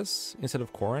Effie for this instead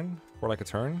of Corrin for like a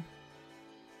turn?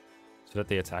 So that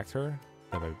they attacked her?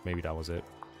 Maybe that was it.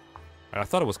 I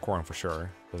thought it was Corrin for sure,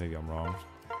 but maybe I'm wrong.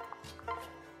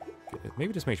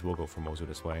 Maybe this mage will go for Mozu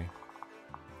this way.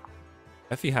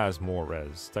 Effie has more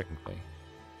res, technically.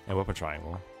 And weapon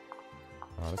triangle.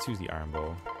 Let's use the iron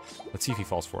bow. Let's see if he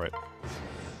falls for it.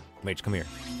 Mage, come here.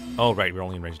 Oh, right, we're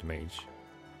only in range to mage.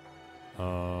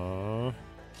 Hold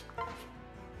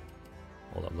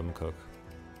up, let me cook.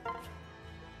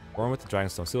 Born with the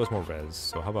Dragonstone still has more res,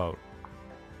 so how about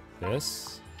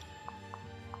this?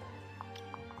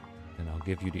 And I'll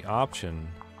give you the option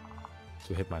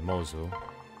to hit my Mozu.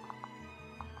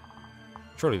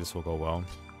 Surely this will go well.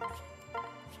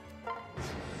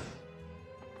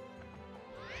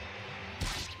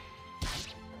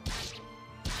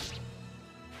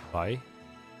 Bye.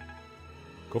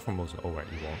 Go for Mozu. Oh, right,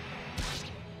 you won't.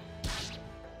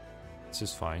 This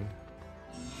is fine.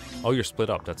 Oh, you're split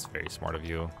up. That's very smart of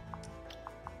you.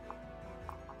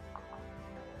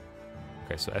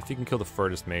 Okay, so Effie can kill the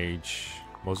furthest mage.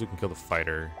 Mozu can kill the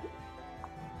fighter.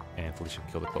 And Felicia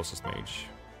can kill the closest mage.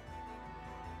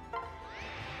 I'm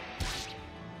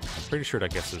pretty sure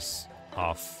that gets us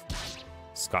off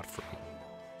scot-free.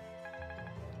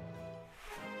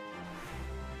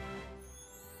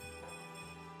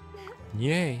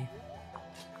 Yay!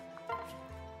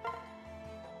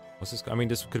 What's this? I mean,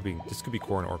 this could be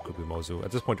Corrin or it could be Mozu.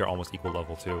 At this point, they're almost equal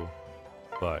level too.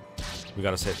 But we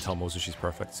gotta tell Mozu she's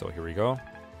perfect. So here we go.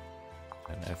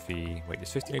 And Effie, wait,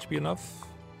 is 15 HP enough?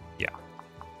 Yeah,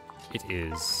 it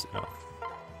is enough.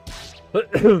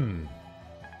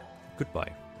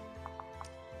 Goodbye.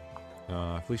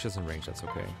 Felicia's in range. That's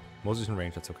okay. Mozu's in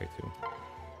range. That's okay too.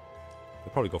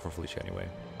 We'll probably go for Felicia anyway.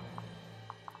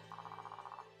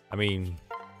 I mean,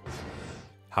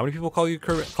 how many people call you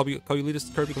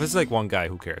elitist, Kirby? If this is like one guy,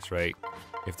 who cares, right?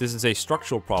 If this is a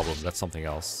structural problem, that's something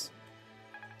else.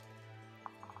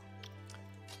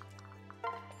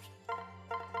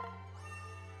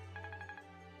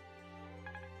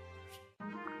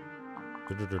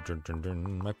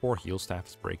 My poor heal staff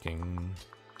is breaking.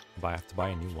 I have to buy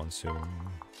a new one soon.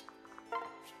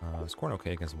 Is Corrin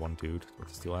okay against one dude with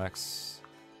the steel axe?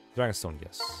 Dragonstone,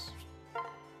 yes.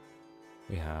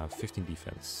 We have 15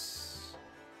 defense.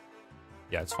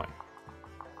 Yeah, it's fine.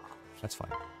 That's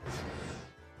fine.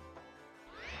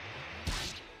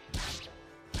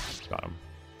 Got him.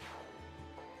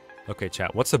 Okay,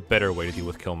 chat. What's a better way to deal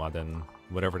with Kilma than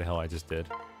whatever the hell I just did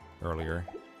earlier?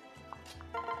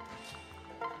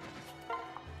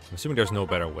 I'm assuming there's no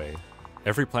better way.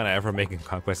 Every plan I ever make in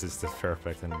Conquest is just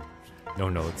perfect and no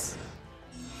notes.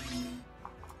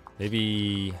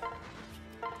 Maybe...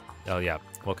 Oh, yeah.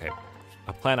 Okay.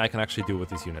 A plan I can actually do with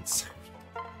these units.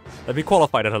 Let me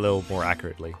qualify that a little more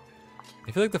accurately.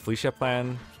 I feel like the Felicia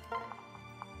plan...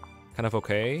 kind of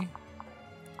okay.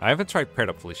 I haven't tried paired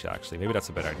up Felicia, actually. Maybe that's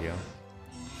a better idea.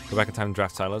 Go back in time and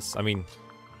draft Silas. I mean,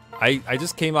 I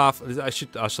just came off... I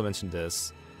should mention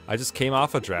this. I just came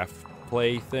off a draft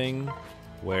play thing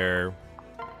where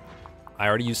I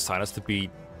already used Silas to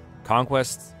beat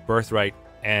Conquest, Birthright,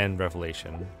 and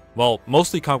Revelation. Well,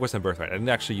 mostly Conquest and Birthright. I didn't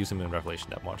actually use him in Revelation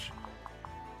that much.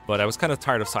 But I was kind of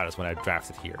tired of Silas when I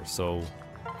drafted here, so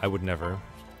I would never.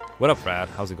 What up, Brad?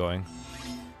 How's it going?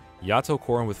 Yato,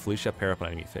 Corrin with Felicia pair up on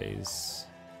enemy phase.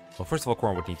 Well, first of all,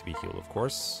 Corrin would need to be healed, of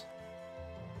course.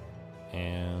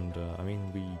 And, I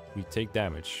mean, we take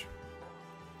damage.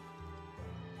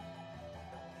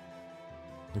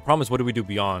 The problem is, what do we do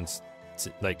beyond,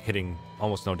 like, hitting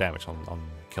almost no damage on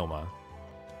Kilma?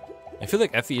 I feel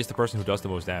like Effie is the person who does the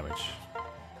most damage.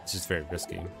 It's just very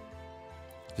risky.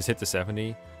 Just hit the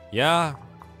 70. Yeah,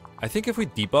 I think if we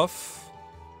debuff,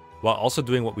 while also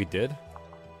doing what we did,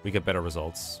 we get better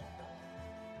results.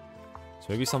 So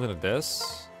maybe something like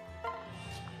this.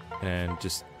 And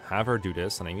just have her do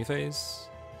this on enemy phase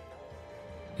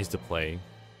is the play.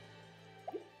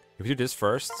 If we do this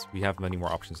first, we have many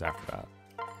more options after that,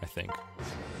 I think.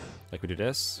 Like we do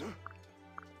this.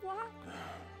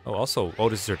 Oh, also, oh,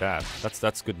 this is her dad.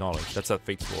 That's good knowledge. That's that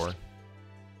Fate's Lore.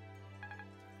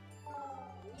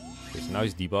 Okay, so now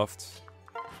he's debuffed.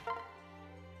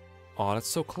 Oh, that's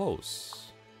so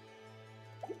close.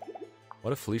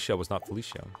 What if Felicia was not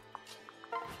Felicia?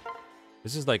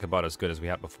 This is like about as good as we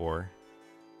had before.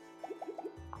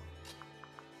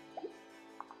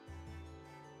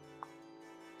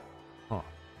 Huh.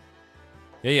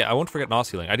 Yeah, I won't forget Nos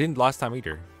healing. I didn't last time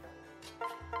either.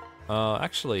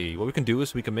 Actually, what we can do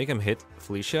is we can make him hit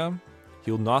Felicia.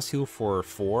 He'll Nos heal for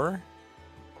 4.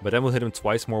 But then we'll hit him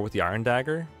twice more with the Iron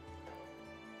Dagger.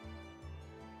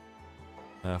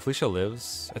 Felicia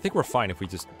lives. I think we're fine if we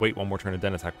just wait one more turn and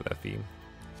then attack with Effie.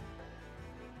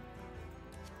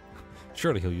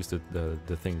 Surely he'll use the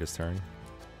thing this turn.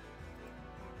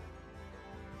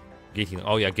 Gate healing.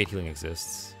 Oh yeah, gate healing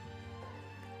exists.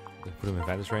 Put him in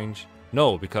advantage range?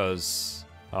 No, because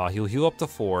he'll heal up to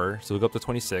 4, so he'll go up to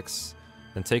 26,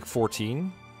 then take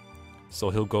 14,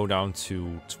 so he'll go down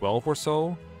to 12 or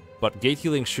so. But gate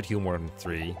healing should heal more than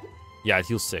 3. Yeah, it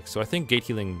heals 6. So I think gate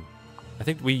healing. I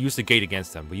think we use the gate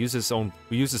against him. We use his own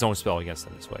spell against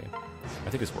him this way. I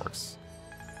think this works.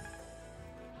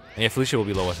 And yeah, Felicia will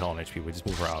be low as hell on HP. We just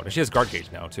move her out. And she has guard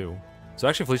gauge now too. So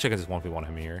actually Felicia can just 1v1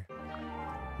 him here.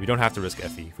 We don't have to risk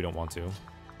Effie if we don't want to.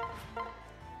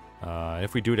 And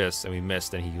if we do this and we miss,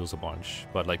 then he heals a bunch.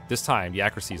 But like this time, the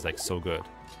accuracy is like so good.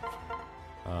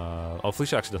 Oh,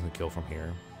 Felicia actually doesn't kill from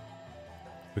here.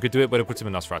 We could do it, but it puts him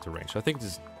in Nosferatu range. So I think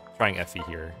just trying Effie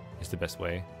here is the best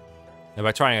way. And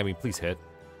by trying, I mean please hit.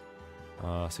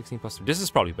 16 plus 3. This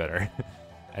is probably better.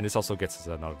 And this also gets us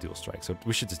another dual strike. So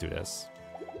we should just do this.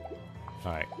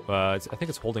 Alright. I think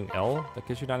it's holding L that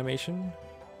gives you an animation.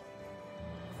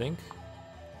 I think.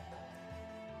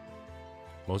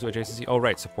 Mozu adjacency. Oh,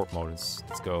 right. Support mode.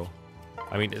 Let's go.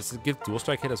 I mean, does it give dual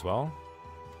strike hit as well?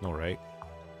 No, right?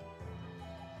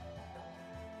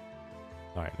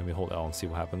 Alright, let me hold L and see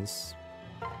what happens.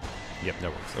 Yep,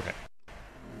 that works. Okay.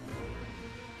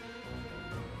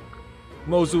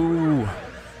 Mozu!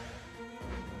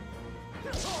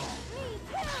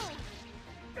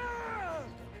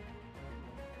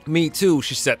 Me too,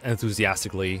 she said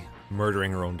enthusiastically,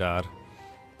 murdering her own dad.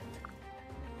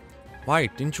 Why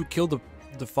didn't you kill the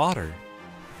father?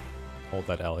 Hold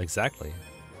that L, exactly.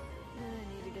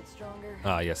 I need to get stronger.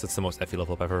 Ah, yes, it's the most Effie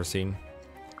level up I've ever seen.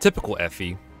 Typical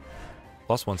Effie.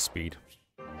 +1 speed.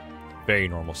 Very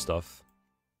normal stuff.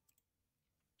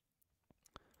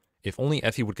 If only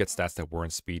Effie would get stats that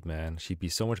weren't speed, man. She'd be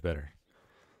so much better.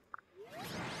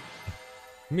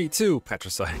 Me too,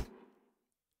 Patricide.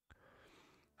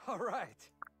 Alright.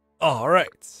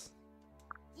 Alright.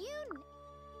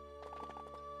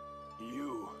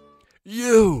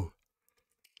 You.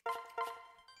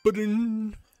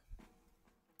 Ba-ding.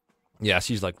 Yeah,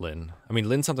 she's like Lynn. I mean,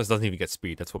 Lynn sometimes doesn't even get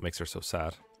speed. That's what makes her so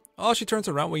sad. Oh, she turns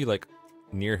around when you, like,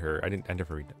 near her. I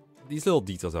never read these little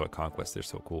details about Conquest. They're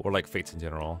so cool. Or, like, Fates in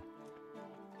general.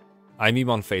 I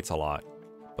meme on Fates a lot.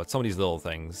 But some of these little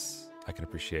things I can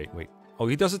appreciate. Wait. Oh,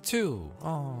 he does it too.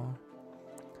 Oh.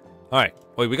 Alright.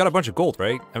 Wait, we got a bunch of gold,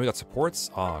 right? And we got supports?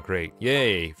 Oh, great.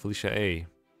 Yay. Felicia A.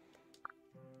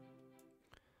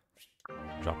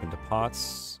 Drop into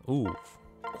pots. Ooh.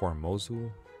 Core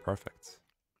Mozu. Perfect.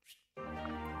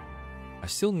 I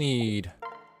still need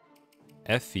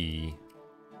Effie,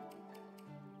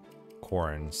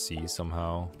 Corrin C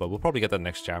somehow, but we'll probably get that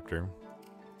next chapter.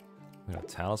 We got a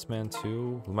talisman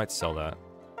too. We might sell that.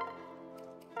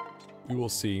 We will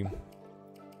see.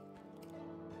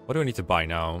 What do I need to buy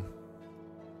now?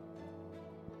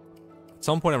 At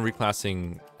some point I'm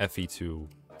reclassing Effie to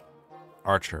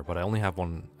Archer, but I only have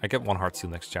one. I get one heart seal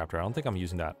next chapter. I don't think I'm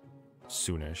using that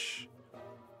soonish.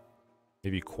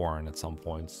 Maybe Corrin at some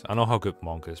point. I don't know how good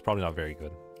Monk is. Probably not very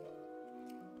good.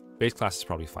 Base class is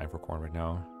probably fine for Corrin right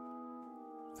now.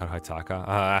 Without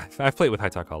Haitaka. I've played with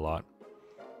Haitaka a lot.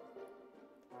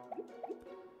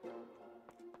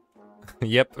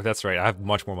 Yep, that's right. I have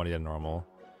much more money than normal.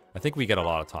 I think we get a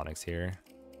lot of tonics here.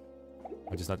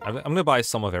 I'm gonna buy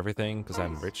some of everything because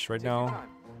I'm rich right now.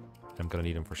 I'm gonna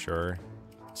need them for sure.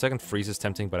 Second freeze is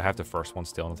tempting, but I have the first one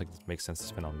still. I don't think it makes sense to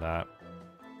spend on that.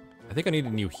 I think I need a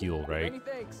new heal, right?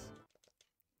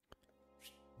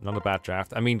 Not a bad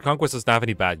draft. I mean, Conquest doesn't have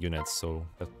any bad units, so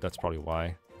that's probably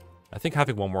why. I think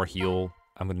having one more heal,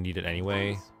 I'm gonna need it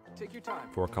anyway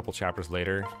for a couple chapters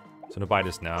later. So I'm gonna buy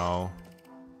this now.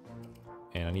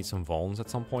 And I need some vulns at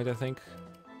some point, I think.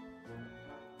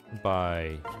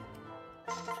 Buy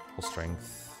full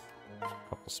strength,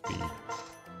 couple speed,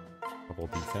 couple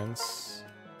defense,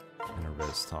 and a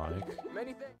res tonic.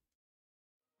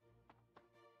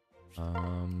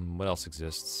 What else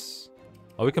exists?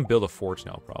 Oh, we can build a forge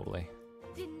now, probably.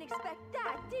 Didn't expect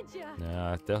that, did ya?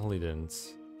 Nah, definitely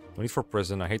didn't. We need for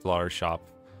prison. I hate the lottery shop.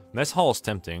 Mess hall is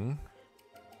tempting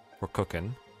for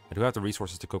cooking. I do have the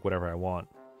resources to cook whatever I want.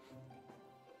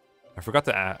 I forgot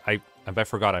to add.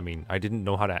 I mean, I didn't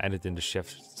know how to add it into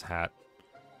chef's hat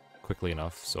quickly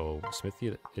enough. So smithy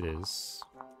it is.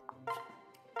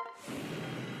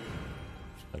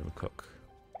 Let him cook.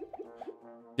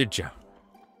 Did ya?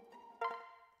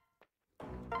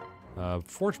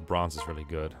 Forged bronze is really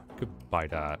good. Could buy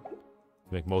that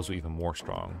to make Mozu even more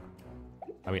strong.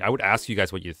 I mean, I would ask you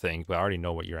guys what you think, but I already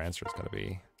know what your answer is gonna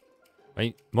be. I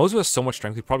mean, Mozu has so much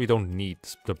strength, we probably don't need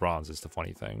the bronze. Is the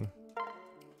funny thing.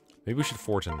 Maybe we should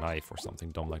forge a knife or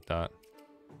something dumb like that.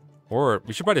 Or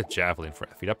we should buy the javelin for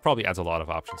Effie. That probably adds a lot of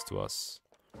options to us.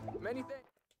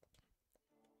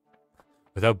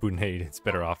 Without Bunade, it's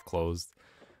better off closed.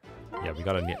 Yeah, we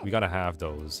gotta have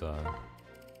those.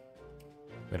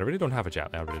 Wait, I really don't have a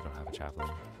javelin. I really don't have a javelin.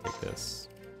 Take this.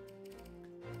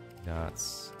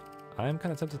 Nuts. I'm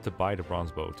kind of tempted to buy the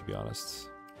bronze bow, to be honest.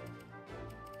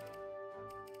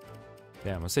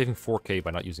 Damn, I'm saving 4k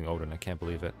by not using Odin. I can't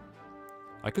believe it.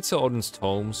 I could sell Odin's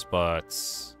tomes, but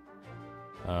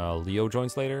Leo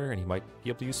joins later, and he might be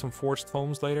able to use some forged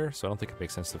tomes later, so I don't think it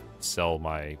makes sense to sell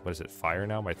my, what is it, fire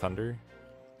now? My thunder?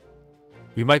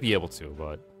 We might be able to,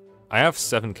 but I have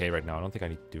 7k right now. I don't think I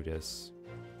need to do this.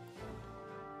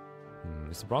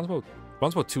 Is the bronze bow?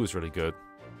 Bronze bow 2 is really good.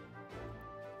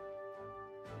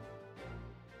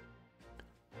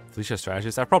 Felicia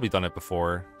strategist. I've probably done it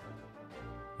before.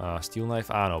 Steel knife.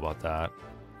 I don't know about that.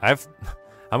 I've...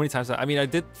 How many times? I mean, I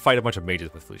did fight a bunch of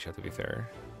mages with Felicia, to be fair.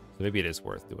 So maybe it is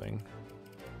worth doing.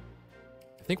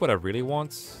 I think what I really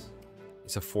want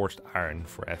is a forged iron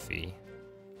for Effie.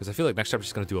 Because I feel like next chapter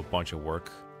she's going to do a bunch of work.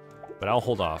 But I'll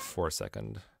hold off for a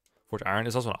second. Forged iron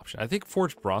is also an option. I think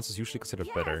forged bronze is usually considered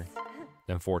better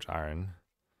than forged iron.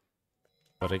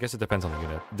 But I guess it depends on the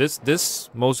unit. This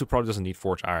Mozu probably doesn't need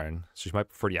forged iron. So she might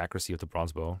prefer the accuracy of the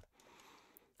bronze bow.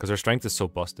 Because her strength is so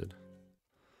busted.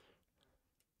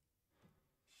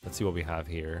 Let's see what we have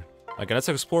here. Okay, let's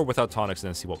explore without tonics and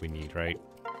then see what we need, right?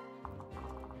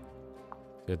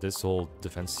 We have this whole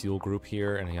defense seal group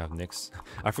here, and you have Nyx.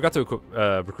 I forgot to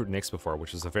recruit Nyx before,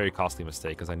 which is a very costly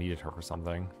mistake because I needed her for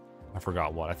something. I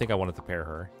forgot what. I think I wanted to pair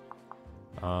her.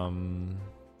 Let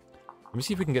me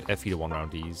see if we can get Effie to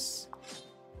one-round these.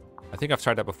 I think I've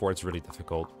tried that before. It's really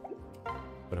difficult.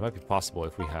 But it might be possible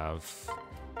if we have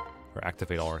her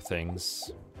activate all our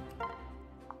things.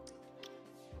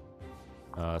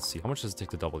 Let's see, how much does it take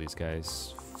to double these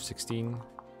guys? 16?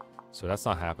 So that's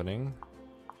not happening.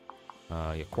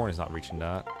 Yeah, Corrin is not reaching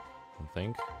that, I don't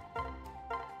think.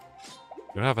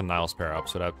 We don't have a Niles pair up,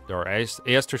 so that our AS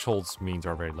thresholds means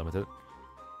are very limited.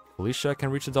 Felicia can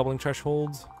reach the doubling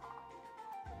threshold,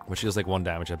 but she does like 1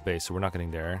 damage at base, so we're not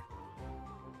getting there.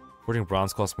 Forging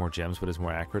bronze costs more gems, but is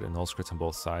more accurate and nulls crits on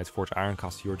both sides. Forge iron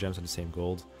costs fewer gems and the same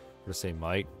gold for the same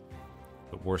might,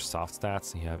 but worse soft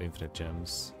stats, and you have infinite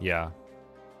gems. Yeah.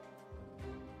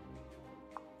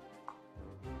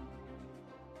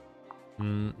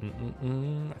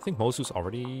 I think Mozu's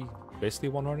already basically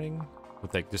one-running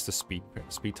with like just the speed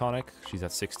tonic. She's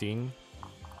at 16,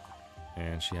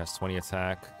 and she has 20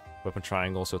 attack. Weapon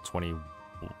triangle, so 20.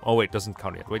 Oh wait, doesn't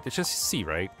count yet. Wait, it's just C,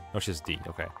 right? No, she's D.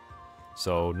 Okay,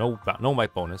 so no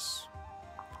might bonus.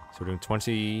 So we're doing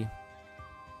 20,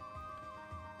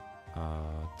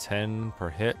 10 per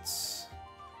hit.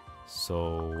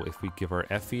 So if we give her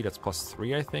Effie, that's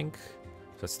 +3, I think.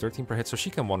 So that's 13 per hit. So she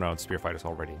can one-round spear fighters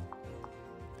already.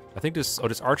 I think this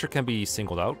archer can be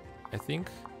singled out, I think,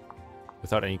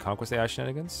 without any Conquest AI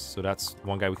shenanigans. So that's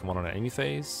one guy we can one on enemy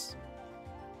phase.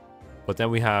 But then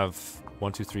we have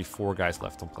 1, 2, 3, 4 guys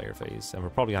left on player phase, and we're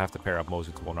probably gonna have to pair up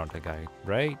Mozu to one on that guy,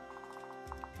 right?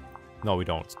 No, we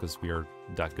don't, because we are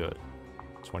that good.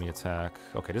 20 attack.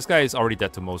 Okay, this guy is already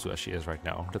dead to Mozu as she is right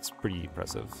now. That's pretty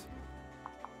impressive.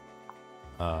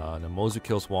 Then Mozu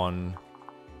kills one.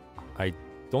 I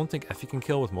don't think Effie can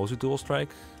kill with Mozu dual strike,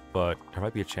 but there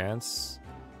might be a chance.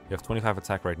 You have 25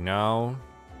 attack right now.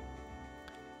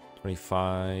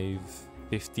 25,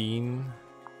 15.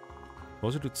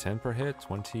 Mozu do 10 per hit,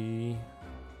 20.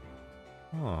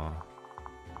 Oh.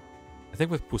 I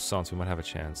think with Puissance we might have a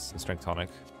chance in Strength Tonic.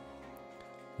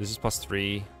 This is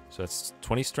 +3, so that's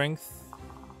 20 strength,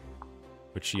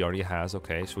 which she already has.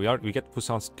 Okay, so we get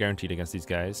Puissance guaranteed against these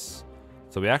guys.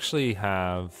 So we actually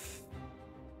have...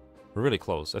 We're really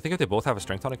close. I think if they both have a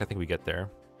Strength Tonic, I think we get there.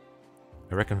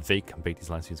 I reckon Vake can bait these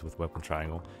line scenes with Weapon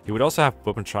Triangle. He would also have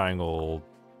Weapon Triangle...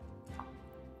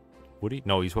 Would he?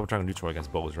 No, he's Weapon Triangle neutral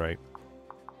against bows, right?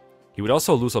 He would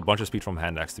also lose a bunch of speed from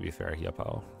hand axe, to be fair.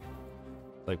 Yapao.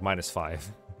 Like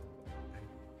 -5.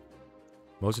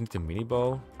 Mozu need the mini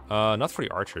bow. Not for the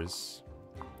archers.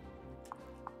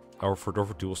 Or for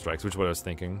dual strikes, which is what I was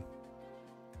thinking.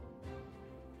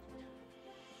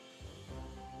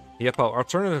 Yep,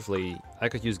 alternatively, I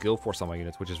could use Guild Force on my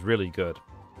units, which is really good.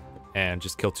 And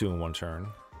just kill 2 in 1 turn.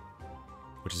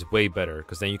 Which is way better,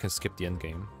 because then you can skip the end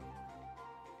game.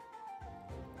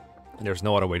 And there's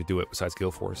no other way to do it besides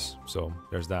Guild Force. So,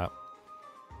 there's that.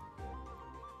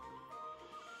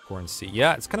 Corrin C.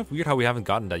 Yeah, it's kind of weird how we haven't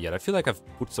gotten that yet. I feel like I've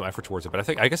put some effort towards it, but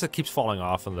I guess it keeps falling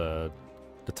off in the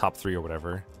top 3 or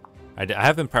whatever. I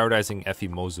have been prioritizing Effie,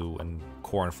 Mozu, and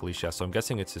Corrin, Felicia, so I'm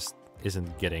guessing it just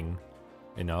isn't getting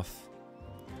enough.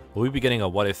 Will we be getting a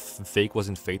What If Fake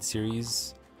Wasn't Fate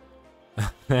series?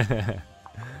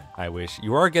 I wish.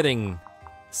 You are getting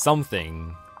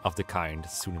something of the kind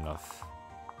soon enough.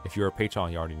 If you're a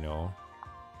Patreon, you already know.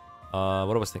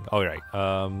 What I was thinking. Oh, right.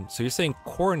 So you're saying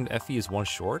Corrin and Effie is 1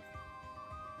 short?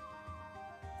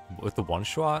 With the 1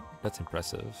 shot? That's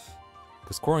impressive.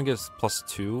 Because Corrin gives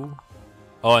 +2.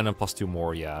 Oh, and then +2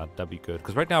 more. Yeah, that'd be good.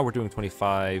 Because right now we're doing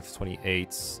 25,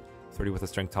 28, 30 with a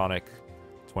Strength Tonic,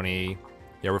 20.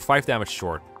 Yeah, we're 5 damage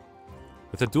short.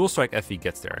 With a dual strike, Effie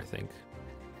gets there, I think.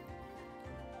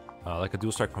 Like a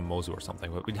dual strike from Mozu or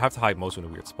something. But we'd have to hide Mozu in a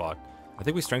weird spot. I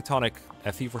think we Strength Tonic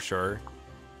Effie for sure.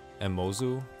 And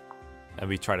Mozu. And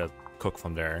we try to cook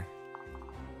from there.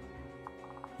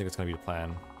 I think it's going to be the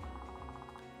plan.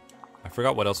 I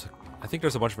forgot what else. I think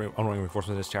there's a bunch of unwilling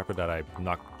reinforcements in this chapter that I'm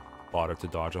not bothered to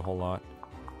dodge a whole lot.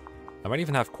 I might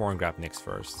even have Corrin grab Nyx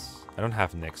first. I don't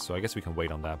have Nyx, so I guess we can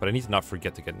wait on that. But I need to not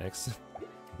forget to get Nyx.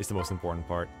 It's the most important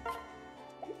part.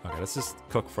 Okay, let's just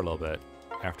cook for a little bit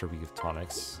after we give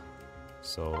tonics.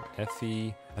 So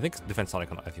Effie... I think defense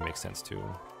tonic on Effie makes sense too.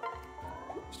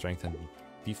 Strength and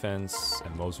defense,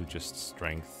 and Mozu just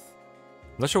strength.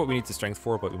 I'm not sure what we need the strength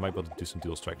for, but we might be able to do some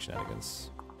dual strike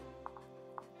shenanigans.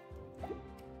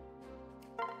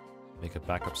 Make a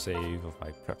backup save of my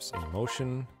preps in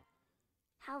motion.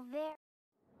 How very.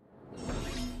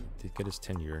 Did get his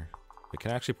tenure. Wait, can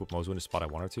I actually put Mozu in the spot I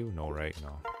wanted to? No, right?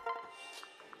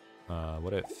 No.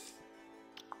 What if...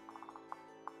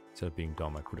 Instead of being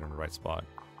dumb, I put it in the right spot.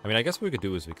 I mean, I guess what we could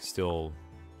do is we could still...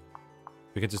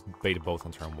 We could just bait both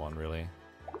on turn 1, really.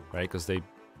 Right? Because they...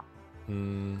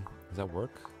 does that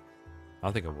work? I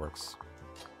don't think it works.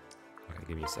 Okay,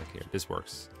 give me a sec here. This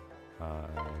works.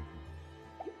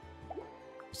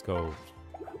 Let's go...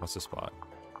 What's the spot?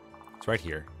 It's right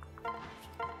here.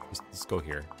 Just go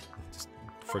here. Just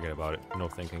forget about it. No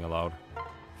thinking aloud.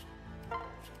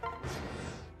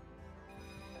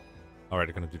 Alright,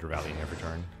 I'm gonna do the rally every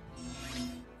turn.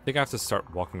 I think I have to start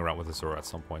walking around with Azura at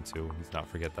some point too. Let's not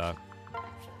forget that.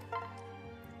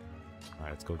 Alright,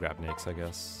 let's go grab Nyx, I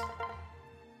guess.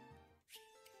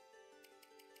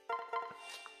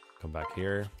 Come back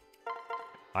here.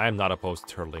 I am not opposed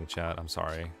to turtling, chat. I'm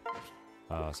sorry.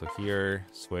 So here,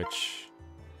 switch.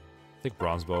 I think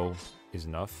Bronze Bow is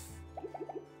enough.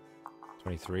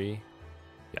 23.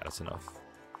 Yeah, that's enough.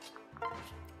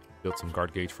 Build some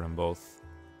guard gauge for them both.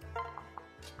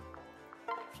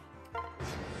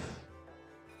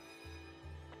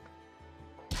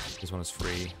 This one is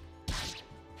free.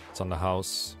 It's on the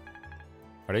house.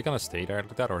 Are they gonna stay there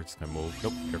like that, or just gonna move?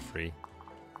 Nope, they're free.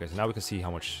 Okay, so now we can see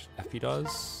how much Effie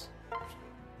does.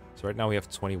 So right now we have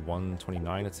 21,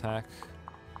 29 attack.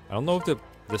 I don't know if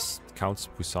this counts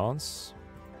puissance.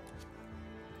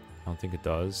 I don't think it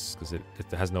does, because it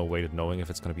has no way of knowing if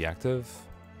it's going to be active.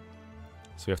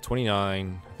 So we have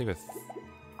 29. I think with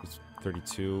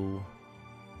 32.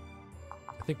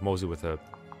 I think Mozu with a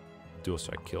dual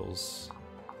strike kills.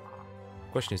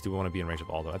 Question is, do we want to be in range of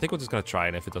Aldo? I think we're just going to try it,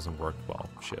 and if it doesn't work, well,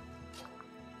 shit.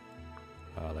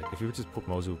 Like, if we would just put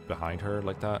Mozu behind her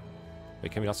like that.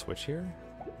 Wait, can we not switch here?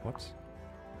 What?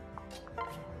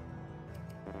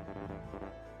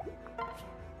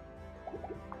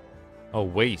 Oh,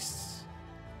 waste.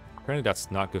 Apparently that's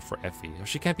not good for Effie. Oh,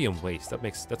 she can't be in waste.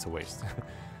 That's a waste.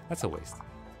 That's a waste.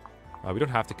 We don't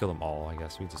have to kill them all, I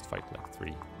guess. We just fight like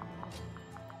 3.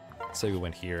 Say we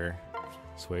went here.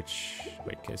 Switch.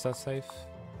 Wait, is that safe?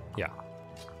 Yeah.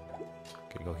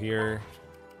 Okay, go here.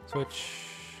 Switch.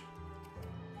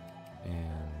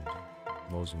 And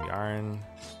Mozu the iron.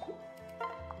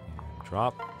 And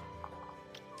drop.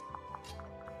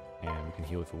 And we can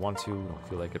heal if we want to. We don't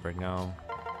feel like it right now.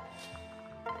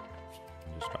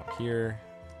 And just drop here.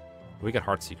 We get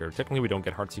Heartseeker. Technically we don't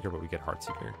get Heartseeker, but we get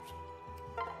Heartseeker.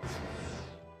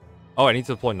 Oh, I need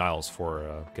to deploy Niles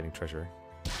for getting treasure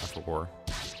after war.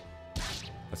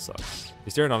 That sucks.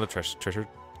 Is there another treasure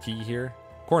key here?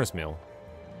 Cornus Mill.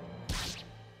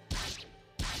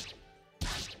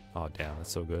 Oh, damn.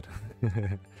 That's so good.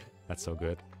 That's so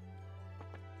good.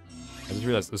 I just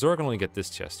realized Azura can only get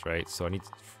this chest, right? So I need...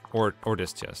 Or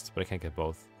this chest, but I can't get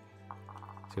both.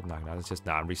 So nah, it's just...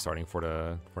 Nah, I'm restarting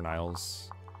for Niles.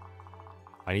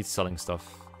 I need selling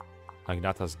stuff.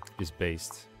 Naginata is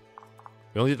based.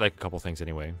 We only did like a couple things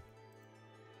anyway.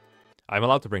 I'm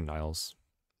allowed to bring Niles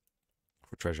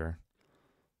for treasure.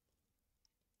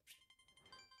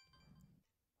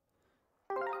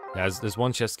 Yeah, there's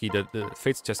one chest key. The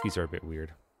Fate's chest keys are a bit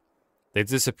weird. They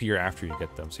disappear after you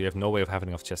get them, so you have no way of having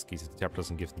enough chest keys if the chapter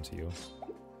doesn't give them to you.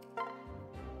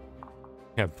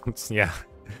 Yeah, yeah,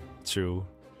 true.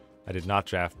 I did not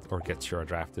draft or get Shura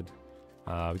drafted.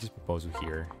 We just put Mozu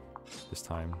here this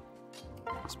time.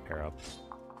 Just pair up.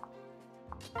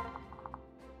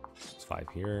 There's 5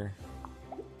 here.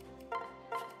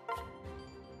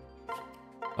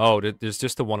 Oh, there's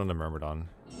just the one on the Myrmidon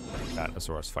that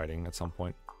Azura's fighting at some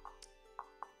point.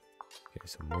 Okay,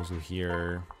 so Mozu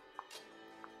here.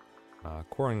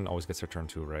 Corrin always gets her turn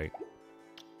too, right?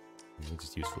 We'll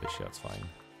just use Felicia, that's fine.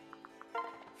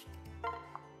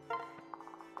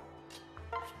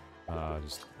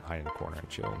 Just hide in the corner and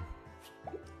chill.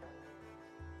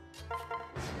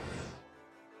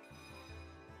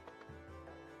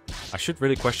 I should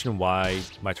really question why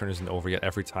my turn isn't over yet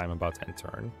every time I'm about to end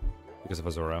turn. Because of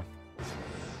Azura.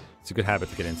 It's a good habit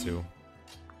to get into.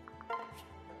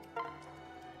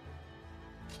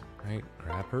 Right,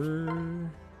 grab her.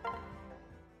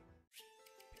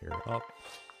 Here up.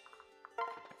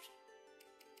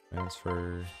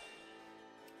 Transfer.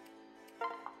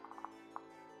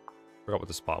 Forgot what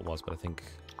the spot was, but I think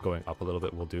going up a little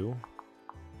bit will do.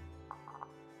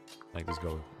 Like this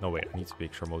go. No, wait, I need to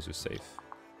make sure Mozu's safe.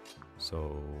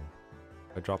 So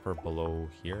I drop her below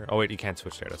here. Oh wait, you can't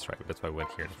switch there. That's right. That's why I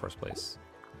went here in the first place.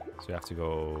 So you have to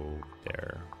go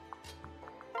there.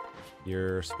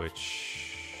 Here,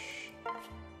 switch.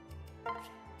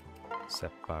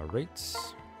 Separate.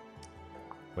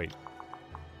 Wait.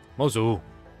 Mozu!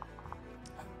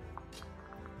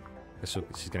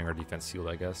 She's getting her defense sealed,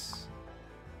 I guess.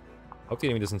 Hope the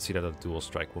enemy doesn't see that a dual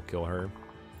strike will kill her.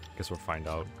 Guess we'll find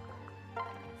out.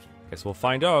 Guess we'll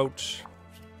find out.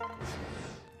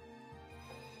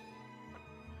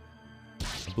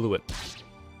 I blew it.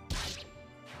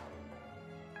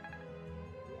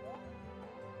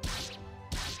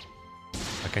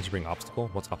 Can't you bring obstacle?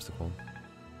 What's obstacle?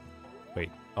 Wait.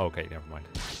 Oh, okay, never mind.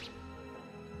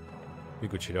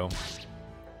 Miguchi though.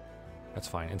 That's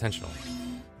fine. Intentional.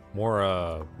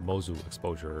 More Mozu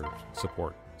exposure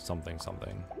support. Something.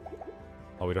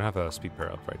 Oh, we don't have a speed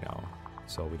pair up right now.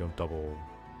 So we don't double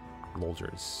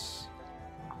Lolgers.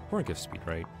 Corrin gives speed,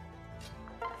 right?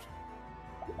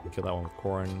 Kill that one with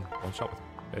Corrin. One shot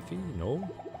with Effie? No?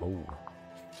 Oh.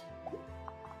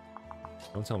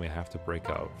 Don't tell me I have to break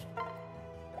out.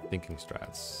 Thinking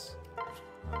strats.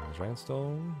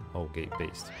 Dragonstone. Oh, gate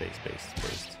based.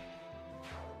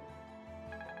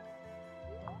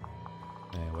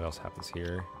 And what else happens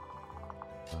here?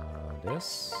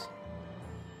 This.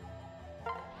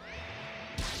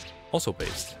 Also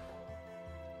based.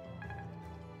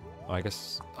 Oh, I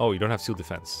guess. Oh, you don't have seal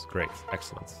defense. Great.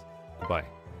 Excellent. Goodbye.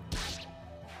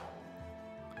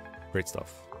 Great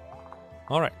stuff.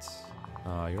 Alright.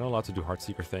 You're not allowed to do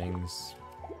Heartseeker things.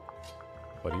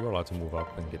 But you're allowed to move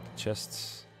up and get the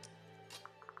chests.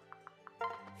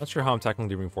 Not sure how I'm tackling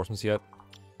the reinforcements yet.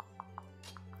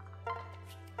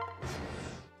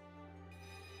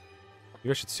 Maybe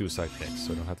I should suicide Nyx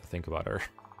so I don't have to think about her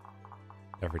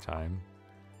every time.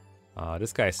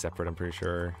 This guy is separate, I'm pretty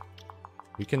sure.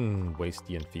 We can waste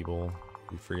the Enfeeble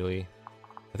pretty freely.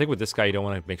 I think with this guy you don't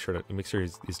want to make sure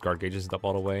his guard gauge isn't up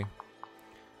all the way.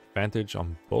 Advantage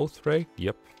on both, right?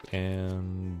 Yep.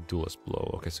 And Duelist Blow.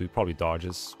 Okay, so he probably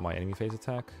dodges my enemy phase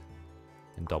attack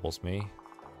and doubles me.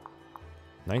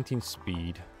 19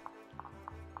 speed.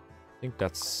 I think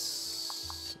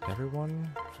that's everyone.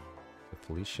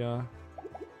 Felicia.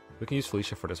 We can use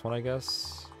Felicia for this one, I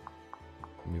guess.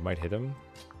 We might hit him.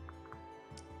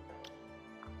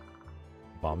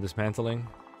 Bomb dismantling?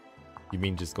 You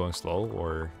mean just going slow,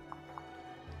 or...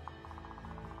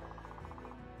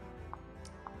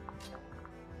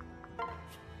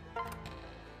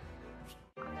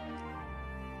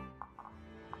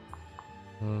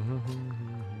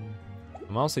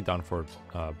 I'm honestly down for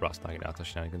Brass knocking out the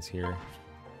shenanigans here.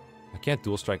 I can't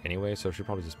dual strike anyway, so I should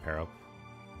probably just pair up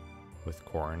with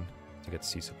Corrin to get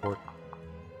C support.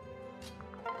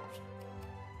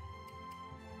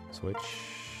 Switch,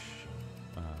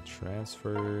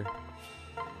 transfer,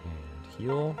 and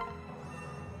heal.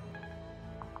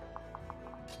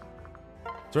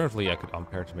 Certainly I could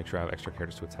unpair to make sure I have extra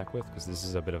characters to attack with, because this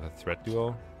is a bit of a threat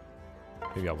duo.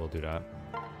 Maybe I will do that.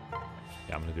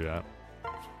 Yeah, I'm gonna do that.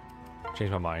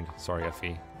 Change my mind. Sorry,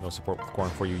 Effie. No support with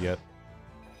Corrin for you yet.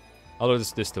 Although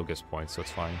this still gives points, so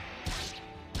it's fine.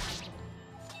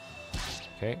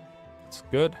 Okay, that's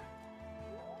good.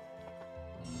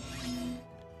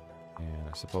 And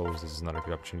I suppose this is another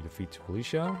good opportunity to feed to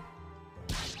Felicia.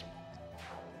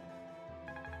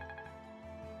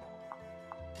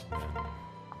 And,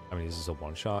 I mean, this is a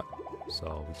one-shot,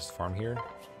 so we just farm here.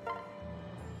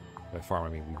 By farm, I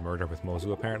mean we murder with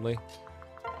Mozu, apparently.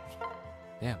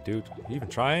 Damn, dude. Are you even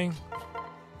trying?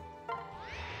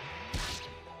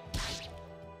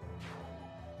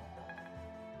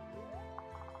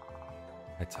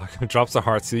 Drops a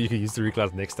heart so you can use the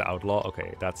reclass next to Outlaw.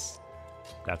 Okay, that's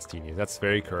genius. That's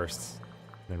very cursed.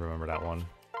 Then remember that one.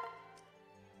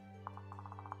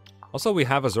 Also, we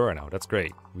have Azura now. That's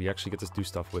great. We actually get to do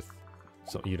stuff with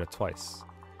unit twice.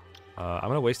 I'm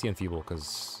gonna waste the Enfeeble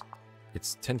because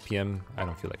it's 10 PM. I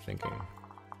don't feel like thinking.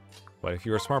 But if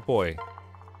you're a smart boy,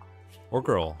 or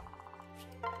girl,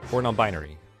 or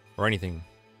non-binary, or anything,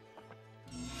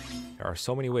 there are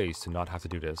so many ways to not have to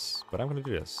do this. But I'm gonna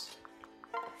do this.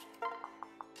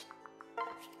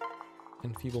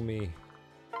 Enfeeble me.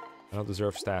 I don't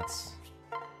deserve stats.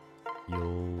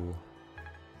 You'll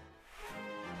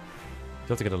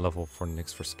have to get a level for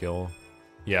Nyx for skill.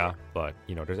 Yeah, but,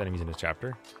 you know, there's enemies in this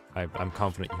chapter. I'm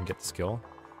confident you can get the skill.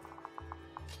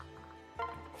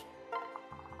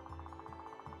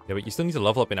 Yeah, but you still need to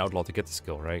level up in Outlaw to get the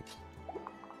skill, right?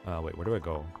 Wait, where do I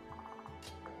go?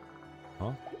 Huh?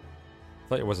 I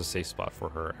thought there was a safe spot for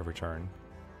her every turn.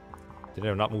 Did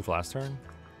I not move last turn?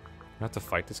 I have to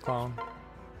fight this clown?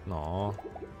 No.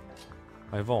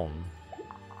 My Vaughn.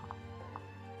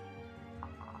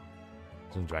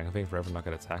 Doesn't Dragon Vein forever not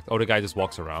get attacked? Oh, the guy just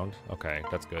walks around? Okay,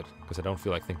 that's good. Because I don't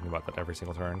feel like thinking about that every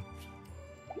single turn.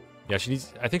 Yeah, she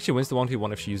needs... I think she wins the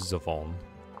 1v1 if she uses a Vaughn.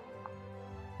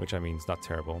 Which, I mean, is not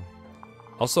terrible.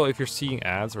 Also, if you're seeing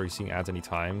ads, or you're seeing ads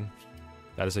anytime,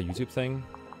 that is a YouTube thing.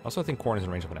 Also, I think Corrin is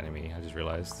in range of an enemy, I just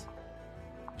realized.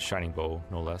 Shining Bow,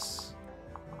 no less.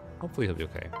 Hopefully he'll be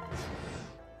okay.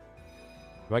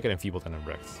 He might get enfeebled and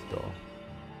wrecked, though.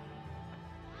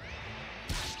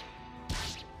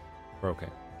 We're okay.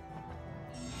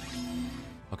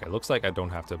 Okay, looks like I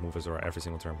don't have to move Azura every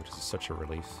single turn, which is such a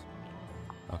relief.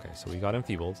 Okay, so we got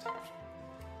enfeebled.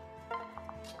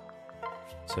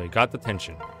 So he got the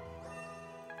tension.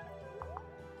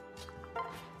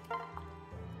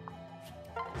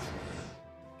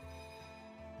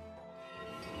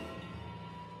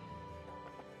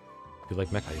 You like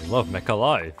Mekkah? You love Mekkah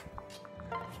Live.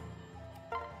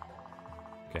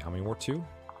 Okay, how many more? 2?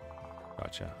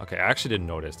 Gotcha. Okay, I actually didn't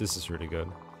notice. This is really good.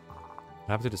 What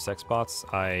happened to the sex bots?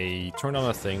 I turned on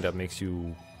a thing that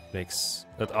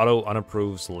that auto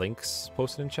unapproves links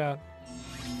posted in chat.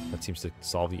 That seems to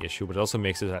solve the issue, but it also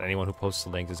makes it that anyone who posts a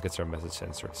link just gets their message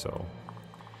censored. So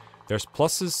there's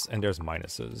pluses and there's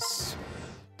minuses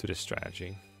to this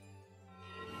strategy.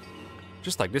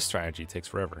 Just like this strategy takes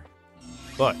forever,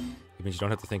 but it means you don't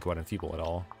have to think about enfeeble at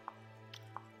all.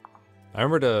 I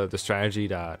remember the strategy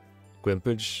that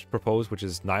Gwimpage proposed, which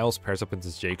is Niles pairs up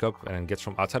into Jakob and gets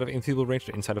from outside of enfeeble range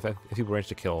to inside of enfeeble range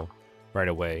to kill right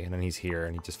away, and then he's here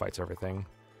and he just fights everything.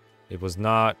 It was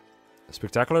not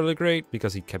spectacularly great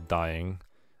because he kept dying,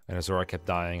 and Azura kept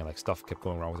dying, and like stuff kept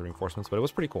going wrong with the reinforcements, but it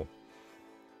was pretty cool.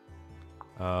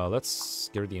 Let's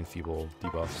get rid of the enfeeble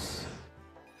debuffs.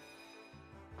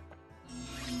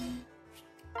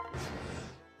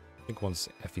 I think once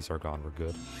Effie's are gone, we're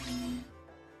good.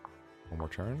 One more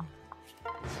turn.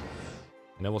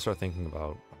 And then we'll start thinking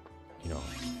about, you know,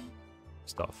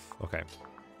 stuff. Okay.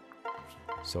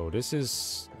 So this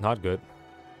is not good.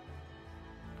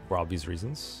 For obvious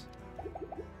reasons.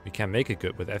 We can make it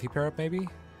good with Effie pair up, maybe?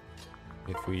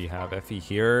 If we have Effie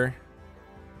here,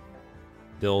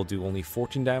 they'll do only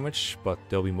 14 damage, but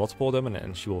there'll be multiple of them,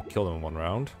 and she will kill them in one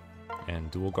round.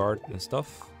 And dual guard and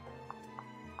stuff.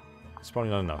 It's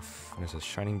probably not enough. And there's a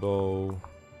Shining Bow.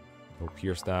 We'll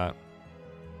pierce that.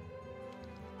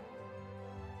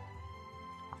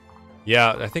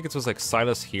 Yeah, I think it was like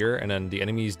Silas here, and then the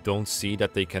enemies don't see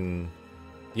that they can...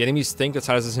 The enemies think that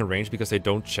Silas is in range because they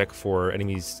don't check for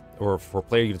enemies or for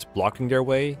player units blocking their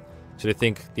way. So they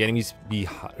think the enemies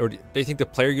they think the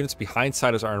player units behind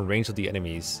Silas are in range of the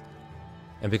enemies.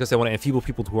 And because they want to enfeeble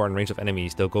people who are in range of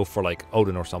enemies, they'll go for like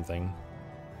Odin or something.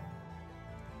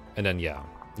 And then yeah,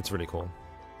 it's really cool.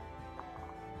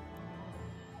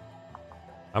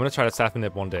 I'm gonna try to staff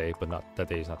nip one day, but not that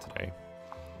day is not today.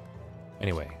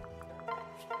 Anyway.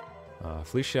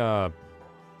 Felicia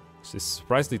is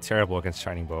surprisingly terrible against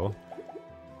Shining Bow,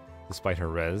 despite her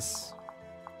res.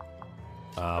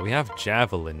 We have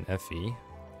Javelin Effie,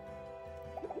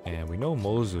 and we know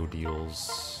Mozu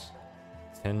deals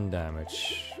 10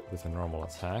 damage with a normal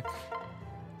attack.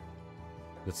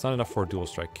 That's not enough for a dual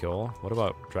strike kill. What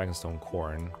about Dragonstone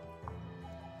Corrin?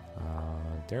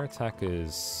 Their attack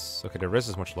is... Okay, their res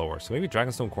is much lower, so maybe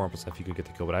Dragonstone Corrin plus Effie could get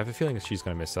the kill, but I have a feeling that she's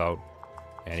going to miss out.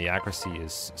 And the accuracy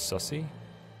is sussy.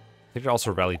 I think they're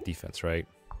also rallied defense, right?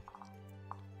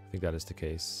 I think that is the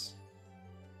case.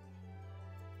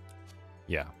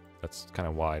 Yeah, that's kind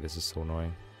of why this is so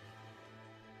annoying.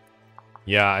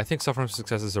 Yeah, I think suffering from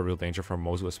success is a real danger for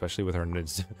Mozu, especially with her no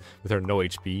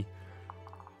HP.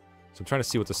 So I'm trying to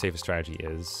see what the safest strategy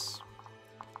is.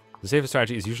 The safest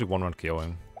strategy is usually one-run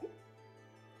KOing.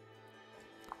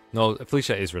 No,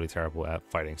 Felicia is really terrible at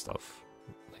fighting stuff.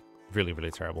 Really,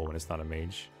 really terrible when it's not a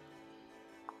mage.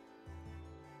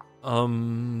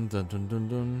 Dun dun dun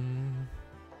dun.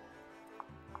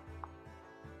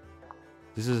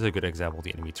 This is a good example of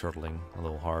the enemy turtling a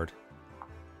little hard.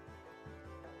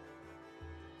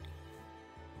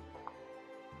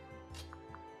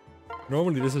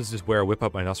 Normally this is just where I whip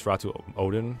up my Nosferatu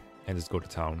Odin and just go to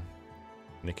town.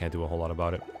 And they can't do a whole lot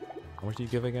about it. How much do you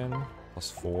give again?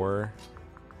 +4.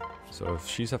 So if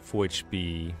she's at full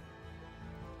HP...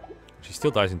 She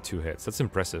still dies in 2 hits. That's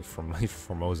impressive for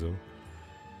Mozu.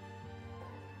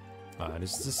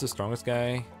 Is this the strongest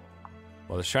guy?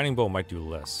 Well, the Shining Bow might do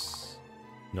less.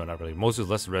 No, not really. Mozu is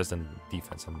less res than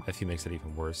defense, and Effie makes it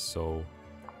even worse, so...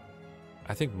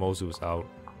 I think Mozu is out.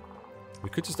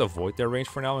 We could just avoid their range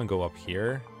for now and go up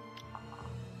here.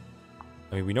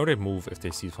 I mean, we know they move if they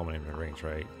see someone in their range,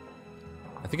 right?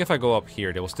 I think if I go up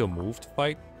here, they will still move to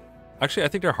fight. Actually, I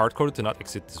think they're hard-coded to not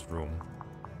exit this room.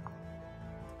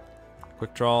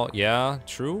 Quick draw, yeah,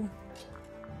 true.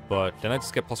 But then I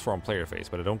just get +4 on player phase,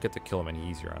 but I don't get to kill him any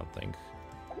easier, I don't think.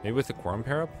 Maybe with the Corrin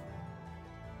pair up?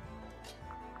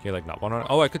 Okay, like not one round.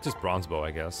 Oh, I could just bronze bow,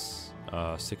 I guess.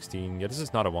 16. Yeah, this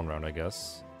is not a 1 round, I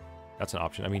guess. That's an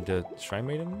option. I mean, the Shrine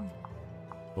Maiden?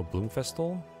 Well, Bloom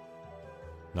Festal?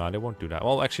 No, they won't do that.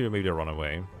 Well, actually, maybe they'll run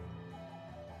away.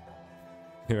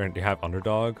 They have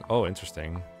Underdog. Oh,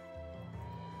 interesting.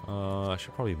 I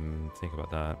should probably think about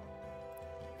that.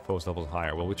 Foes levels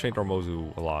higher. Well, we trained our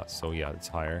Mozu a lot, so yeah, it's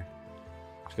higher.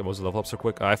 Just get Mozu level up so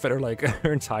quick. I fed her like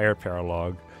her entire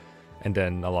paralog, and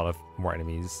then a lot of more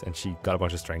enemies, and she got a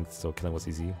bunch of strength, so killing was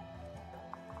easy.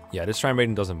 Yeah, this Shrine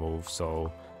Maiden doesn't move,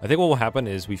 so I think what will happen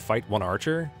is we fight one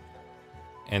archer,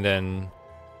 and then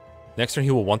next turn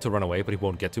he will want to run away, but he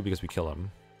won't get to because we kill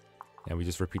him. And we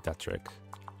just repeat that trick.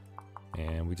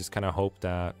 And we just kind of hope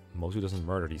that Mozu doesn't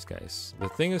murder these guys. The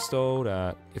thing is, though,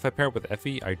 that if I pair up with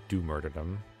Effie, I do murder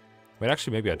them. Wait,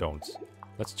 actually, maybe I don't.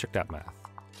 Let's check that math.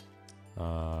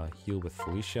 Heal with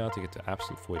Felicia to get to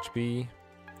absolute full HP.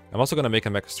 I'm also going to make a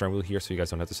Mekkah stern wheel here so you guys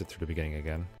don't have to sit through the beginning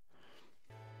again.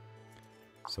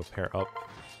 So pair up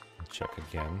and check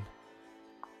again.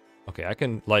 Okay, I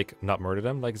can, like, not murder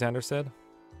them, like Xander said.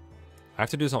 I have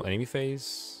to do this on enemy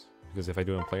phase, because if I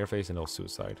do it on player phase, then they'll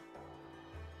suicide.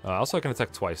 Also, I can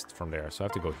attack twice from there, so I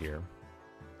have to go here.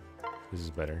 This is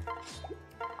better.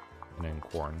 And then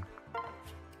Corrin.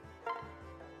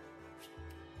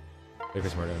 Player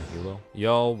phase murder and heal though.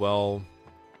 Yo, well...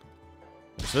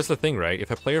 So that's the thing, right?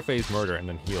 If I player phase murder and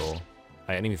then heal,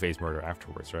 I enemy phase murder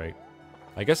afterwards, right?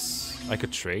 I guess I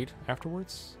could trade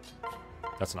afterwards?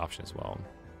 That's an option as well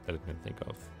that I didn't think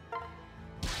of.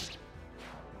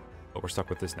 But we're stuck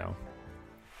with this now.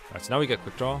 Alright, so now we get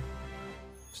quick draw.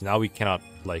 So now we cannot,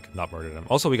 like, not murder them.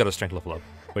 Also, we got a strength level up.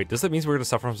 Wait, does that mean we're going to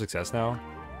suffer from success now?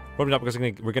 Probably not, because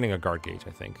we're getting a guard gauge,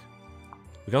 I think.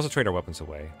 We can also trade our weapons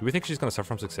away. Do we think she's going to suffer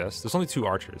from success? There's only 2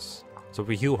 archers. So if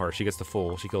we heal her, she gets the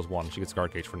full. She kills 1. She gets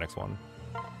guard gauge for the next one.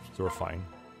 So we're fine.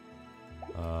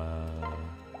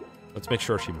 Let's make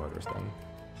sure she murders them.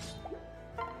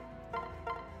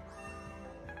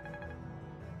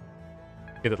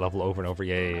 Get it level over and over.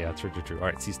 Yeah. True.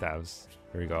 Alright, C stabs.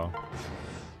 Here we go.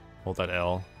 Hold that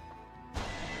L.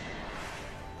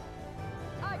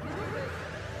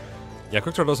 Yeah,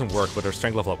 quick draw doesn't work, but her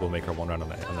strength level up will make her one round on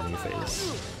the enemy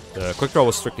phase. The quick draw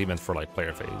was strictly meant for like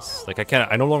player phase. Like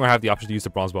I no longer have the option to use the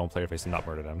bronze bow on player phase and not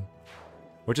murder them,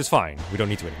 which is fine. We don't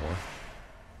need to anymore.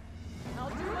 I'll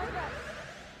do my best.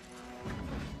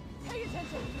 Pay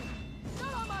attention.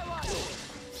 Not on my watch.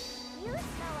 You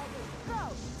smell like a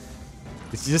goat.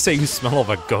 Did you just say you smell of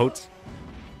a goat?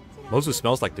 Mozu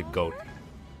smells like the goat.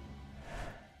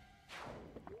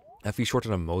 Effie shorter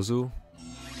than Mozu?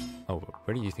 Oh,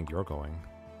 where do you think you're going?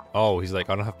 Oh, he's like,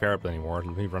 I don't have pair up anymore.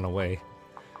 Let me run away.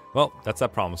 Well, that's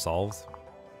that problem solved.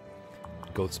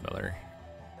 Goat smeller.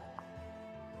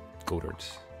 Goatard.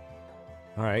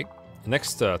 Alright.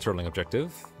 Next turtling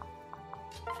objective.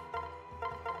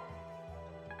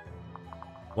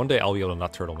 One day I'll be able to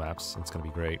not turtle maps. It's gonna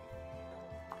be great.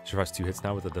 She survives 2 hits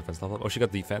now with the defense level. Oh, she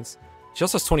got defense. She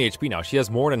also has 20 HP now. She has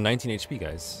more than 19 HP,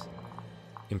 guys.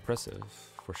 Impressive,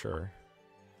 for sure.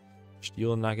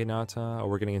 Steel and Naginata. Oh,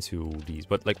 we're getting into these.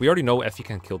 But, like, we already know Effie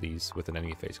can kill these with an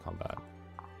enemy phase combat.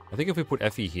 I think if we put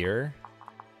Effie here,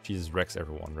 she just wrecks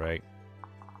everyone, right?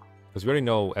 Because we already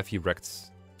know Effie wrecked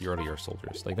the earlier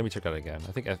soldiers. Like, let me check that again.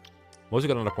 I think Mozu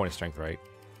got another point of strength, right?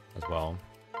 As well.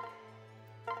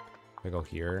 I go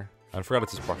here. I forgot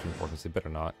it's his proc reinforcements. They better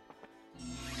not.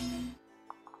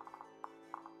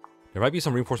 There might be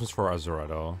some reinforcements for Azura,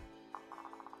 though.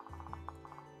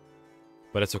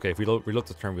 But it's okay. If we reload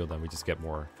the turn wheel, then we just get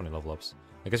more funny level ups.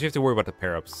 I guess we have to worry about the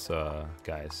pair ups,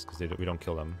 guys, because we don't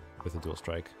kill them with a dual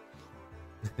strike.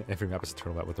 Every map is a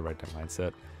turtle map with the right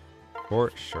mindset. For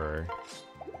sure.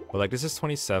 But like, this is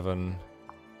 27.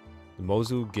 The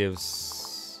Mozu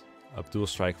gives a dual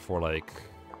strike for like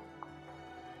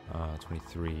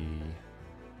 23.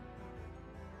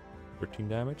 13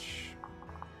 damage.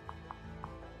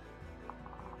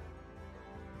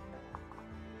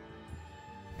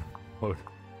 What?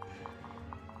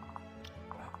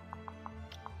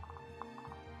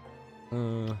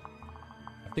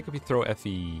 I think if we throw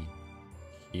Effie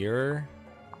here,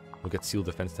 we'll get sealed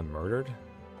defense to murdered.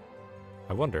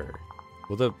 I wonder,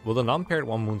 will the non-paired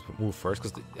one move first?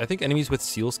 Because I think enemies with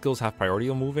seal skills have priority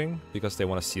on moving because they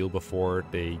want to seal before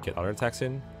they get other attacks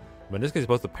in. But in this case,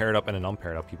 both the paired up and the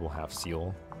non-paired up people have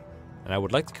seal. And I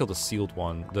would like to kill the sealed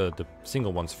one, the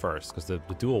single ones first, because the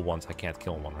dual ones I can't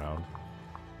kill in one round.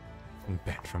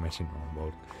 Banned from mission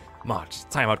mode. March,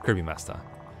 time out Kirby Master.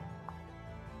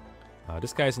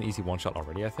 This guy is an easy one-shot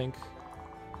already, I think.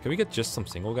 Can we get just some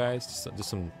single guys? Just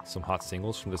some hot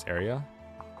singles from this area?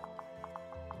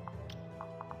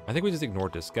 I think we just ignore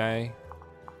this guy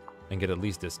and get at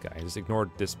least this guy. Just ignore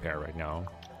this pair right now.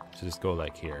 So just go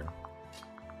like here.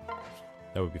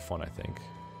 That would be fun, I think.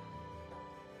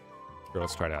 Sure,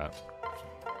 let's try that.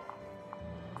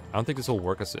 I don't think this will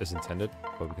work as intended,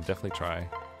 but we can definitely try.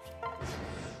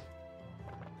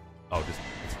 Oh,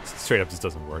 just straight up this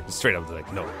doesn't work. Just straight up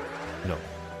like, no. No.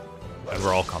 And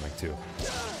we're all coming too.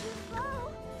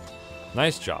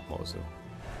 Nice job, Mozu.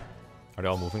 Are they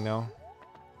all moving now?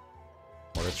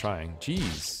 Oh, they're trying.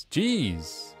 Jeez.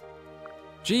 Jeez.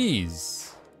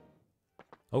 Jeez.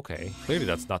 Okay. Clearly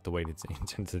that's not the way it's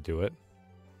intended to do it.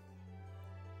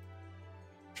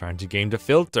 Trying to game the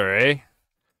filter, eh?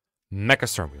 Mekkah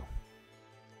Storm Wheel.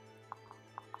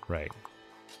 Right.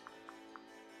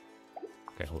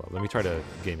 Okay, hold on. Let me try the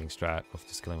gaming strat of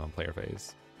just killing on player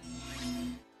phase.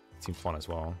 It seems fun as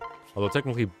well. Although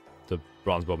technically the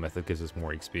bronze bow method gives us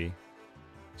more XP.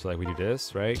 So like we do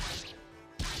this, right?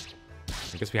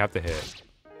 I guess we have to hit.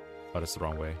 Oh, that's the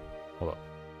wrong way. Hold up.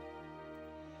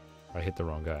 I hit the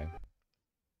wrong guy.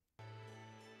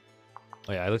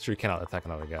 Oh yeah, I literally cannot attack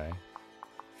another guy.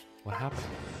 What happened?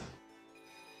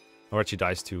 Or she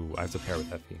dies too. I have to pair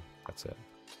with Effie. That's it.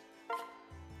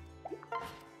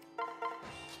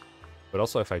 But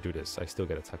also if I do this, I still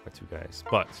get attacked by 2 guys.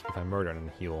 But if I murder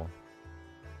and heal,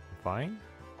 I'm fine?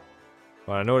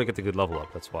 Well, I know to get the good level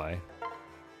up, that's why.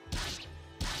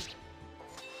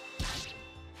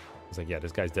 It's like, yeah,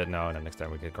 this guy's dead now, and then next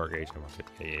time we get Gargage, and we're good.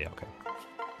 Yeah, okay.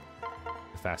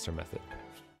 The faster method.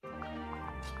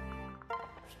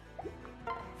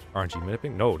 RNG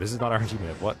minipping? No, this is not RNG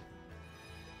minip. What?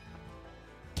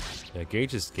 Yeah,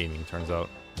 Gage is gaming, turns out.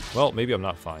 Well, maybe I'm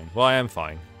not fine. Well, I am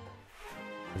fine.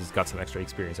 I just got some extra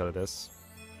experience out of this.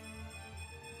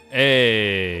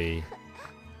 Hey!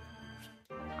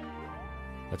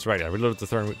 That's right, I reloaded the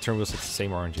turn wheel, so it's the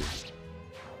same RNG.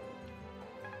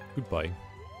 Goodbye.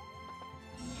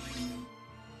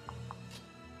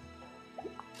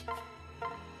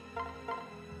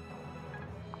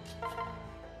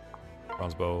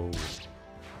 Bronze bow.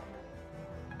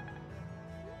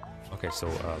 Okay, so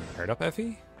paired up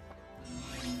Effie?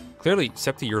 Clearly,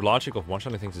 Septi, your logic of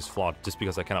one-shotting things is flawed just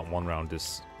because I cannot one-round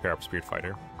this pair-up Spirit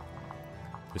Fighter.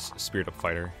 This Spirit Up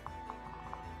fighter.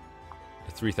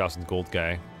 The 3,000 gold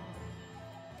guy.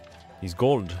 He's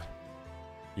gold.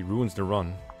 He ruins the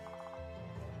run.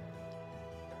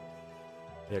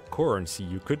 Yeah, Corrin, see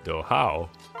you could though. How?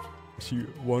 See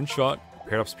one shot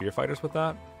paired up spear fighters with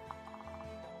that?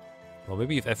 Well,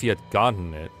 maybe if Effie had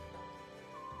gotten it.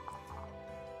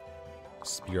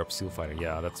 Spear up seal fighter.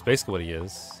 Yeah, that's basically what he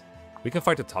is. We can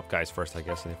fight the top guys first, I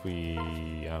guess, and if we,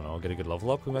 I don't know, get a good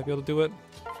level up, we might be able to do it.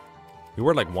 We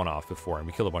were like one off before, and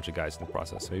we killed a bunch of guys in the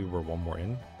process. Maybe we're one more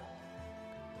in.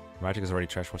 Magic is already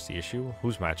trash. What's the issue?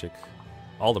 Who's magic?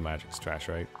 All the magic's trash,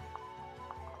 right?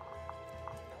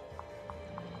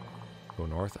 Go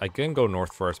north. I can go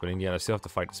north first, but in the end, I still have to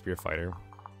fight the spear fighter.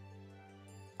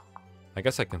 I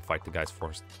guess I can fight the guys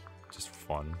first, just for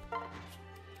fun.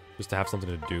 Just to have something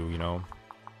to do, you know?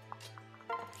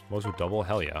 Mozu double?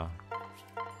 Hell yeah.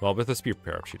 Well, with the spear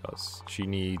pair up, she does. She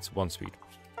needs 1 speed.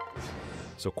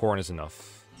 So Corrin is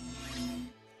enough.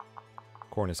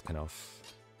 Corrin is enough.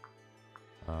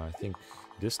 I think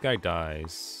this guy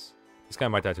dies. This guy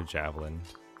might die to javelin.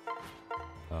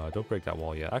 Don't break that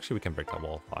wall yet. Actually, we can break that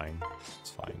wall. Fine.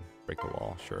 It's fine. Break the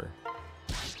wall. Sure.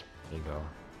 There you go.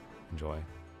 Enjoy.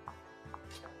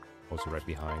 Also right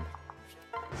behind.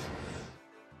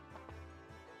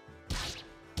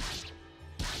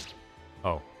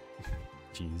 Oh.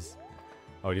 Jeez.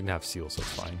 Oh, he didn't have seal, so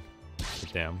it's fine. But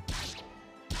damn.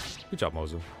 Good job,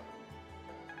 Mozu.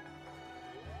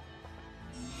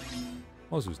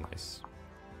 Mozu's nice.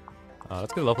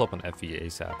 Let's get a level up on Effie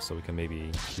ASAP so we can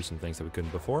maybe do some things that we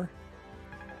couldn't before.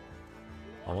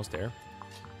 Almost there.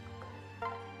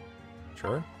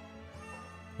 Sure.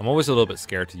 I'm always a little bit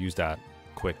scared to use that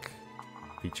quick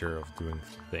feature of doing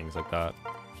things like that.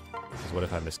 Because what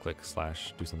if I misclick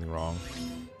 / do something wrong?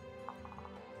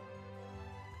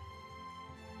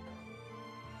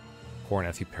 Corrin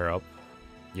Effie pair up.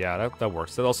 Yeah, that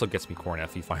works. That also gets me Corrin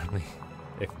Effie finally.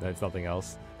 If that's nothing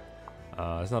else.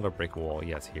 It's not a break wall.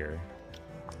 Yeah, it's here.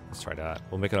 Let's try that.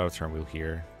 We'll make another turn wheel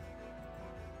here.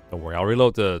 Don't worry. I'll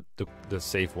reload the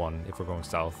safe one if we're going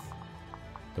south.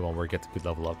 The one where we get the good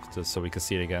level up, just so we can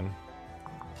see it again.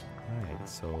 Alright,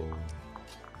 so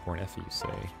Corrin Effie, you say.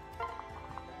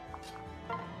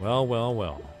 Well, well,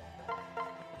 well.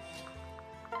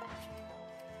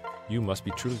 You must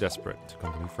be truly desperate to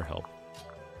come to me for help.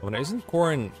 Well, isn't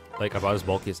Corrin like about as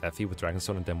bulky as Effie with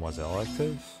Dragonstone and Demoiselle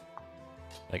active?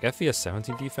 Like Effie has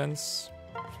 17 defense.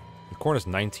 And Corrin has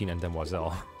 19 and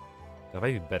Demoiselle. That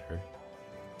might be better.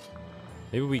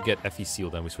 Maybe we get Effie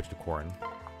sealed and we switch to Corrin. And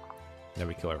then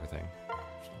we kill everything.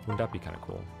 Wouldn't that be kind of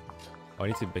cool? Oh, I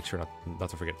need to make sure not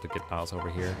to forget to get Niles over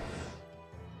here.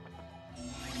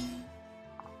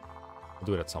 We'll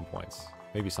do it at some points.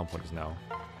 Maybe some point is now.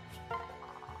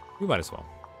 We might as well.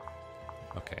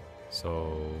 Okay,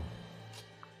 so...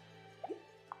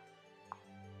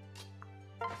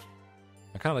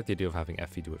 I kind of like the idea of having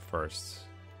Effie do it first.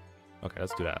 Okay,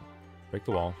 let's do that. Break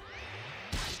the wall.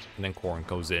 And then Corrin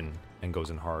goes in, and goes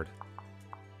in hard.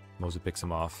 Mozu picks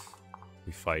him off.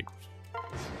 We fight.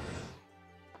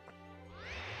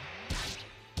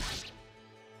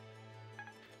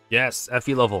 Yes,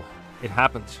 Effie level. It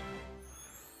happened.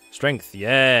 Strength,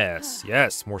 yes,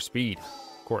 yes, more speed.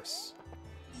 Of course.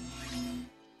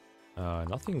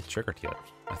 Nothing triggered yet.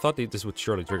 I thought this would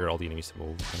surely trigger all the enemies to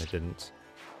move, and it didn't.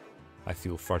 I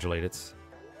feel fraudulated.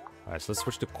 Alright, so let's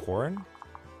switch to Corrin.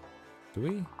 Do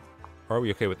we? Or are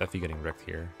we okay with Effie getting wrecked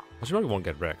here? Well, she probably won't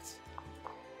get wrecked.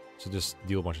 So just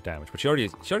deal a bunch of damage. But she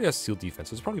already has sealed defense,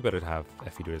 so it's probably better to have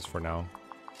Effie do this for now.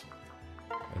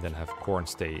 And then have Corrin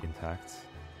stay intact.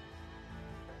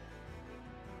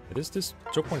 This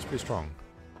choke point is pretty strong.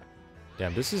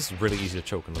 Damn, this is really easy to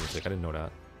choke in Lunatic. I didn't know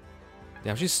that.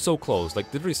 Damn, she's so close.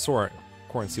 Like, literally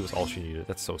Corrin C was all she needed.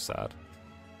 That's so sad.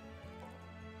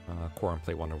 Corrin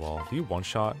play Wonderwall. Do you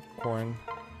one-shot Corrin?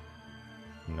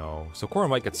 No. So Corrin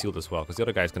might get sealed as well, because the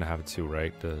other guy's going to have it too,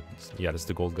 right? Yeah, this is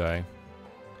the gold guy.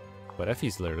 But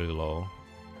Effie's literally low.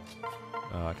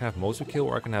 I can have Mozu kill,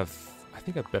 or I can have... I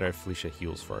think I better have Felicia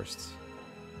heals first.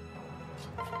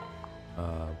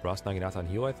 Brass Naginata on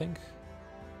heal, I think?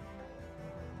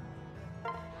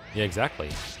 Yeah, exactly.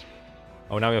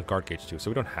 Oh, now we have guard gauge too, so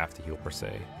we don't have to heal per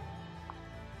se.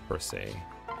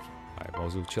 Alright,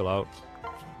 Mozu, chill out.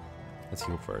 Let's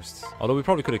heal first. Although we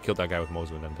probably could have killed that guy with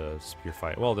Mozu and then the spear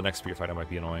fight. Well, the next spear fight might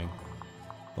be annoying.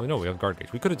 Well, no, we have guard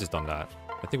gauge. We could have just done that.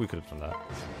 I think we could have done that.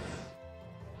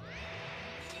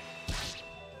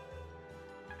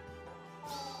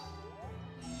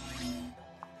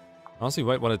 Honestly, we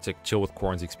might want to chill with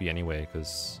Corrin's XP anyway,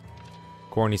 because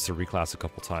Corrin needs to reclass a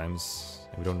couple times.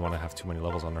 And we don't want to have too many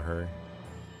levels under her.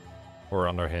 Or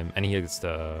under him. And he gets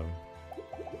the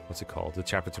what's it called? The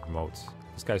chapter to promote.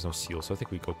 This guy's no seal, so I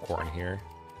think we go Corrin here.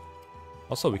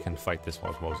 Also, we can fight this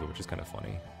one with Mozu, which is kind of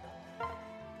funny.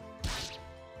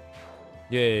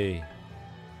 Yay!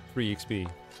 3 XP.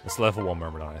 It's level 1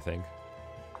 Myrmidon, I think.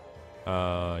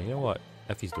 You know what?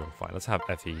 Effie's doing fine. Let's have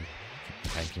Effie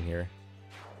keep tanking here.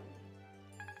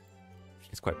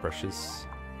 It's quite precious.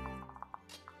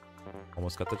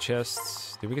 Almost got the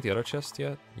chest. Did we get the other chest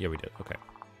yet? Yeah, we did. Okay.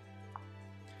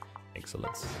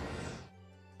 Excellent.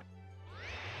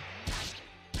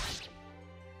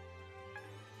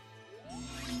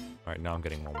 Alright, now I'm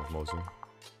getting one with Mozu.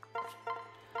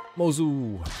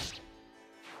 Mozu!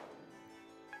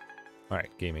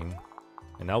 Alright, gaming.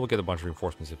 And now we'll get a bunch of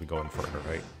reinforcements if we go in further,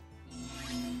 right?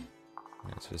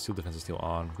 Yeah, so the steel defense is still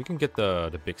on. We can get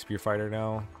the big spear fighter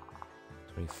now.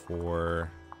 24.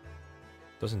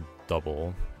 Doesn't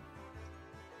double.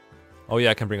 Oh yeah,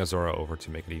 I can bring Azura over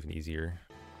to make it even easier.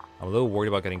 I'm a little worried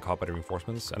about getting caught by the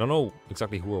reinforcements. I don't know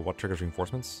exactly who or what triggers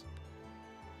reinforcements.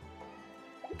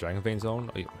 Dragon Vein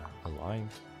Zone? Oh, yeah, a line?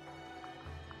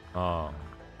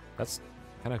 That's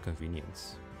kind of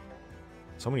convenience.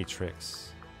 So many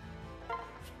tricks.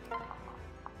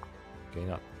 Okay,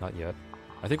 not yet.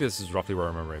 I think this is roughly where I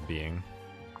remember it being.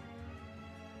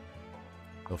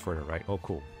 A little further right. Oh,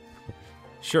 cool.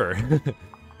 Sure.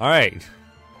 All right.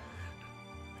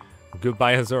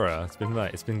 Goodbye, Azura. It's been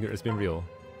real.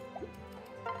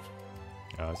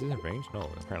 Is this in range? No,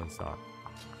 apparently it's not.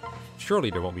 Surely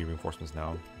there won't be reinforcements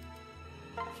now.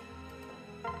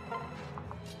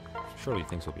 Surely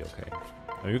things will be okay.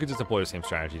 I mean, we could just employ the same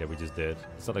strategy that we just did.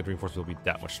 It's not like reinforcements will be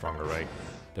that much stronger, right?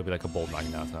 They'll be like a bolt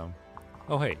Naginata.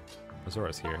 Oh, hey.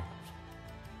 Azura's here.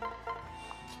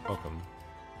 Welcome.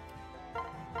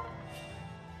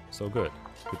 So good.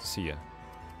 Good to see you.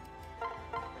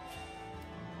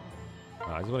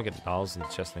 I just want to get Niles in the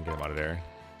chest and get him out of there.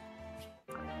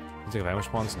 Does he have ambush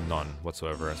spawns? None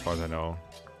whatsoever, as far as I know.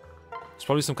 There's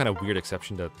probably some kind of weird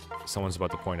exception that someone's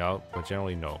about to point out, but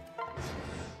generally, no.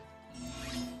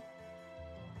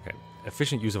 Okay,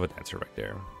 efficient use of a dancer right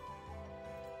there.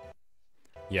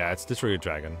 Yeah, it's Destroy Your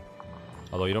Dragon.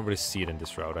 Although you don't really see it in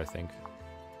this route, I think.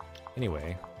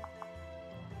 Anyway.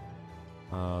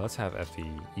 Let's have Effie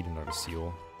eat another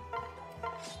seal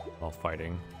while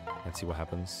fighting and see what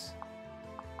happens.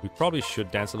 We probably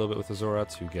should dance a little bit with Azura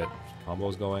to get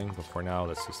combos going, but for now,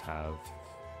 let's just have...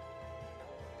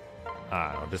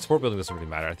 I don't know, the support building doesn't really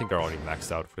matter. I think they're already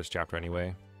maxed out for this chapter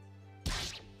anyway.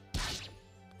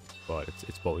 But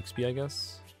it's bow XP, I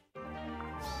guess.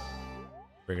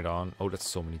 Bring it on. Oh, that's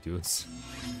so many dudes.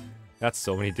 That's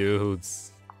so many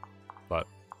dudes. But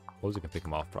Mozu can pick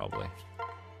them off, probably.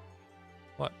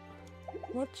 What?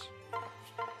 What?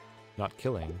 Not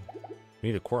killing. We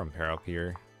need a Corrin pair up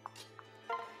here.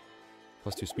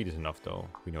 +2 speed is enough, though.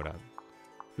 We know that.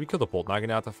 Did we kill the Bolt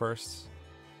Naginata first?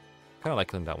 Kind of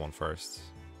like killing that one first.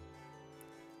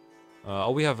 Oh,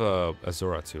 we have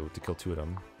Azura too, to kill 2 of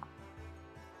them.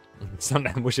 It's not an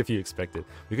ambush if you expect it.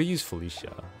 We could use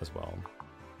Felicia as well.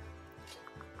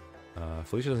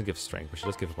 Felicia doesn't give strength, but she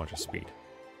does give a bunch of speed.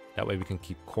 That way we can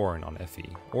keep Corrin on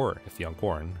Effie, or Effie on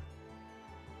Corrin.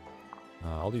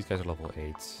 All these guys are level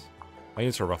 8. My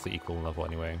units are roughly equal in level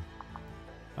anyway.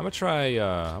 I'm gonna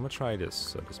try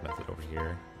this method over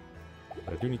here.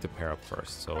 But I do need to pair up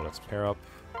first, so let's pair up.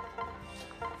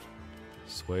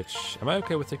 Switch. Am I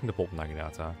okay with taking the Bolt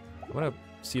Naginata? I'm gonna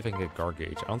see if I can get Guard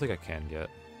Gauge. I don't think I can yet.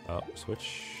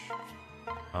 Switch.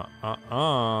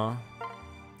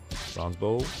 Bronze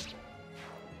Bow.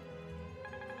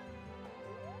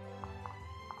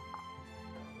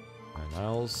 And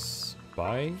Niles,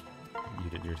 bye. You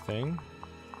did your thing.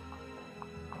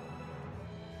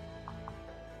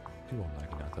 Dual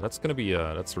Naginata. That's gonna be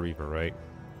that's a Reaver, right?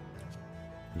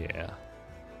 Yeah.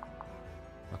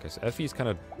 Okay, so Effie's kind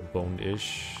of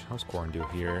boned-ish. How's Corrin do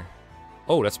here?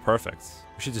 Oh, that's perfect.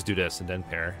 We should just do this and then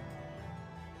pair.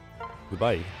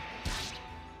 Goodbye.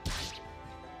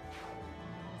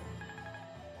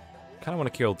 Kind of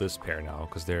want to kill this pair now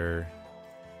because they're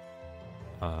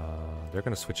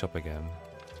gonna switch up again.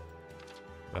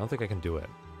 I don't think I can do it.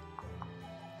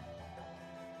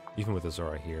 Even with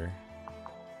Azura here.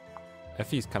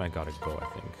 Effie's kind of gotta go, I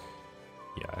think.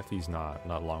 Yeah, Effie's not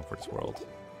long for this world.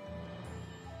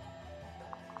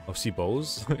 Oh, see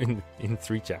bows in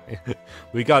 3 chapters.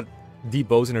 We got D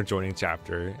bows in our joining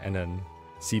chapter, and then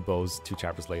C bows 2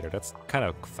 chapters later. That's kind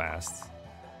of fast.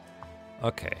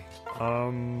 Okay.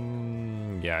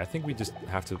 Yeah, I think we just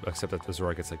have to accept that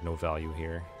Azura gets like no value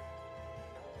here,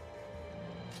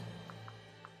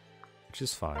 which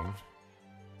is fine.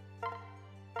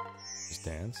 Just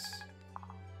dance.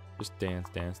 Just dance,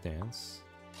 dance, dance.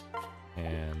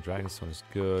 And Dragonstone is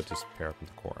good. Just pair up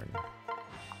with Corrin.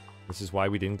 This is why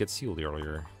we didn't get sealed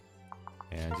earlier.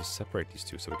 And just separate these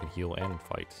two so we can heal and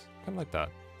fight. Kind of like that.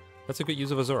 That's a good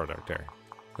use of Azura right there.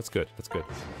 That's good. That's good.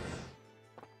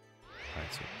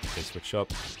 Alright, so they switch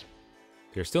up.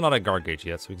 They're still not at guard gauge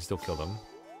yet, so we can still kill them.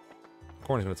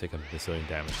 Corrin's going to take a bazillion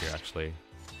damage here, actually.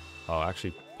 Oh,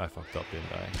 actually, I fucked up,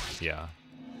 didn't I? Yeah.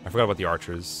 I forgot about the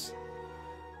archers.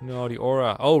 No, the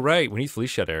aura. Oh, right. We need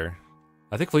Felicia there.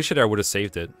 I think Felicia there would have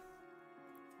saved it.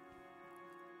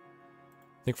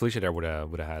 I think Felicia there would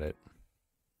have had it.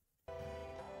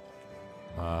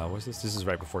 What's this? This is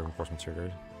right before reinforcement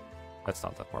triggered. That's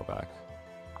not that far back.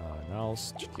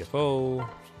 Niles, GTFO.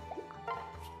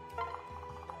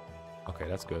 Okay,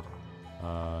 that's good.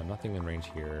 Nothing in range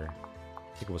here.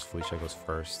 I think it was Felicia goes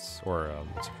first. Or,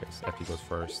 what's her face? Effie goes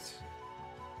first.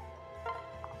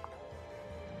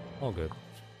 All good.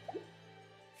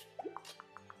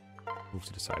 Move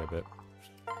to the side a bit.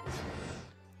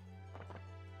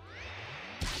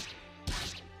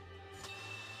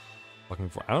 Looking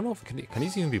for. I don't know if can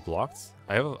these even be blocked.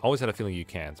 I have always had a feeling you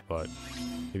can't, but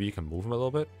maybe you can move him a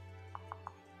little bit.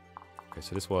 Okay,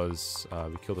 so this was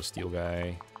we killed a steel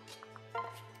guy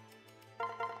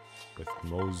with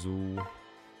Mozu.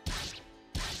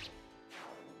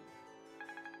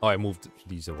 Oh, I moved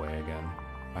these away again.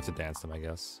 I have to dance them, I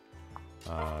guess.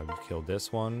 We killed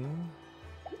this one.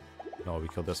 No, we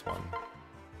killed this one.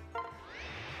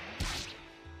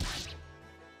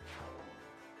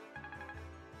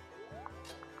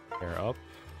 Pair up.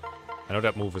 I know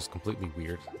that move is completely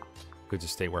weird. Could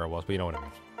just stay where I was, but you know what I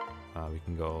mean. We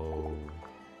can go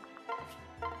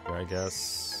here, I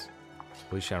guess.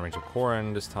 Felicia in range of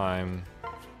Corrin this time.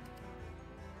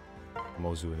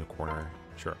 Mozu in the corner.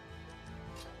 Sure.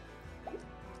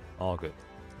 All good.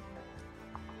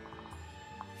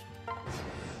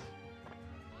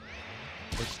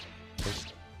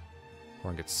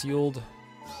 Corrin gets sealed.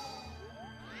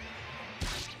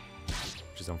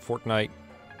 Which is on Fortnite.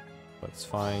 But it's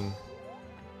fine.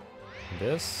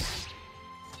 This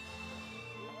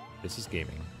is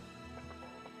gaming.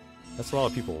 That's a lot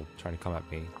of people trying to come at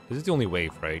me. This is the only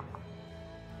wave, right?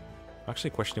 I'm actually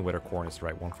questioning whether Corrin is the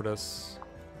right one for this.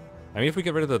 I mean, if we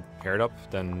get rid of the paired up,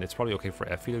 then it's probably okay for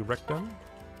Effie to wreck them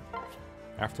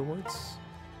afterwards.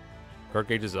 Guard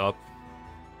gauge is up.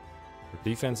 Our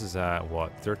defense is at,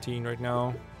 what, 13 right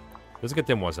now? Doesn't get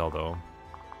them Wazel, though.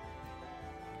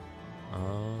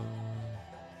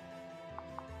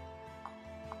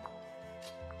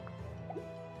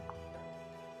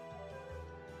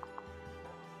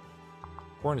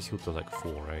 Corrin is healed to like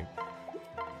 4, right?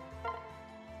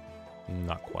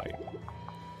 Not quite.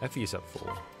 Effie is at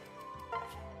full.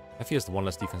 Effie has the one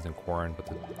less defense than Corrin, but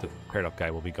the paired up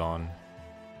guy will be gone.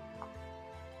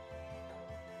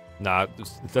 Nah,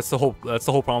 that's the whole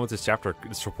problem with this chapter.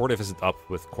 The support isn't up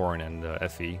with Corrin and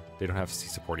Effie. They don't have C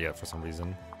support yet for some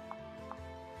reason.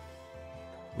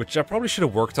 Which I probably should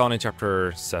have worked on in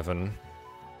chapter 7.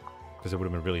 Because it would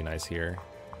have been really nice here.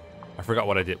 I forgot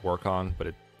what I did work on,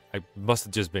 but I must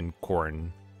have just been Corrin,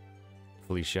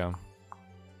 Felicia.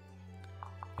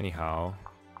 Anyhow.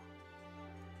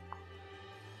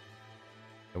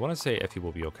 I want to say Effie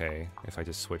will be okay if I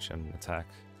just switch and attack.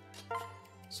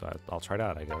 So I'll try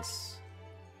that, I guess.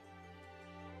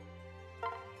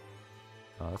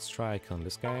 Let's try killing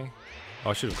this guy. Oh,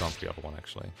 I should have gone for the other one,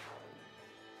 actually.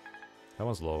 That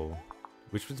one's low.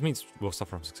 Which means we'll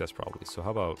suffer from success, probably. So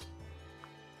how about...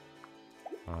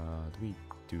 do we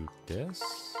do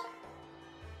this?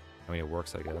 I mean, it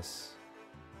works, I guess.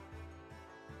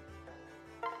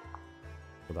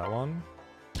 For that one.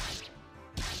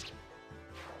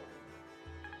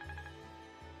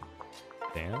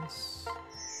 Dance.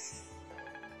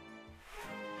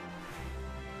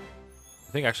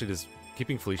 I think actually this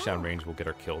keeping Felicia in range will get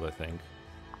her killed, I think.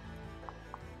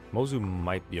 Mozu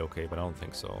might be okay, but I don't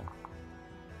think so.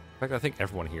 In fact, I think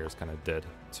everyone here is kind of dead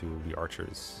to the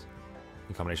archers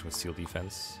in combination with seal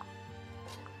defense.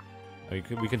 I mean,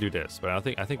 we can do this, but I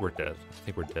think we're dead. I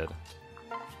think we're dead.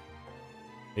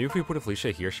 Maybe if we put a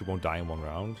Felicia here, she won't die in one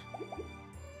round.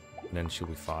 And then she'll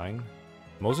be fine.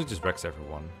 Mozu just wrecks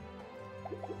everyone.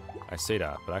 I say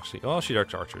that, but actually... Oh, she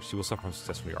directs archers. She will suffer from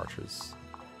success from the archers.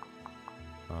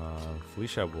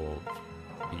 Felicia will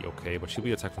be okay, but she'll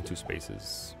be attacked from 2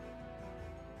 spaces.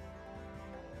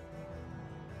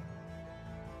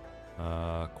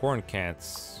 Corrin can't...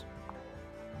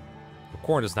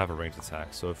 Corrin doesn't have a ranged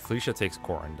attack, so if Felicia takes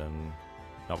Corrin, then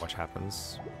not much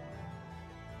happens.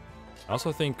 I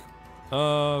also think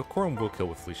Corrin will kill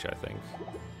with Felicia, I think.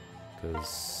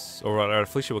 Because... Or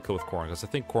Felicia will kill with Corrin, because I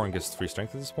think Corrin gets 3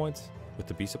 strength at this point with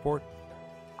the B support.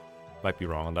 Might be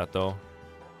wrong on that, though.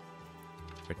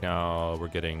 Right now, we're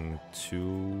getting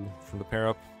 2 from the pair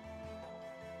up.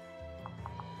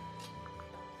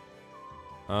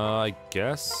 I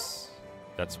guess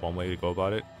that's one way to go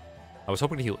about it. I was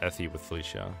hoping to heal Effie with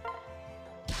Felicia.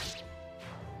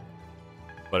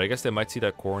 But I guess they might see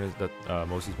that Corrin is that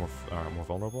Mozu's more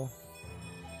vulnerable.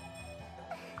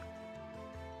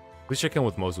 Felicia killing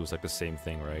with Mozu is like the same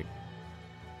thing, right?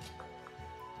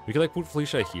 We could like put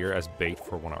Felicia here as bait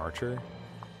for one archer.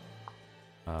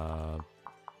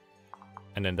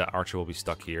 And then that archer will be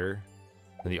stuck here.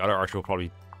 And the other archer will probably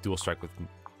dual strike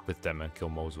with them and kill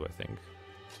Mozu, I think.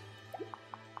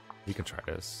 We can try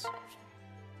this.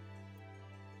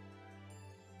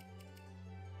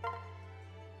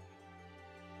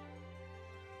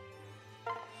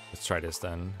 Let's try this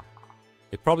then.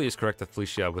 It probably is correct that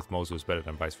Felicia with Mozu is better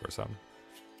than vice versa.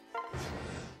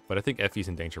 But I think Effie's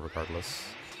in danger regardless.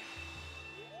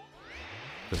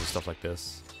 Because of stuff like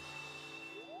this.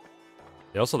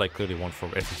 They also like clearly want for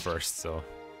Effie first, so.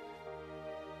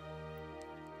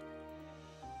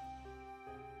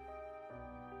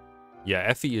 Yeah,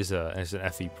 Effie is an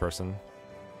Effie person.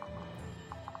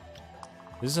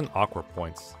 This is an awkward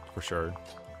point, for sure.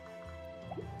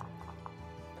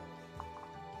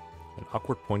 An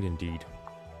awkward point indeed.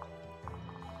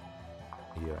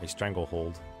 Yeah, a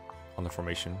stranglehold on the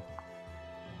formation.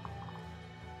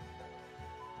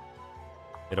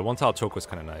 Yeah, the one-tile choke was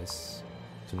kind of nice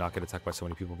to not get attacked by so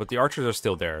many people, but the archers are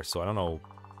still there, so I don't know.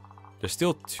 There's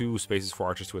still 2 spaces for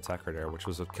archers to attack her there, which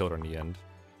was what killed her in the end.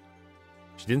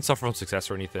 She didn't suffer from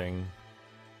success or anything.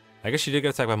 I guess she did get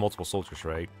attacked by multiple soldiers,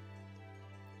 right?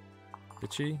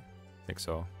 Did she? I think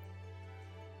so.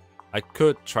 I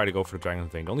could try to go for the Dragon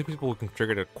Vein. The only people who can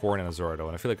trigger the Corrin and Azura, though,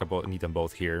 and I feel like I need them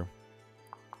both here.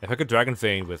 If I could Dragon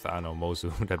Vein with, I don't know,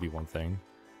 Mozu, that'd be one thing.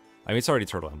 I mean, it's already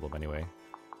Turtle Emblem anyway.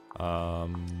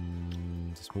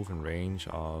 Just move in range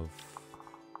of...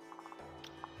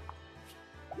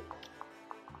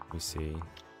 Let me see.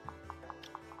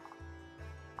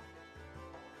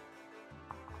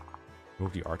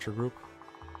 Move the archer group.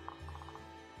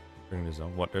 Bring the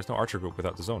zone. What? There's no archer group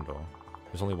without the zone, though.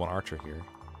 There's only one archer here.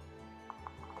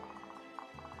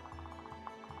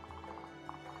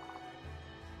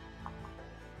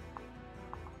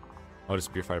 Oh, the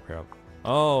Spear Fighter pair up.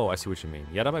 Oh, I see what you mean.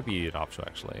 Yeah, that might be an option,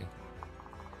 actually.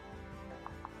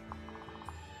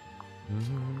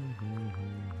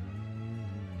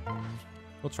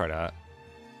 We'll try that.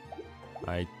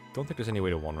 I don't think there's any way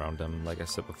to one-round them, like I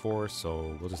said before,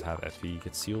 so we'll just have Effie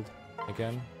get sealed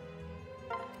again.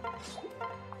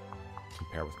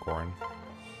 Compare with Corrin.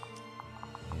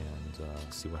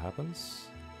 And see what happens.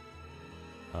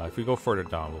 If we go further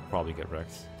down, we'll probably get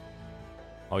wrecked.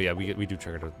 Oh yeah, we do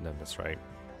trigger them, that's right.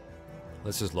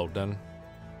 Let's just load then.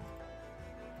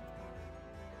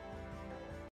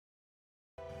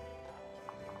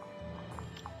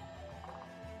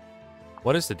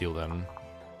 What is the deal then?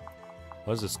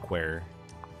 What is the square?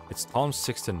 It's columns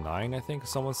 6 to 9, I think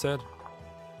someone said.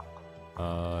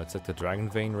 It's like the Dragon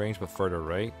Vein range, but further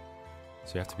right.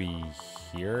 So you have to be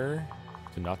here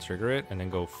to not trigger it, and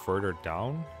then go further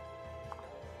down.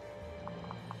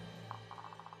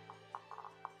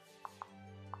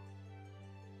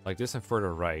 Like this and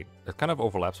further right. That kind of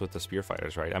overlaps with the Spear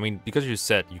Fighters, right? I mean, because you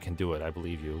said you can do it, I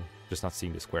believe you. Just not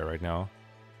seeing the square right now.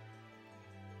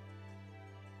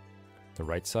 The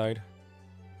right side.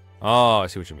 Oh, I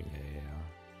see what you mean. Yeah.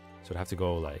 So I'd have to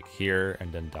go like here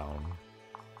and then down.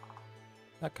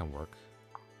 That can work.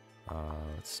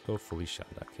 Let's go Felicia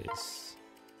in that case.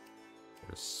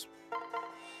 There's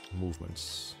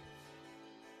movements.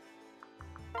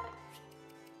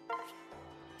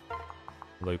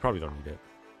 Although you probably don't need it.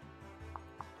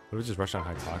 What if we just rush on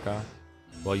Haitaka?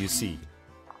 Well, you see.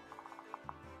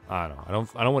 I don't know.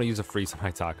 I don't want to use a freeze on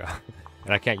Haitaka.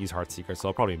 And I can't use Heartseeker, so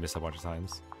I'll probably miss a bunch of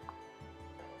times.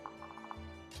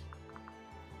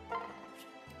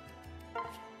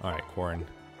 Alright, Corrin.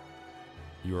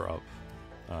 You're up.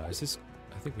 Is this...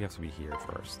 I think we have to be here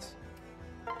first.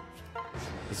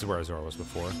 This is where Azura was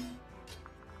before.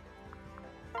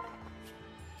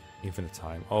 Infinite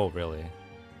time. Oh, really?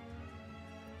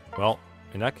 Well,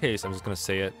 in that case, I'm just gonna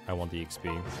say it. I want the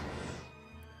XP.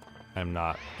 I'm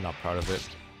not proud of it.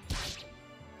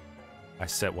 I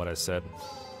said what I said.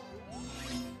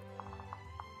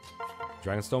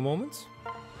 Dragonstone moments?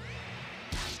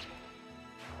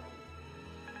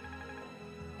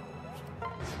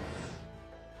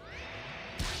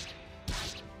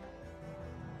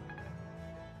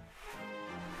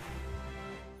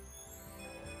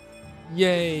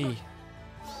 Yay!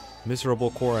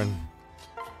 Miserable Corrin.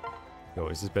 Yo,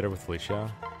 is this better with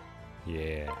Felicia?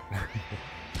 Yeah.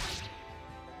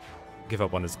 Give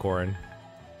up on this Corrin.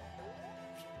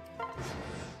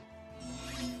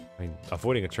 I mean,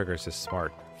 avoiding a trigger is just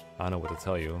smart. I don't know what to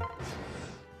tell you.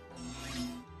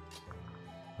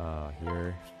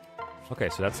 Here. Okay,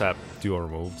 so that's that duo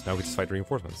removed. Now we just fight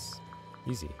reinforcements.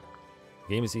 Easy.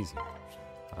 The game is easy.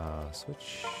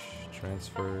 Switch.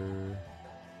 Transfer.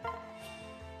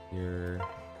 Here.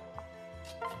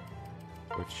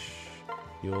 Switch.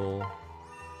 Heal.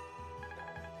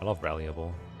 I love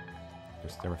Rallyable.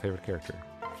 They're my favorite character.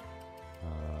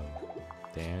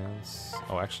 Dance.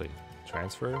 Oh, actually.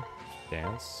 Transfer.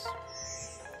 Dance.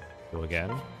 Go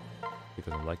again.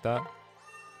 Because I like that.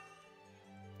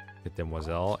 Hit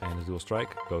Demoiselle and a dual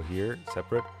strike. Go here,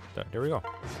 separate. There we go.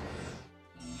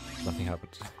 Nothing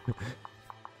happened.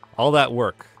 All that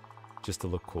work just to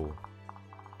look cool.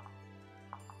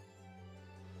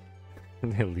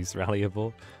 At least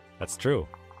rallyable. That's true.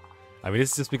 I mean,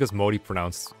 it's just because Modi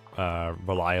pronounced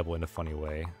reliable in a funny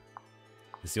way.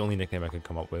 It's the only nickname I could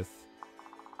come up with.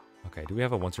 Okay, do we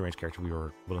have a once-in-range character we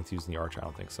were willing to use in the archer? I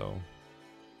don't think so.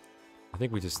 I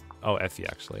think we just... Oh, Effie,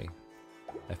 actually.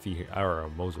 Effie, or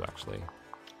Mozu, actually.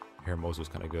 Here, Mozu's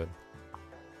kind of good.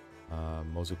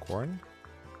 Mozu Corrin?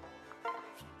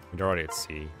 They're already at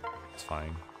sea. It's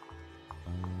fine.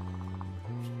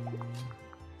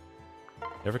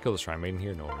 Never kill the Shrine Maiden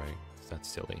here? No, right? That's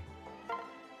silly.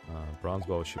 Bronze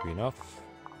Bow should be enough.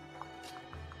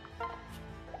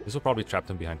 This will probably trap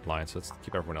them behind lines, so let's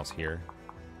keep everyone else here.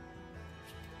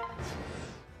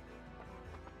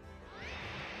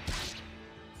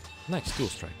 Nice, dual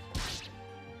strike.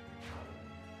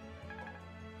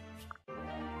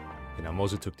 Okay, now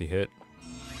Mozu took the hit.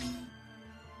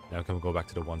 Now can we go back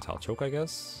to the one tile choke, I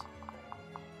guess?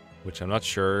 Which I'm not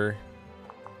sure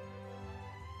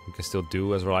we can still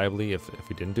do as reliably if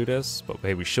we didn't do this. But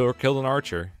hey, we sure killed an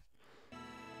archer.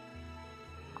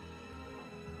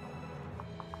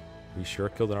 We sure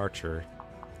killed an archer.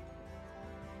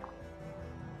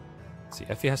 Let's see,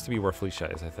 Effie has to be where Felicia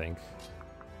is, I think.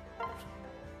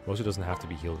 Mozu doesn't have to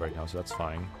be healed right now, so that's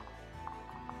fine.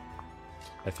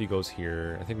 Effie goes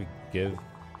here. I think we give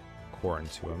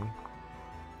Corrin to him.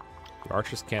 The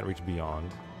archers can't reach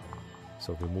beyond.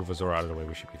 So if we move Azura out of the way,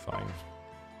 we should be fine.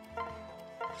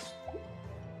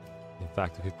 In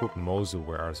fact, if we put Mozu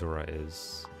where Azura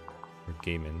is, we're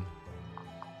gaming.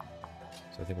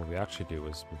 So I think what we actually do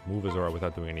is move Azura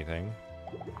without doing anything.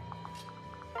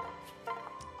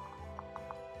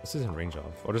 This isn't range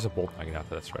of. Oh, there's a bolt Naginata,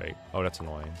 that's right. Oh, that's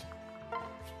annoying.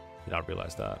 Did not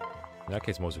realize that. In that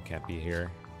case, Mozu can't be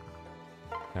here.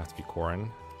 It have to be Corrin.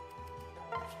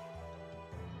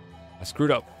 I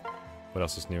screwed up. What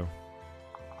else is new?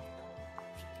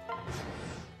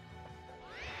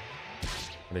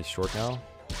 Are they short now?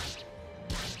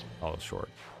 Oh, short.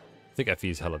 I think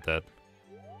Effie's hella dead.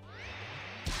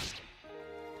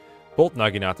 Bolt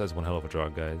Naginata is one hell of a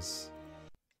drug, guys.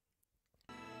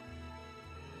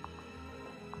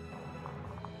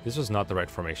 This was not the right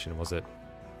formation, was it?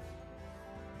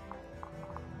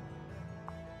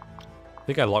 I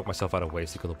think I locked myself out of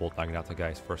ways to kill the Bolt Naginata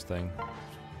guys first thing.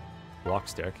 Block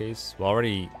staircase? Well,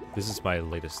 already, this is my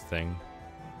latest thing.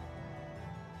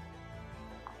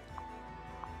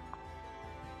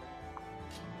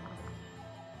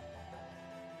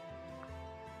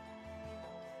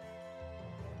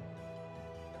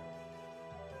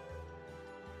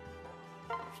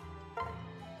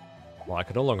 Well, I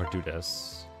can no longer do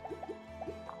this.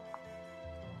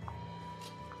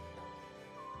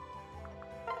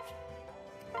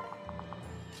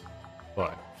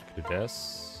 But I can do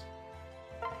this.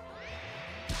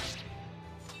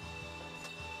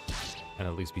 And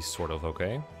at least be sort of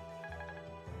okay.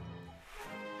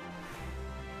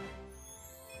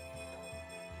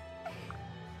 I'm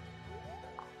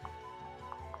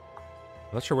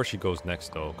not sure where she goes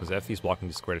next though, because Effie's blocking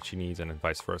the square that she needs and then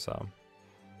vice versa.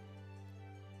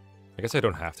 I guess I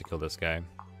don't have to kill this guy.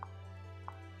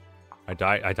 I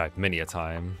died many a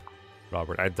time.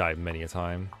 Robert, I died many a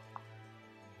time.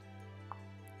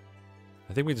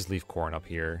 I think we just leave Corrin up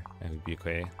here and we'd be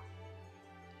okay.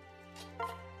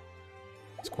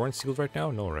 Is Corrin sealed right now?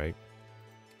 No, right?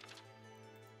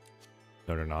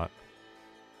 No, they're not.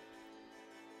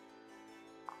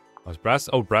 Oh, Brass?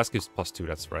 Oh, Brass gives +2,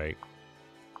 that's right.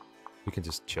 We can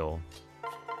just chill.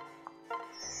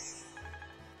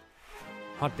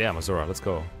 Hot damn, Azura, let's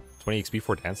go. 20 XP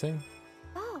for dancing?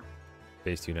 Oh.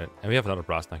 Base unit. And we have another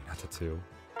Brass Naginata too.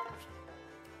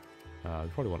 We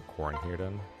probably want Corrin here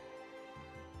then.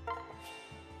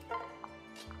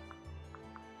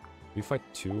 We fight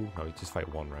 2? No, we just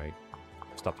fight 1, right?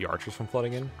 Stop the archers from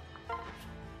flooding in.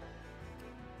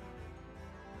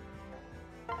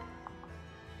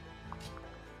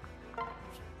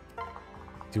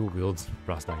 Dual wield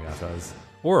Brass Naginatas.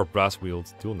 Or brass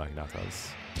wheeled dual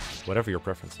naginatas. Whatever your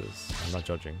preference is. I'm not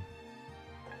judging.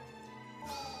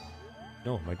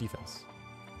 No, my defense.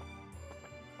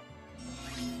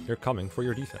 They're coming for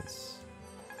your defense.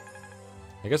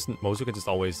 I guess Mozu can just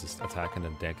always just attack and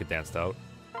then get danced out.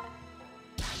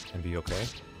 And be okay.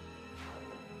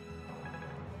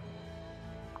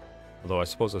 Although I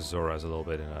suppose Azura is a little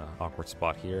bit in an awkward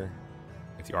spot here.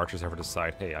 If the archers ever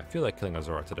decide, hey, I feel like killing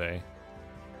Azura today.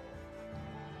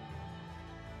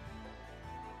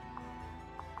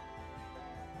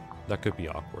 That could be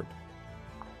awkward.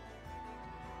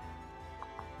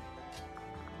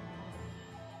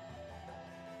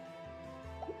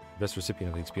 Best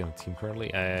recipient of XP on the team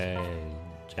currently? Yeah,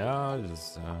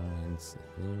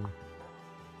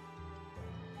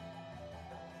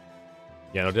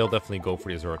 yeah, no, they'll definitely go for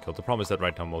the Azura kill. The problem is that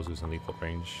right now Mozu's in lethal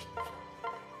range.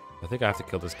 I think I have to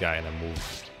kill this guy and then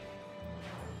move.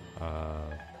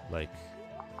 Like,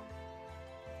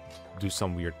 do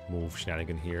some weird move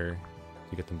shenanigan here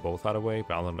to get them both out of the way,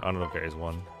 but I don't know if there is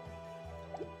one.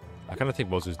 I kind of think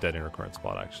Mozu's dead in her current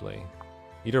spot, actually.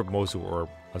 Either Mozu or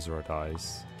Azura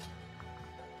dies.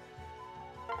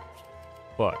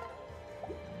 But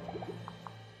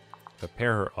if I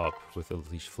pair her up with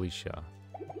Elise Felicia,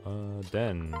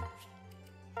 then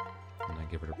I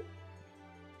give her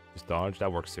just dodge.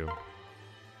 That works too.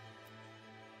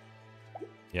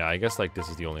 Yeah, I guess like this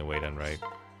is the only way then, right?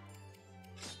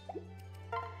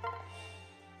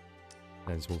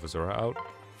 Then just move Azura out,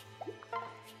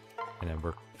 and then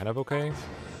we're kind of okay.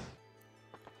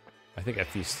 I think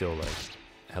Effie's still like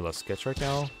hella sketch right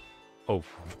now. Oh,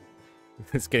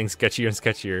 it's getting sketchier and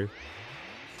sketchier.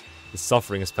 The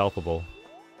suffering is palpable.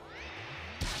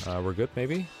 We're good,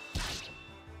 maybe?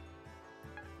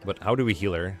 But how do we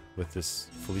heal her with this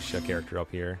Felicia character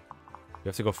up here? We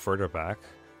have to go further back.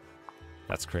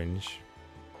 That's cringe.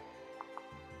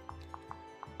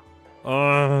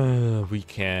 We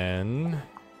can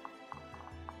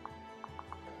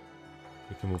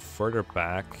move further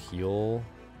back, heal.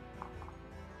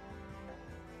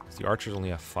 Because the archers only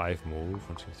have 5 move.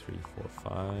 1, 2, 3, 4,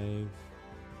 5.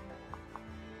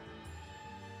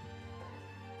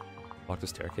 Block the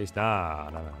staircase. Nah.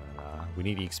 We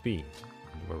need EXP.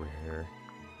 Where we're here.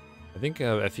 I think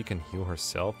Effie can heal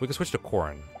herself. We can switch to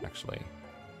Corrin, actually.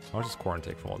 How much does Corrin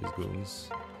take from all these goons?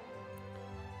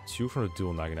 2 from the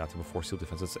dual Naginata before seal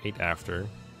defense. That's 8 after.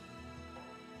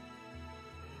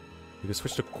 We can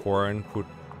switch to Corrin. Put.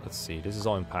 Let's see. This is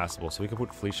all impassable. So we can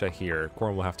put Felicia here.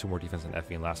 Corrin will have 2 more defense than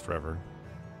Effie and last forever.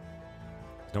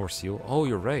 No more seal. Oh,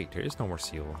 you're right. There is no more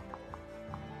seal.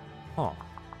 Huh.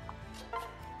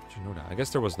 Did you know that? I guess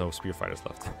there was no spear fighters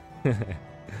left.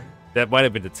 That might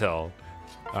have been the tell.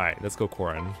 Alright, let's go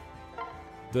Corrin.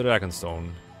 The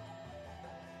Dragonstone.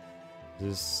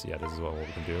 This is what we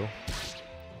can do.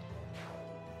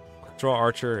 Quick draw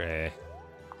archer,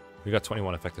 We got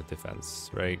 21 effective defense,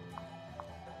 right?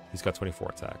 He's got 24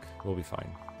 attack. We'll be fine.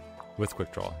 With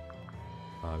quick draw.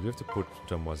 We have to put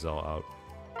Demoiselle out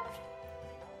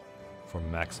for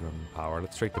maximum power.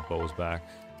 Let's trade the bows back.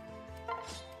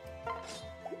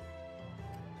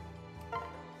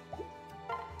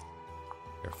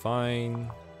 You're fine.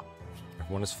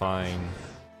 Everyone is fine.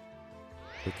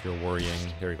 Quick, you're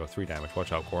worrying. There we go, 3 damage.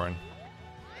 Watch out, Corrin.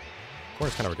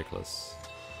 Corrin's kind of ridiculous.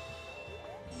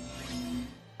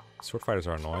 Sword fighters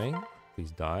are annoying.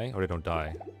 Please die. Oh, they don't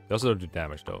die. They also don't do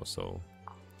damage though, so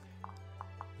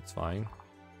it's fine.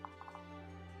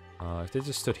 If they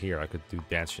just stood here, I could do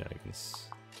dance shenanigans.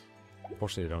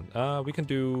 Unfortunately, they don't. We can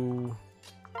do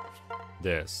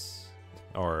this,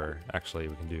 or actually,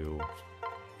 we can do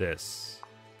this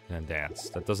and then dance.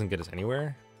 That doesn't get us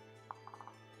anywhere.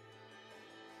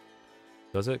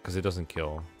 Does it? Because it doesn't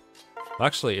kill.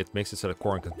 Actually, it makes it so that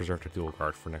Corrin can preserve their dual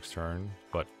guard for next turn,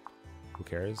 but who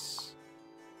cares?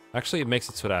 Actually, it makes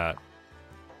it so that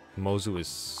Mozu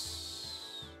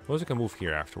can move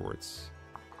here afterwards.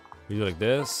 We do like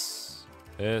this,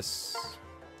 this.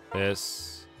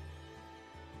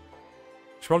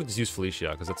 Should probably just use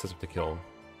Felicia because that sets up the kill.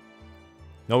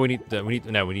 No, we need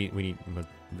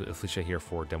Felicia here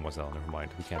for Demoiselle. Never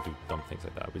mind. We can't do dumb things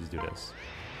like that. We just do this.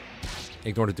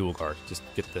 Ignore the dual guard. Just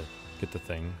get the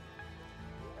thing.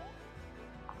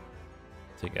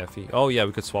 Take Effie. Oh yeah,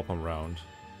 we could swap them around.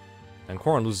 And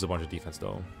Corrin loses a bunch of defense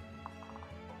though.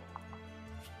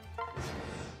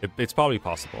 It's probably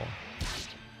possible.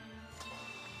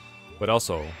 But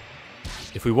also,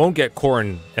 if we won't get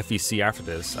Corrin FEC after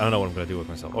this, I don't know what I'm gonna do with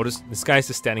myself. Oh, this guy's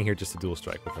just standing here just to dual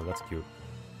strike with him. That's cute.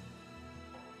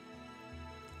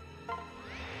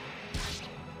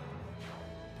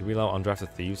 Did we allow undrafted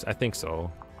thieves? I think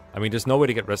so. I mean, there's no way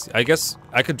to get rest. I guess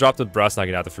I could drop the Brass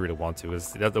Knight out if we really want to.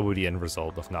 That would be the end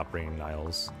result of not bringing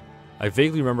Niles. I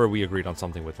vaguely remember we agreed on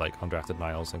something with like undrafted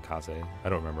Niles and Kaze. I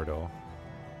don't remember though.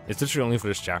 It's literally only for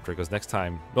this chapter because next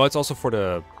time. No, it's also for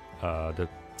the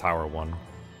tower one.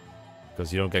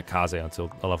 Because you don't get Kaze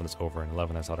until 11 is over and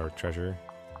 11 has other treasure.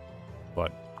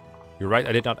 But you're right.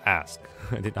 I did not ask.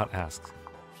 I did not ask.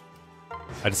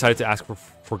 I decided to ask for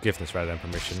forgiveness rather than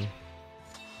permission.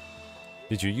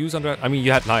 Did you use under? I mean,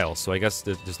 you had Niles, so I guess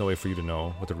there's no way for you to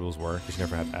know what the rules were because you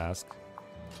never had to ask.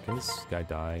 Can this guy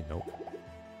die? Nope.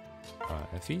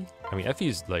 Effie? I mean, Effie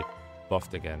is like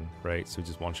buffed again, right? So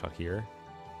just one shot here.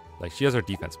 Like she has her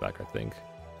defense back, I think.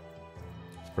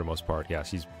 For the most part, yeah.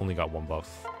 She's only got one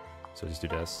buff, so just do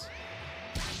this.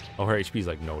 Oh, her HP is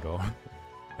like no though.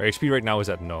 Her HP right now is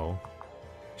at no.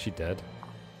 She dead.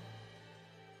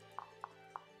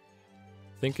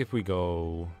 I think if we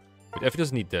go. But Effie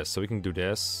doesn't need this, so we can do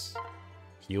this,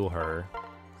 heal her,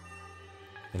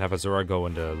 and have Azura go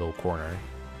in the little corner,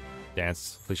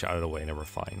 dance Felicia out of the way, and we're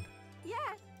fine. Yeah.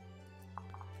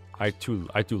 I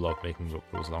do love making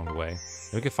rules along the way.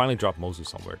 And we can finally drop Mozu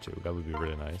somewhere too. That would be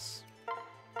really nice.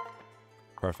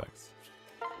 Perfect.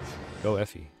 Go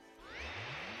Effie.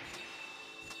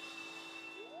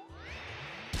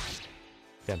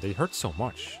 Damn, they hurt so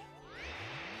much.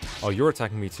 Oh, you're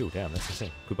attacking me too. Damn, that's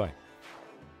insane. Goodbye.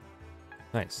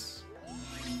 Nice.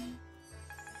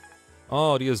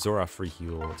 Oh, the Azura free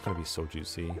heal. It's gonna be so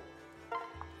juicy.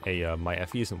 Hey, my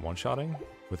Effie isn't one-shotting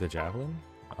with a javelin.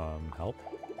 Help.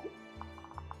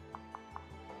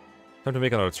 Time to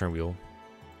make another turn wheel.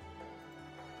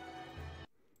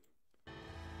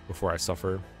 Before I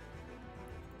suffer.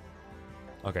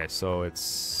 Okay, so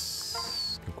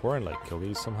it's... Can Corrin, like, kill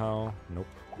these somehow? Nope.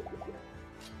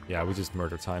 Yeah, we just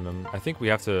murder time him. I think we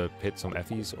have to hit some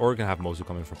Effies, or we're gonna have Mozu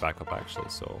coming for backup actually,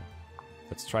 so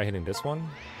let's try hitting this one.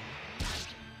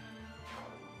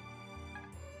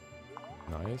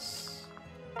 Nice.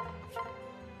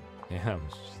 Damn.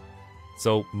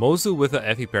 So Mozu with an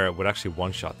Effie parrot would actually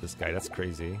one-shot this guy. That's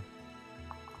crazy.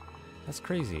 That's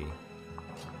crazy.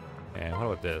 And what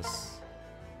about this?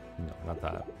 No, not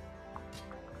that.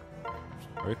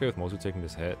 Are we okay with Mozu taking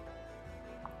this hit?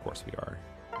 Of course we are.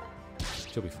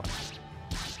 She'll be fine.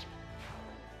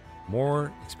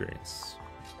 More experience.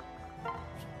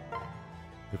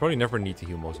 We probably never need to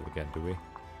heal Mozu again, do we?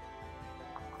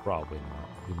 Probably not.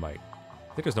 We might.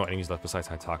 I think there's no enemies left besides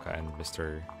Haitaka and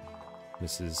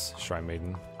Mrs. Shrine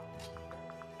Maiden.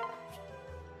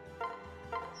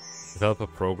 Develop a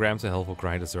program to help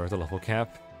grind Azura to level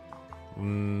cap?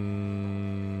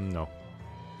 No.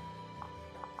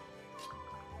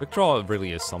 Quick draw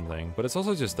really is something, but it's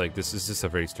also just like, this is just a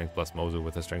very strength plus Mozu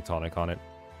with a strength tonic on it.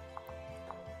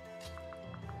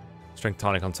 Strength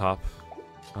tonic on top.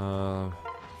 I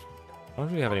don't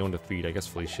really have anyone to feed. I guess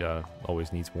Felicia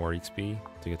always needs more XP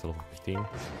to get to level 15.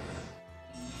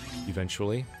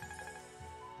 Eventually.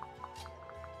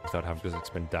 Without having to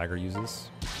expend dagger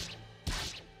uses.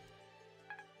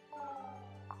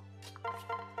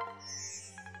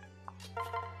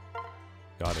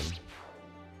 Got him.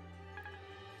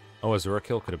 Oh, Azura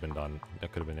kill could have been done.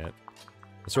 That could have been it.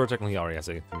 Azura technically already has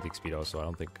a infinite XP though, so I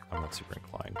don't think I'm not super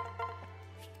inclined.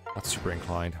 Not super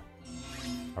inclined.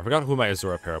 I forgot who my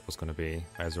Azura pair up was going to be.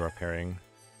 My Azura pairing.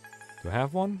 Do I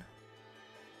have one?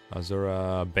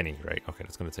 Azura Benny, right? Okay,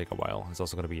 that's going to take a while. It's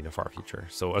also going to be in the far future.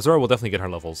 So Azura will definitely get her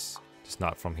levels, just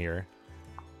not from here.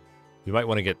 You might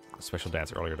want to get a special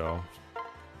dance earlier though.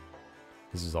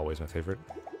 This is always my favorite.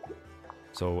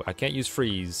 So I can't use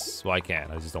freeze. Well, I can.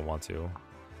 I just don't want to.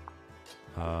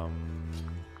 I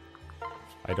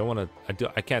don't want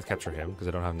to. I can't capture him because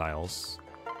I don't have Niles.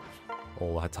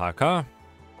 Old Hataka.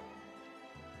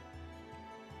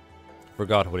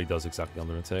 Forgot what he does exactly on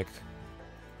Lunatic.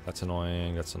 That's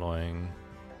annoying. That's annoying.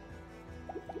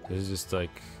 This is just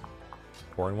like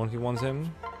Corrin 1v1s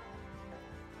him.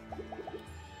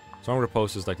 Strong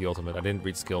Riposte is like the ultimate. I didn't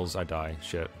read skills. I die.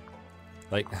 Shit.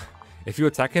 Like, if you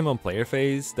attack him on player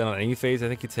phase, then on any phase, I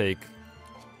think you take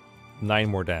 9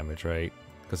 more damage, right?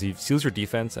 Because he seals your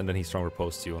defense and then he strong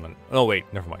riposts you. And then, oh wait,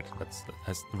 never mind. That's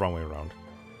the wrong way around.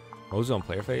 Mozu on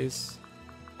player phase.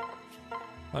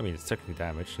 I mean, it's technically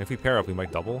damage. And if we pair up, we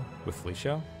might double with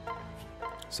Felicia.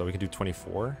 So we can do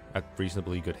 24 at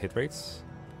reasonably good hit rates.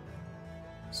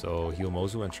 So heal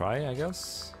Mozu and try, I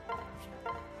guess.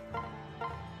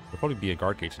 There'll probably be a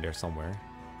guard gauge in there somewhere.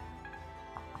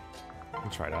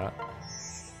 We'll try that.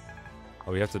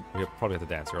 Oh, we probably have to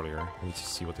dance earlier. Let me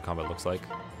just see what the combat looks like.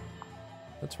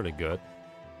 That's pretty good.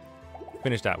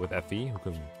 Finish that with Effie, who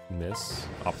can miss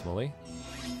optimally.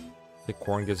 I think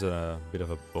Corrin gives it a bit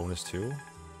of a bonus too.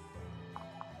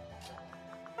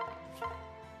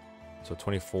 So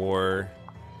 24.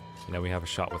 And now we have a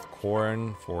shot with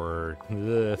Corrin for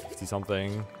 50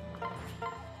 something.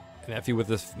 And Effie with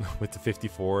this with the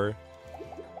 54.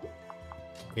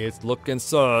 It's looking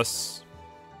sus.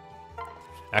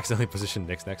 Accidentally positioned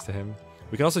next to him.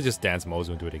 We can also just dance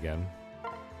Mozu and do it again.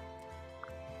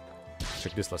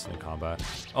 Check this lesson in combat.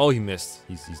 Oh, he missed.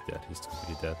 He's dead. He's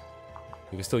completely dead.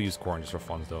 You can still use Corrin just for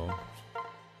fun though.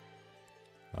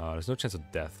 There's no chance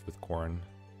of death with Corrin.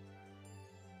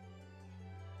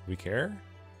 Do we care?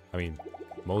 I mean,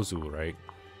 Mozu, right?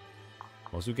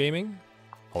 Mozu gaming?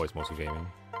 Always Mozu gaming.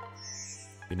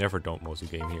 You never don't Mozu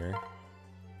game here.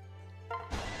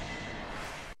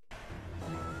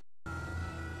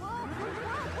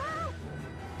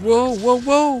 Whoa, whoa,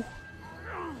 whoa!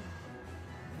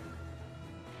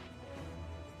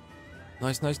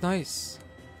 Nice, nice, nice.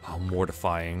 How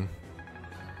mortifying.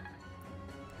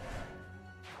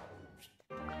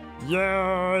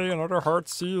 Yay, another heart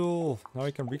seal. Now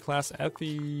we can reclass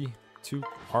Effie to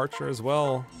Archer as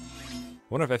well. I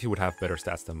wonder if Effie would have better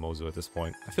stats than Mozu at this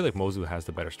point. I feel like Mozu has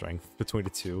the better strength between the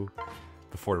two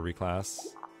before the reclass.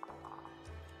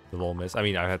 The little miss. I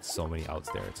mean, I've had so many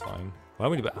outs there, it's fine. Well,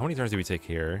 how many turns did we take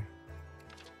here?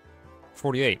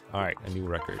 48. Alright, a new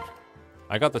record.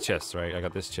 I got the chest, right? I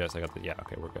got this chest. I got the... Yeah,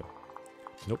 okay, we're good.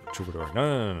 Nope, Troubadour.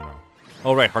 No.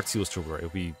 Oh, right, Heart Seal is Troubadour.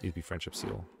 It'd be Friendship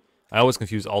Seal. I always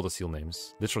confuse all the seal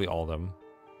names. Literally all of them.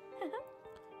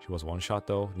 She was one shot,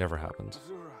 though. Never happened.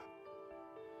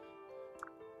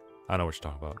 I know what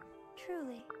you're talking about.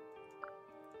 Truly.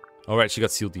 Oh, right, she got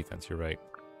seal defense. You're right.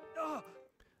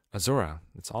 Azura.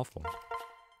 It's awful.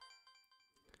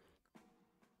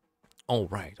 All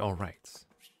right. So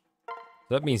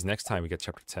that means next time we get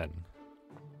chapter 10.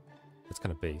 It's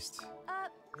kind of based.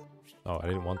 Oh, I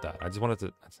didn't want that. I just wanted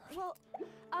to... Well,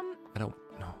 I don't...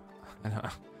 No. I don't...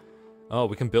 Oh,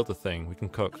 we can build the thing. We can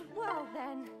cook. well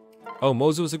then. Oh,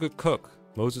 Mozu is a good cook.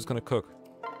 Mozu's gonna cook.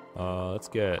 Let's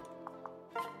get...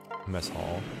 Mess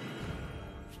hall.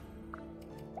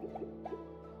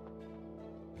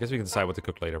 I guess we can decide what to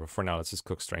cook later, but for now, let's just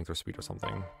cook strength or speed or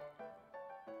something.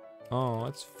 Oh,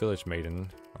 that's Village Maiden,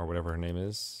 or whatever her name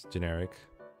is. Generic.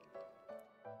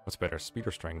 What's better, speed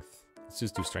or strength? Let's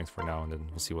just do strength for now, and then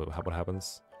we'll see what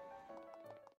happens.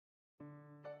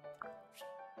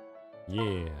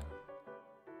 Yeah.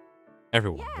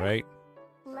 Everyone, Yeah. right?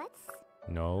 Let's.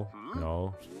 No.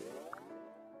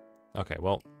 Okay,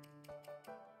 well.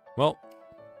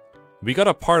 We got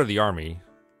a part of the army.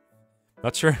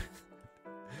 Not sure.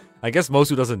 I guess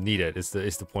Mozu doesn't need it, is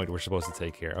the point we're supposed to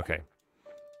take here. Okay.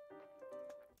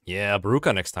 Yeah,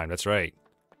 Beruka next time, that's right.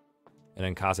 And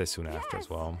then Kaze soon after as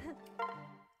well.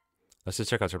 Let's just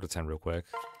check out chapter 10 real quick.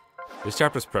 This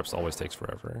chapter's preps always takes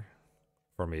forever.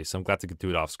 For me, so I'm glad to do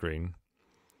it off screen.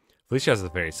 Felicia has a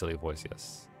very silly voice,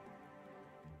 yes.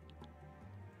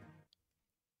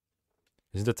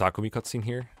 Isn't the Takumi cutscene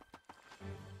here?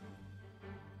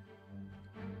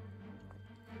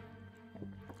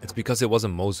 It's because it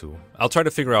wasn't Mozu. I'll try to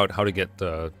figure out how to get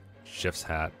the Shift's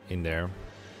hat in there.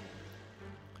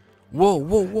 Whoa!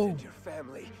 Your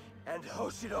family and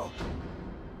Hoshido.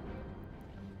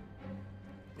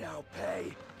 Now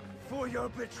pay for your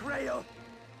betrayal.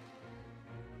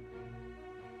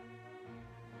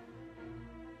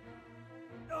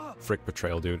 Frick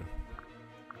betrayal, dude.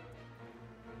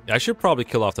 Yeah, I should probably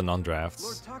kill off the Lord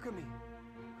non-drafts. Takumi.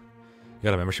 You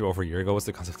got a membership over a year ago? What's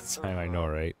the concept of the time? I know,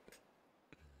 right?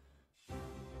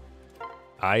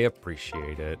 I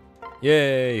appreciate it.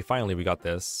 Yay! Finally, we got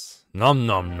this. Nom.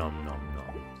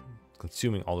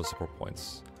 Consuming all the support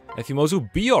points. Effie Mozu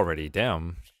B already,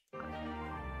 damn.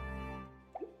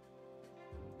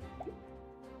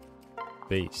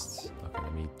 Based. Okay,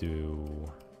 let me do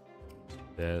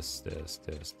this.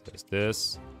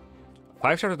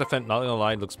 5-star defense, not gonna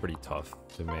lie, looks pretty tough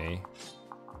to me.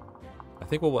 I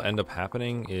think what will end up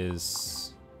happening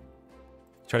is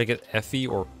try to get Effie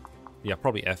or... Yeah,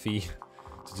 probably Effie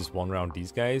to just one round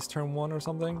these guys turn 1 or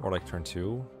something. Or like turn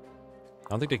 2. I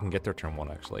don't think they can get their turn 1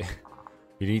 actually.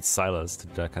 You need Silas to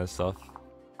do that kind of stuff.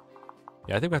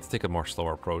 Yeah, I think we have to take a more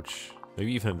slower approach.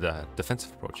 Maybe even the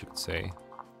defensive approach, you could say.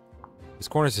 This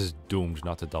corner is just doomed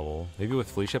not to double. Maybe with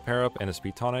Felicia pair up and a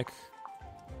speed tonic,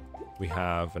 we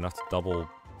have enough to double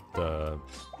the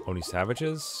Oni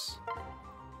Savages.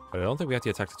 But I don't think we have to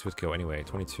attack the Tooth Kill anyway.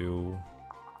 22.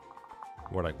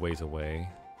 We're like ways away.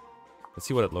 Let's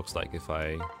see what it looks like if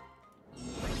I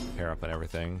pair up and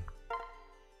everything.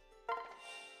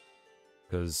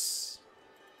 Because...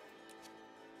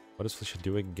 what does Felicia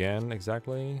do again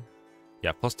exactly?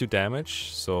 Yeah, +2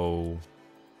 damage, so...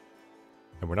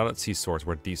 And we're not at C swords,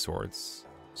 we're at D swords.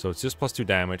 So it's just +2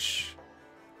 damage,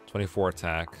 24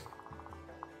 attack.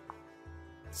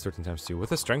 It's 13 times 2.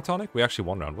 With a strength tonic, we actually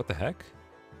won round. What the heck?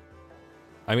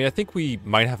 I mean, I think we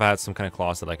might have had some kind of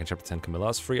clause that like in chapter 10 Camilla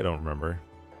is free. I don't remember.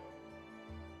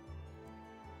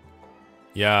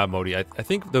 Yeah, Modi. I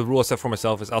think the rule I set for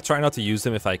myself is I'll try not to use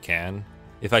them if I can.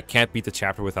 If I can't beat the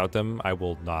chapter without them, I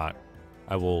will not.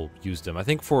 I will use them. I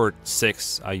think for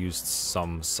 6, I used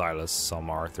some Silas, some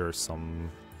Arthur,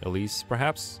 some Elise,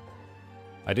 perhaps.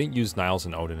 I didn't use Niles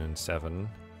and Odin in 7.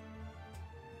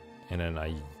 And then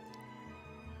I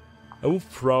will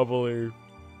probably...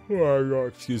 Oh my god,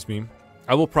 excuse me.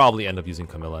 I will probably end up using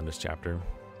Camilla in this chapter.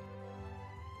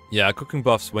 Yeah, cooking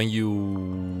buffs, when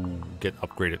you get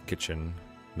upgraded kitchen,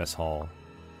 mess hall,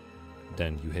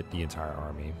 then you hit the entire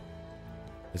army.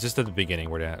 It's just at the beginning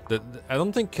where they have, I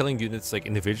don't think killing units like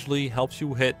individually helps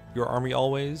you hit your army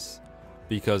always,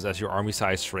 because as your army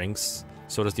size shrinks,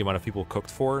 so does the amount of people cooked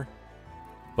for.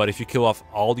 But if you kill off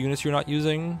all the units you're not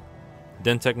using,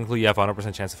 then technically you have a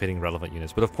 100% chance of hitting relevant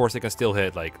units. But of course they can still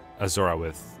hit like Azura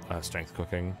with strength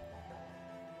cooking.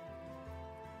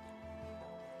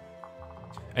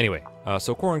 Anyway,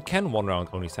 so Corrin can one round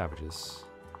only savages,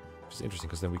 which is interesting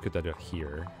because then we could do it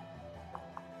here.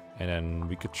 And then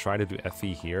we could try to do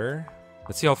Effie here.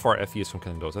 Let's see how far Effie is from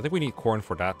killing those. I think we need Corrin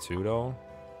for that too, though.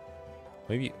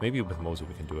 Maybe with Mozu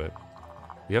we can do it.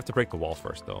 We have to break the wall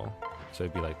first, though. So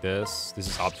it'd be like this. This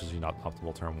is obviously not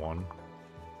optimal turn 1.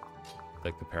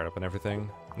 Like the pair up and everything.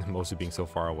 And Mozu being so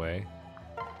far away.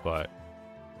 But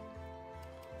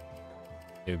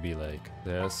it would be like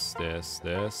this, this,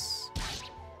 this.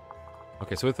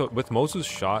 Okay, so with Mozu's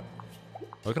shot,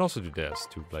 we can also do this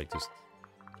to like just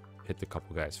hit the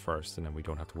couple guys first, and then we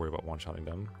don't have to worry about one-shotting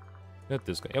them. Hit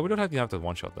this guy. Yeah, we don't have to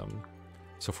one-shot them.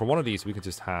 So for one of these, we could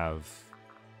just have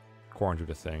Corrin do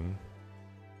the thing.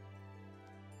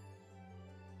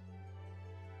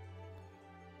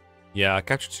 Yeah,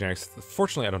 capture generics.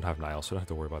 Fortunately, I don't have Niles, so I don't have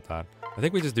to worry about that. I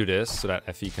think we just do this so that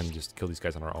Effie can just kill these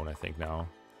guys on her own, I think, now.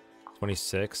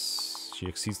 26. She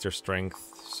exceeds their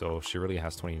strength, so she really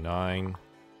has 29.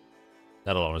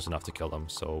 That alone is enough to kill them,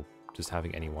 so just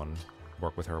having anyone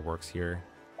work with her works here.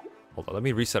 Hold on, let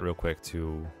me reset real quick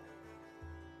to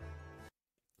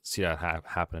see that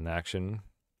happen in action.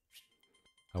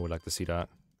 I would like to see that.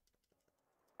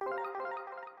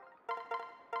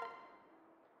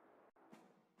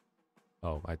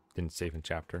 Oh, I didn't save in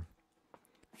chapter.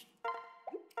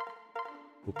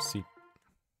 Oopsie.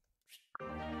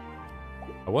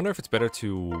 I wonder if it's better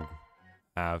to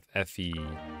have Effie...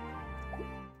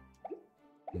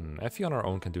 Effie on our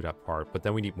own can do that part, but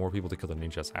then we need more people to kill the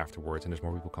ninjas afterwards, and there's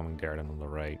more people coming there than on the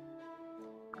right.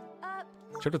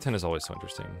 Chapter 10 is always so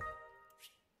interesting.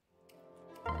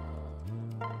 I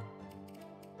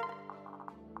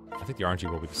think the RNG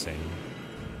will be the same.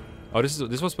 Oh, this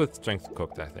was with strength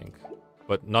cooked, I think.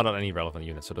 But not on any relevant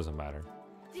unit, so it doesn't matter.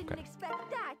 Didn't Okay.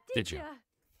 expect that, Did you? ya?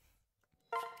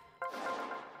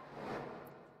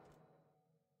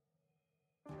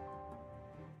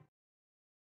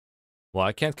 Well,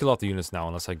 I can't kill off the units now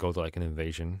unless I go to like an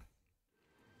invasion.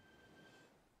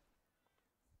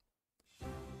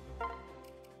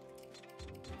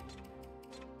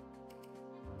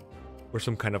 Or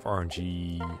some kind of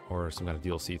RNG or some kind of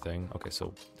DLC thing. Okay,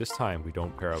 so this time we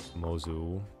don't pair up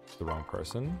Mozu with the wrong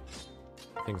person.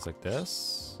 Things like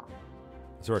this.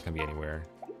 Azura can be anywhere.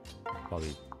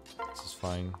 Probably this is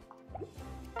fine.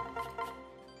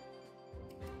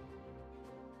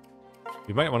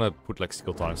 We might want to put like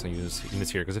skill tonics on units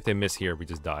here, because if they miss here, we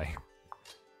just die.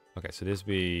 Okay, so this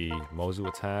be Mozu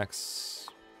attacks.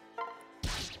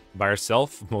 By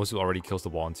herself, Mozu already kills the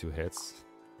wall in 2 hits.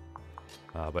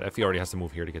 But Effie already has to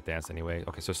move here to get danced anyway.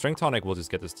 Okay, so Strength Tonic will just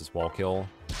get this wall kill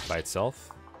by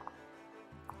itself.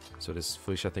 So this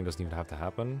Felicia thing doesn't even have to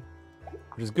happen.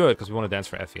 Which is good, because we want to dance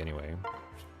for Effie anyway.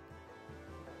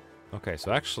 Okay,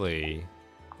 so actually,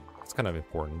 it's kind of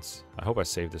important. I hope I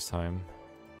saved this time.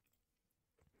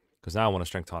 Because now I want to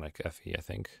Strength Tonic Effie, I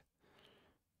think.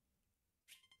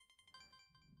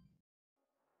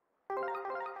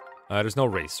 There's no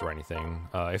race or anything.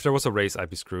 If there was a race,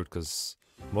 I'd be screwed, because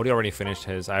Modi already finished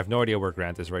his. I have no idea where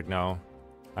Grant is right now.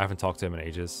 I haven't talked to him in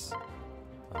ages.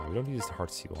 We don't use the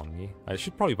Heart Seal on me. I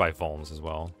should probably buy Volms as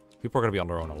well. People are going to be on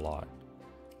their own a lot.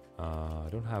 I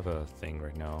don't have a thing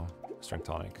right now. Strength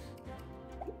Tonic.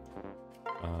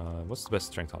 What's the best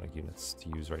Strength Tonic units to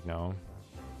use right now?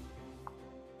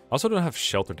 I also don't have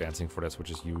Shelter Dancing for this,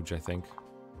 which is huge, I think.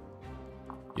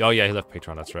 Oh yeah, he left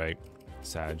Patreon, that's right.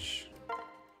 Sag.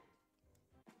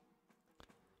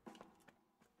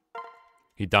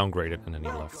 He downgraded and then he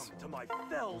left. To my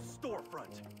fell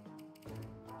storefront.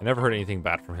 I never heard anything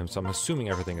bad from him, so I'm assuming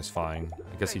everything is fine.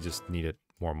 I guess he just needed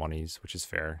more monies, which is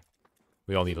fair.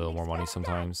 We all need a little more money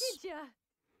sometimes. Did ya?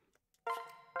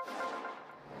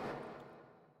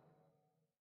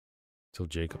 Till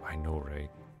Jakob, I know, right?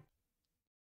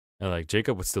 And like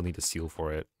Jakob would still need a seal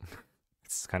for it.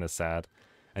 It's kind of sad.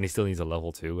 And he still needs a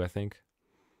level 2, I think.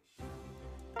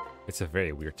 It's a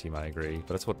very weird team, I agree.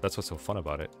 But that's what's so fun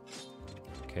about it.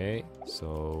 Okay,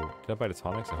 so did I buy the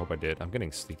tonics? I hope I did. I'm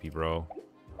getting sleepy, bro.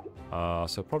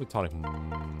 So probably tonic.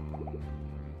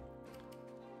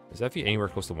 Is Effie anywhere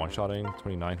close to one-shotting?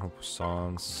 29 from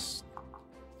Poissons.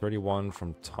 31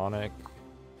 from tonic.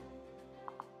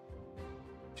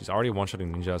 She's already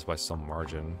one-shotting ninjas by some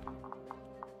margin.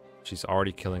 She's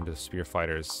already killing the spear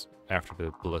fighters after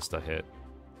the ballista hit.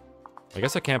 I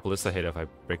guess I can't ballista hit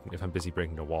if I'm busy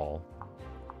breaking the wall.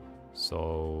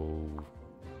 So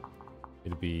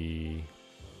it'd be...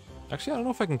 Actually, I don't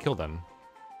know if I can kill them.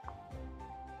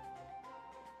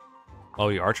 Oh,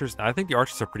 the archers? I think the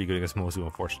archers are pretty good against Mozu,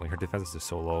 unfortunately. Her defense is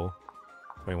so low.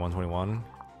 21, 21.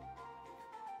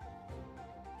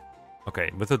 Okay,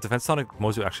 with the defense tonic,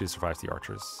 Mozu actually survives the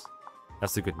archers.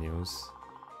 That's the good news.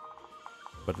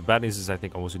 But the bad news is I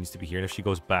think Mozu needs to be here, and if she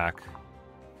goes back,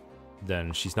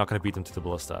 then she's not going to beat them to the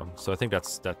ballista. So I think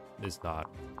that is not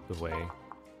the way.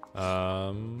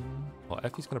 Well,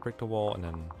 Effie's going to break the wall, and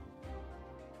then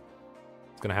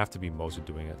it's going to have to be Mozu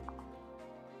doing it.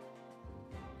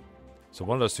 So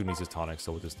one of those two needs his tonic,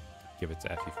 so we'll just give it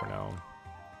to Effie for now.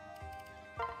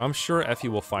 I'm sure Effie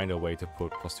will find a way to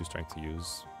put +2 strength to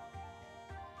use.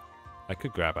 I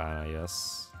could grab Anna,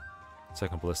 yes.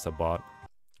 Second ballista bot,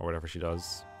 or whatever she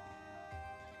does.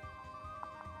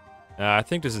 I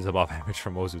think this is above average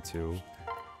for Mozu too.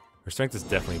 Her strength is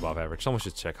definitely above average. Someone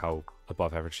should check how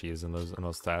above average she is in those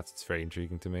stats. It's very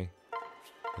intriguing to me.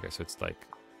 Okay, so it's like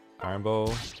Iron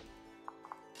Bow,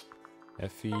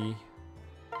 Effie,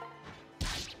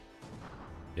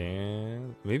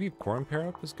 and maybe Corrin pair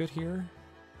up is good here.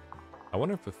 I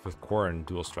wonder if with Corrin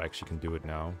dual strike she can do it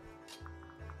now.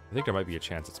 I think there might be a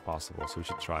chance it's possible, so we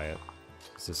should try it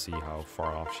just to see how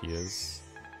far off she is.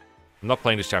 I'm not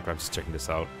playing this chapter, I'm just checking this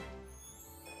out.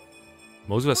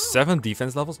 Mozu has 7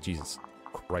 defense levels? Jesus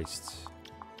Christ.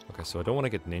 Okay, so I don't want to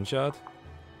get ninja'd.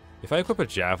 If I equip a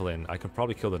javelin, I can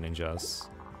probably kill the ninjas.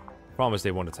 Problem is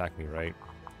they won't attack me, right?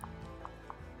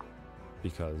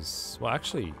 Because, well,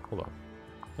 actually, hold on.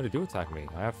 No, they do attack me.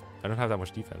 I don't have that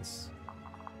much defense.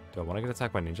 Do I want to get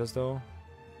attacked by ninjas though?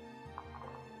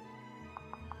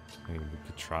 I mean, we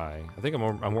could try. I think I'm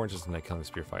more interested in like killing the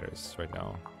spear fighters right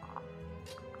now.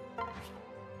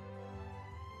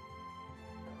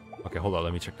 Okay, hold on,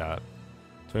 let me check that.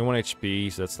 21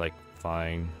 HP, so that's like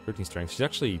fine. 13 strength. She's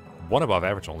actually 1 above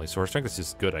average only, so her strength is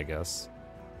just good, I guess.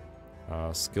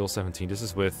 Skill 17. This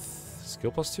is with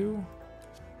skill +2?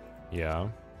 Yeah.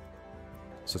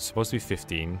 So it's supposed to be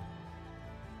 15.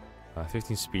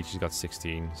 15 speed, she's got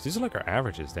 16. So these are like our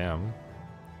averages, damn.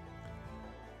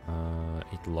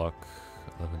 8 luck,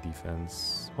 11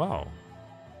 defense. Wow.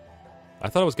 I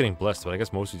thought I was getting blessed, but I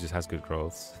guess mostly just has good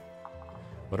growth.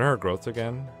 What are her growths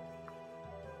again?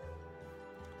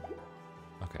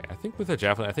 Okay, I think with the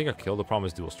javelin, I think I killed. The problem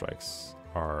is dual strikes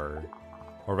are...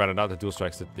 Or rather, not the dual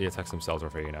strikes, the attacks themselves are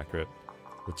very inaccurate.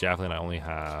 With javelin, I only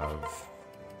have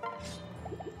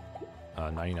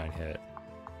 99 hit.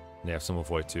 They have some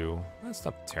avoid too. That's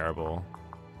not terrible.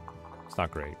 It's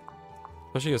not great.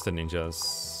 Especially against the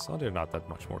ninjas. Oh, they're not that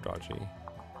much more dodgy.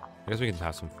 I guess we can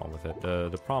have some fun with it.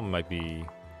 The problem might be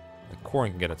like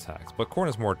Corrin can get attacked, but Corrin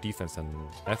has more defense than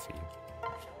Effie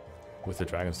with the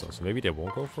Dragonstone, so maybe they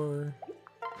won't go for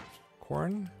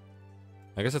Corrin?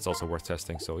 I guess it's also worth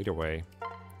testing, so either way.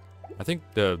 I think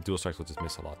the dual strikes will just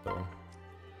miss a lot though.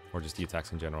 Or just the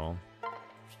attacks in general.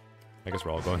 I guess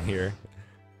we're all going here.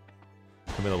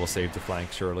 Camilla will save the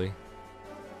flank, surely.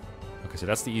 Okay, so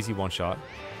that's the easy one shot.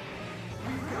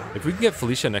 If we can get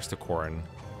Felicia next to Corrin,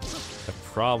 that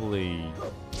probably...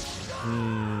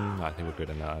 I think we're good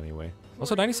in that anyway.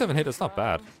 Also, 97 hit, that's not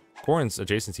bad. Corrin's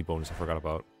adjacency bonus, I forgot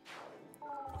about.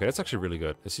 Okay, that's actually really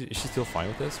good. Is she still fine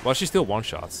with this? Well, she's still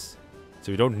one-shots.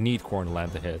 So we don't need Corrin to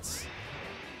land the hits.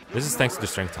 This is thanks to the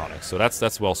strength tonic, so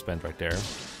that's well spent right there.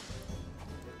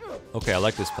 Okay, I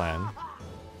like this plan.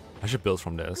 I should build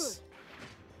from this.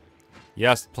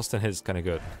 Yes, plus 10 hit is kind of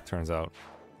good, turns out.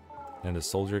 And the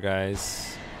soldier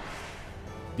guys.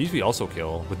 These we also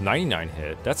kill with 99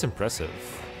 hit. That's impressive.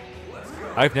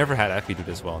 I've never had Effie do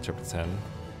this well in chapter 10.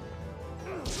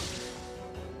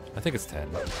 I think it's 10.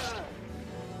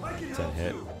 10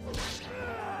 hit.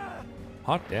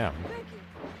 Hot damn.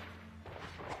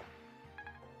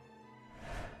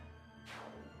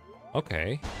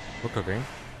 Okay, we're cooking.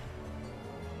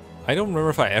 I don't remember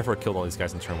if I ever killed all these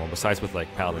guys in turn 1, besides with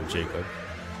like Paladin and Jakob.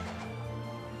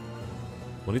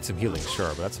 We'll need some healing, sure,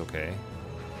 but that's okay.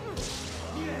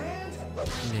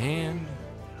 In hand.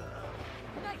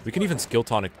 We can even skill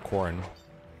tonic Corrin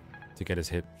to get his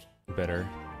hit better.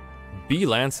 B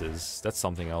lances, that's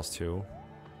something else too.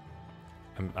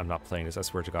 I'm not playing this, I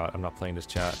swear to God, I'm not playing this,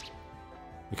 chat.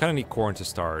 We kind of need Corrin to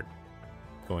start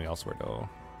going elsewhere though.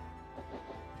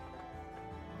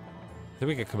 I think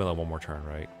we get Camilla one more turn,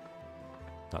 right?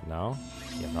 Not now?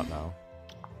 Yeah, not now.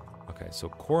 Okay, so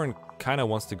Corrin kind of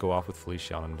wants to go off with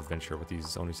Felicia on an adventure with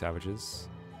these Oni Savages.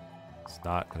 It's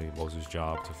not going to be Mozu's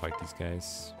job to fight these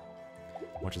guys.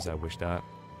 Much as I wish that.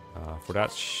 For that,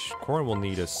 Corrin will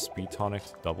need a speed tonic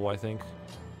to double, I think.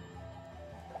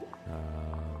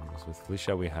 So with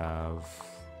Felicia we have...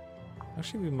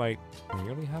 Actually, we might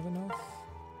nearly have enough.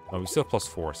 No, we still have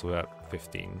 +4, so we're at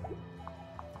 15.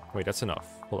 Wait, that's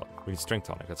enough. Hold up. We need strength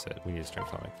tonic, that's it. We need a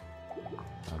strength tonic.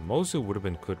 Mozu would have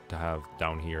been good to have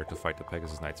down here to fight the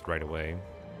Pegasus Knights right away.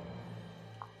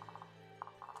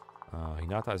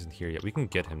 Hinata isn't here yet. We can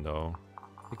get him though.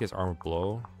 I think he has armor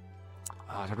blow.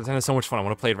 Chapter 10 is so much fun. I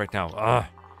want to play it right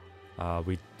now.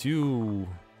 We do...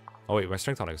 Oh wait, my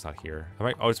strength tonic is not here.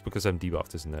 Oh, it's because I'm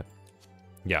debuffed, isn't it?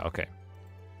 Yeah, okay.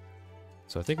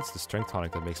 So I think it's the strength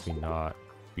tonic that makes me not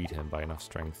beat him by enough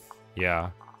strength.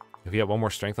 Yeah. If we had one more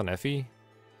strength on Effie,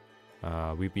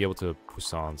 we'd be able to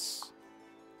puissance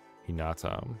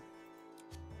Hinata.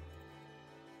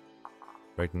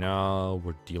 Right now,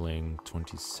 we're dealing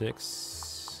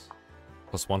 26.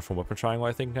 +1 from weapon triangle,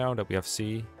 I think, now that we have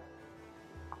C.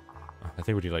 I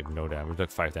think we do like no damage. We do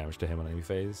like 5 damage to him on any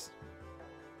phase.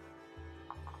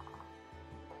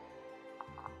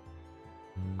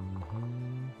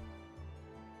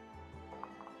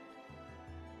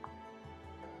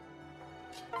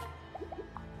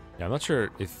 Yeah, I'm not sure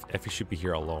if Effie should be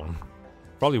here alone.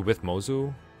 Probably with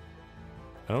Mozu.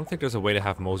 I don't think there's a way to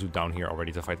have Mozu down here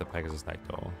already to fight the Pegasus Knight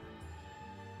though.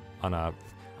 Anna.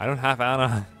 I don't have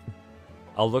Anna.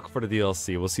 I'll look for the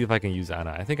DLC. We'll see if I can use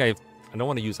Anna. I don't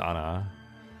want to use Anna.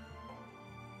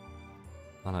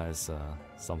 Anna is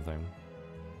something.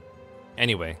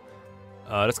 Anyway,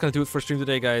 that's gonna do it for stream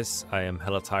today, guys. I am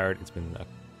hella tired. It's been a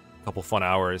couple fun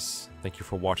hours. Thank you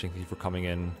for watching. Thank you for coming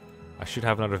in. I should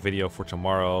have another video for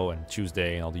tomorrow and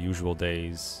Tuesday and all the usual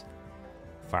days.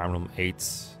 Fire Emblem 8,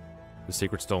 the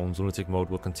Sacred Stones, Lunatic mode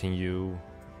will continue.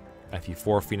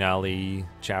 FE4 finale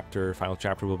chapter, final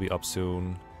chapter will be up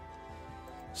soon.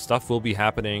 Stuff will be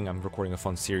happening. I'm recording a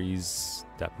fun series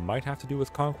that might have to do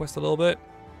with Conquest a little bit.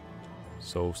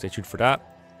 So stay tuned for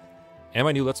that. And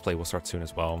my new Let's Play will start soon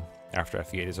as well, after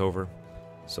FE8 is over.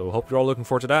 So hope you're all looking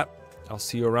forward to that. I'll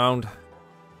see you around.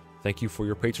 Thank you for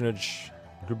your patronage.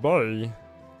 Goodbye.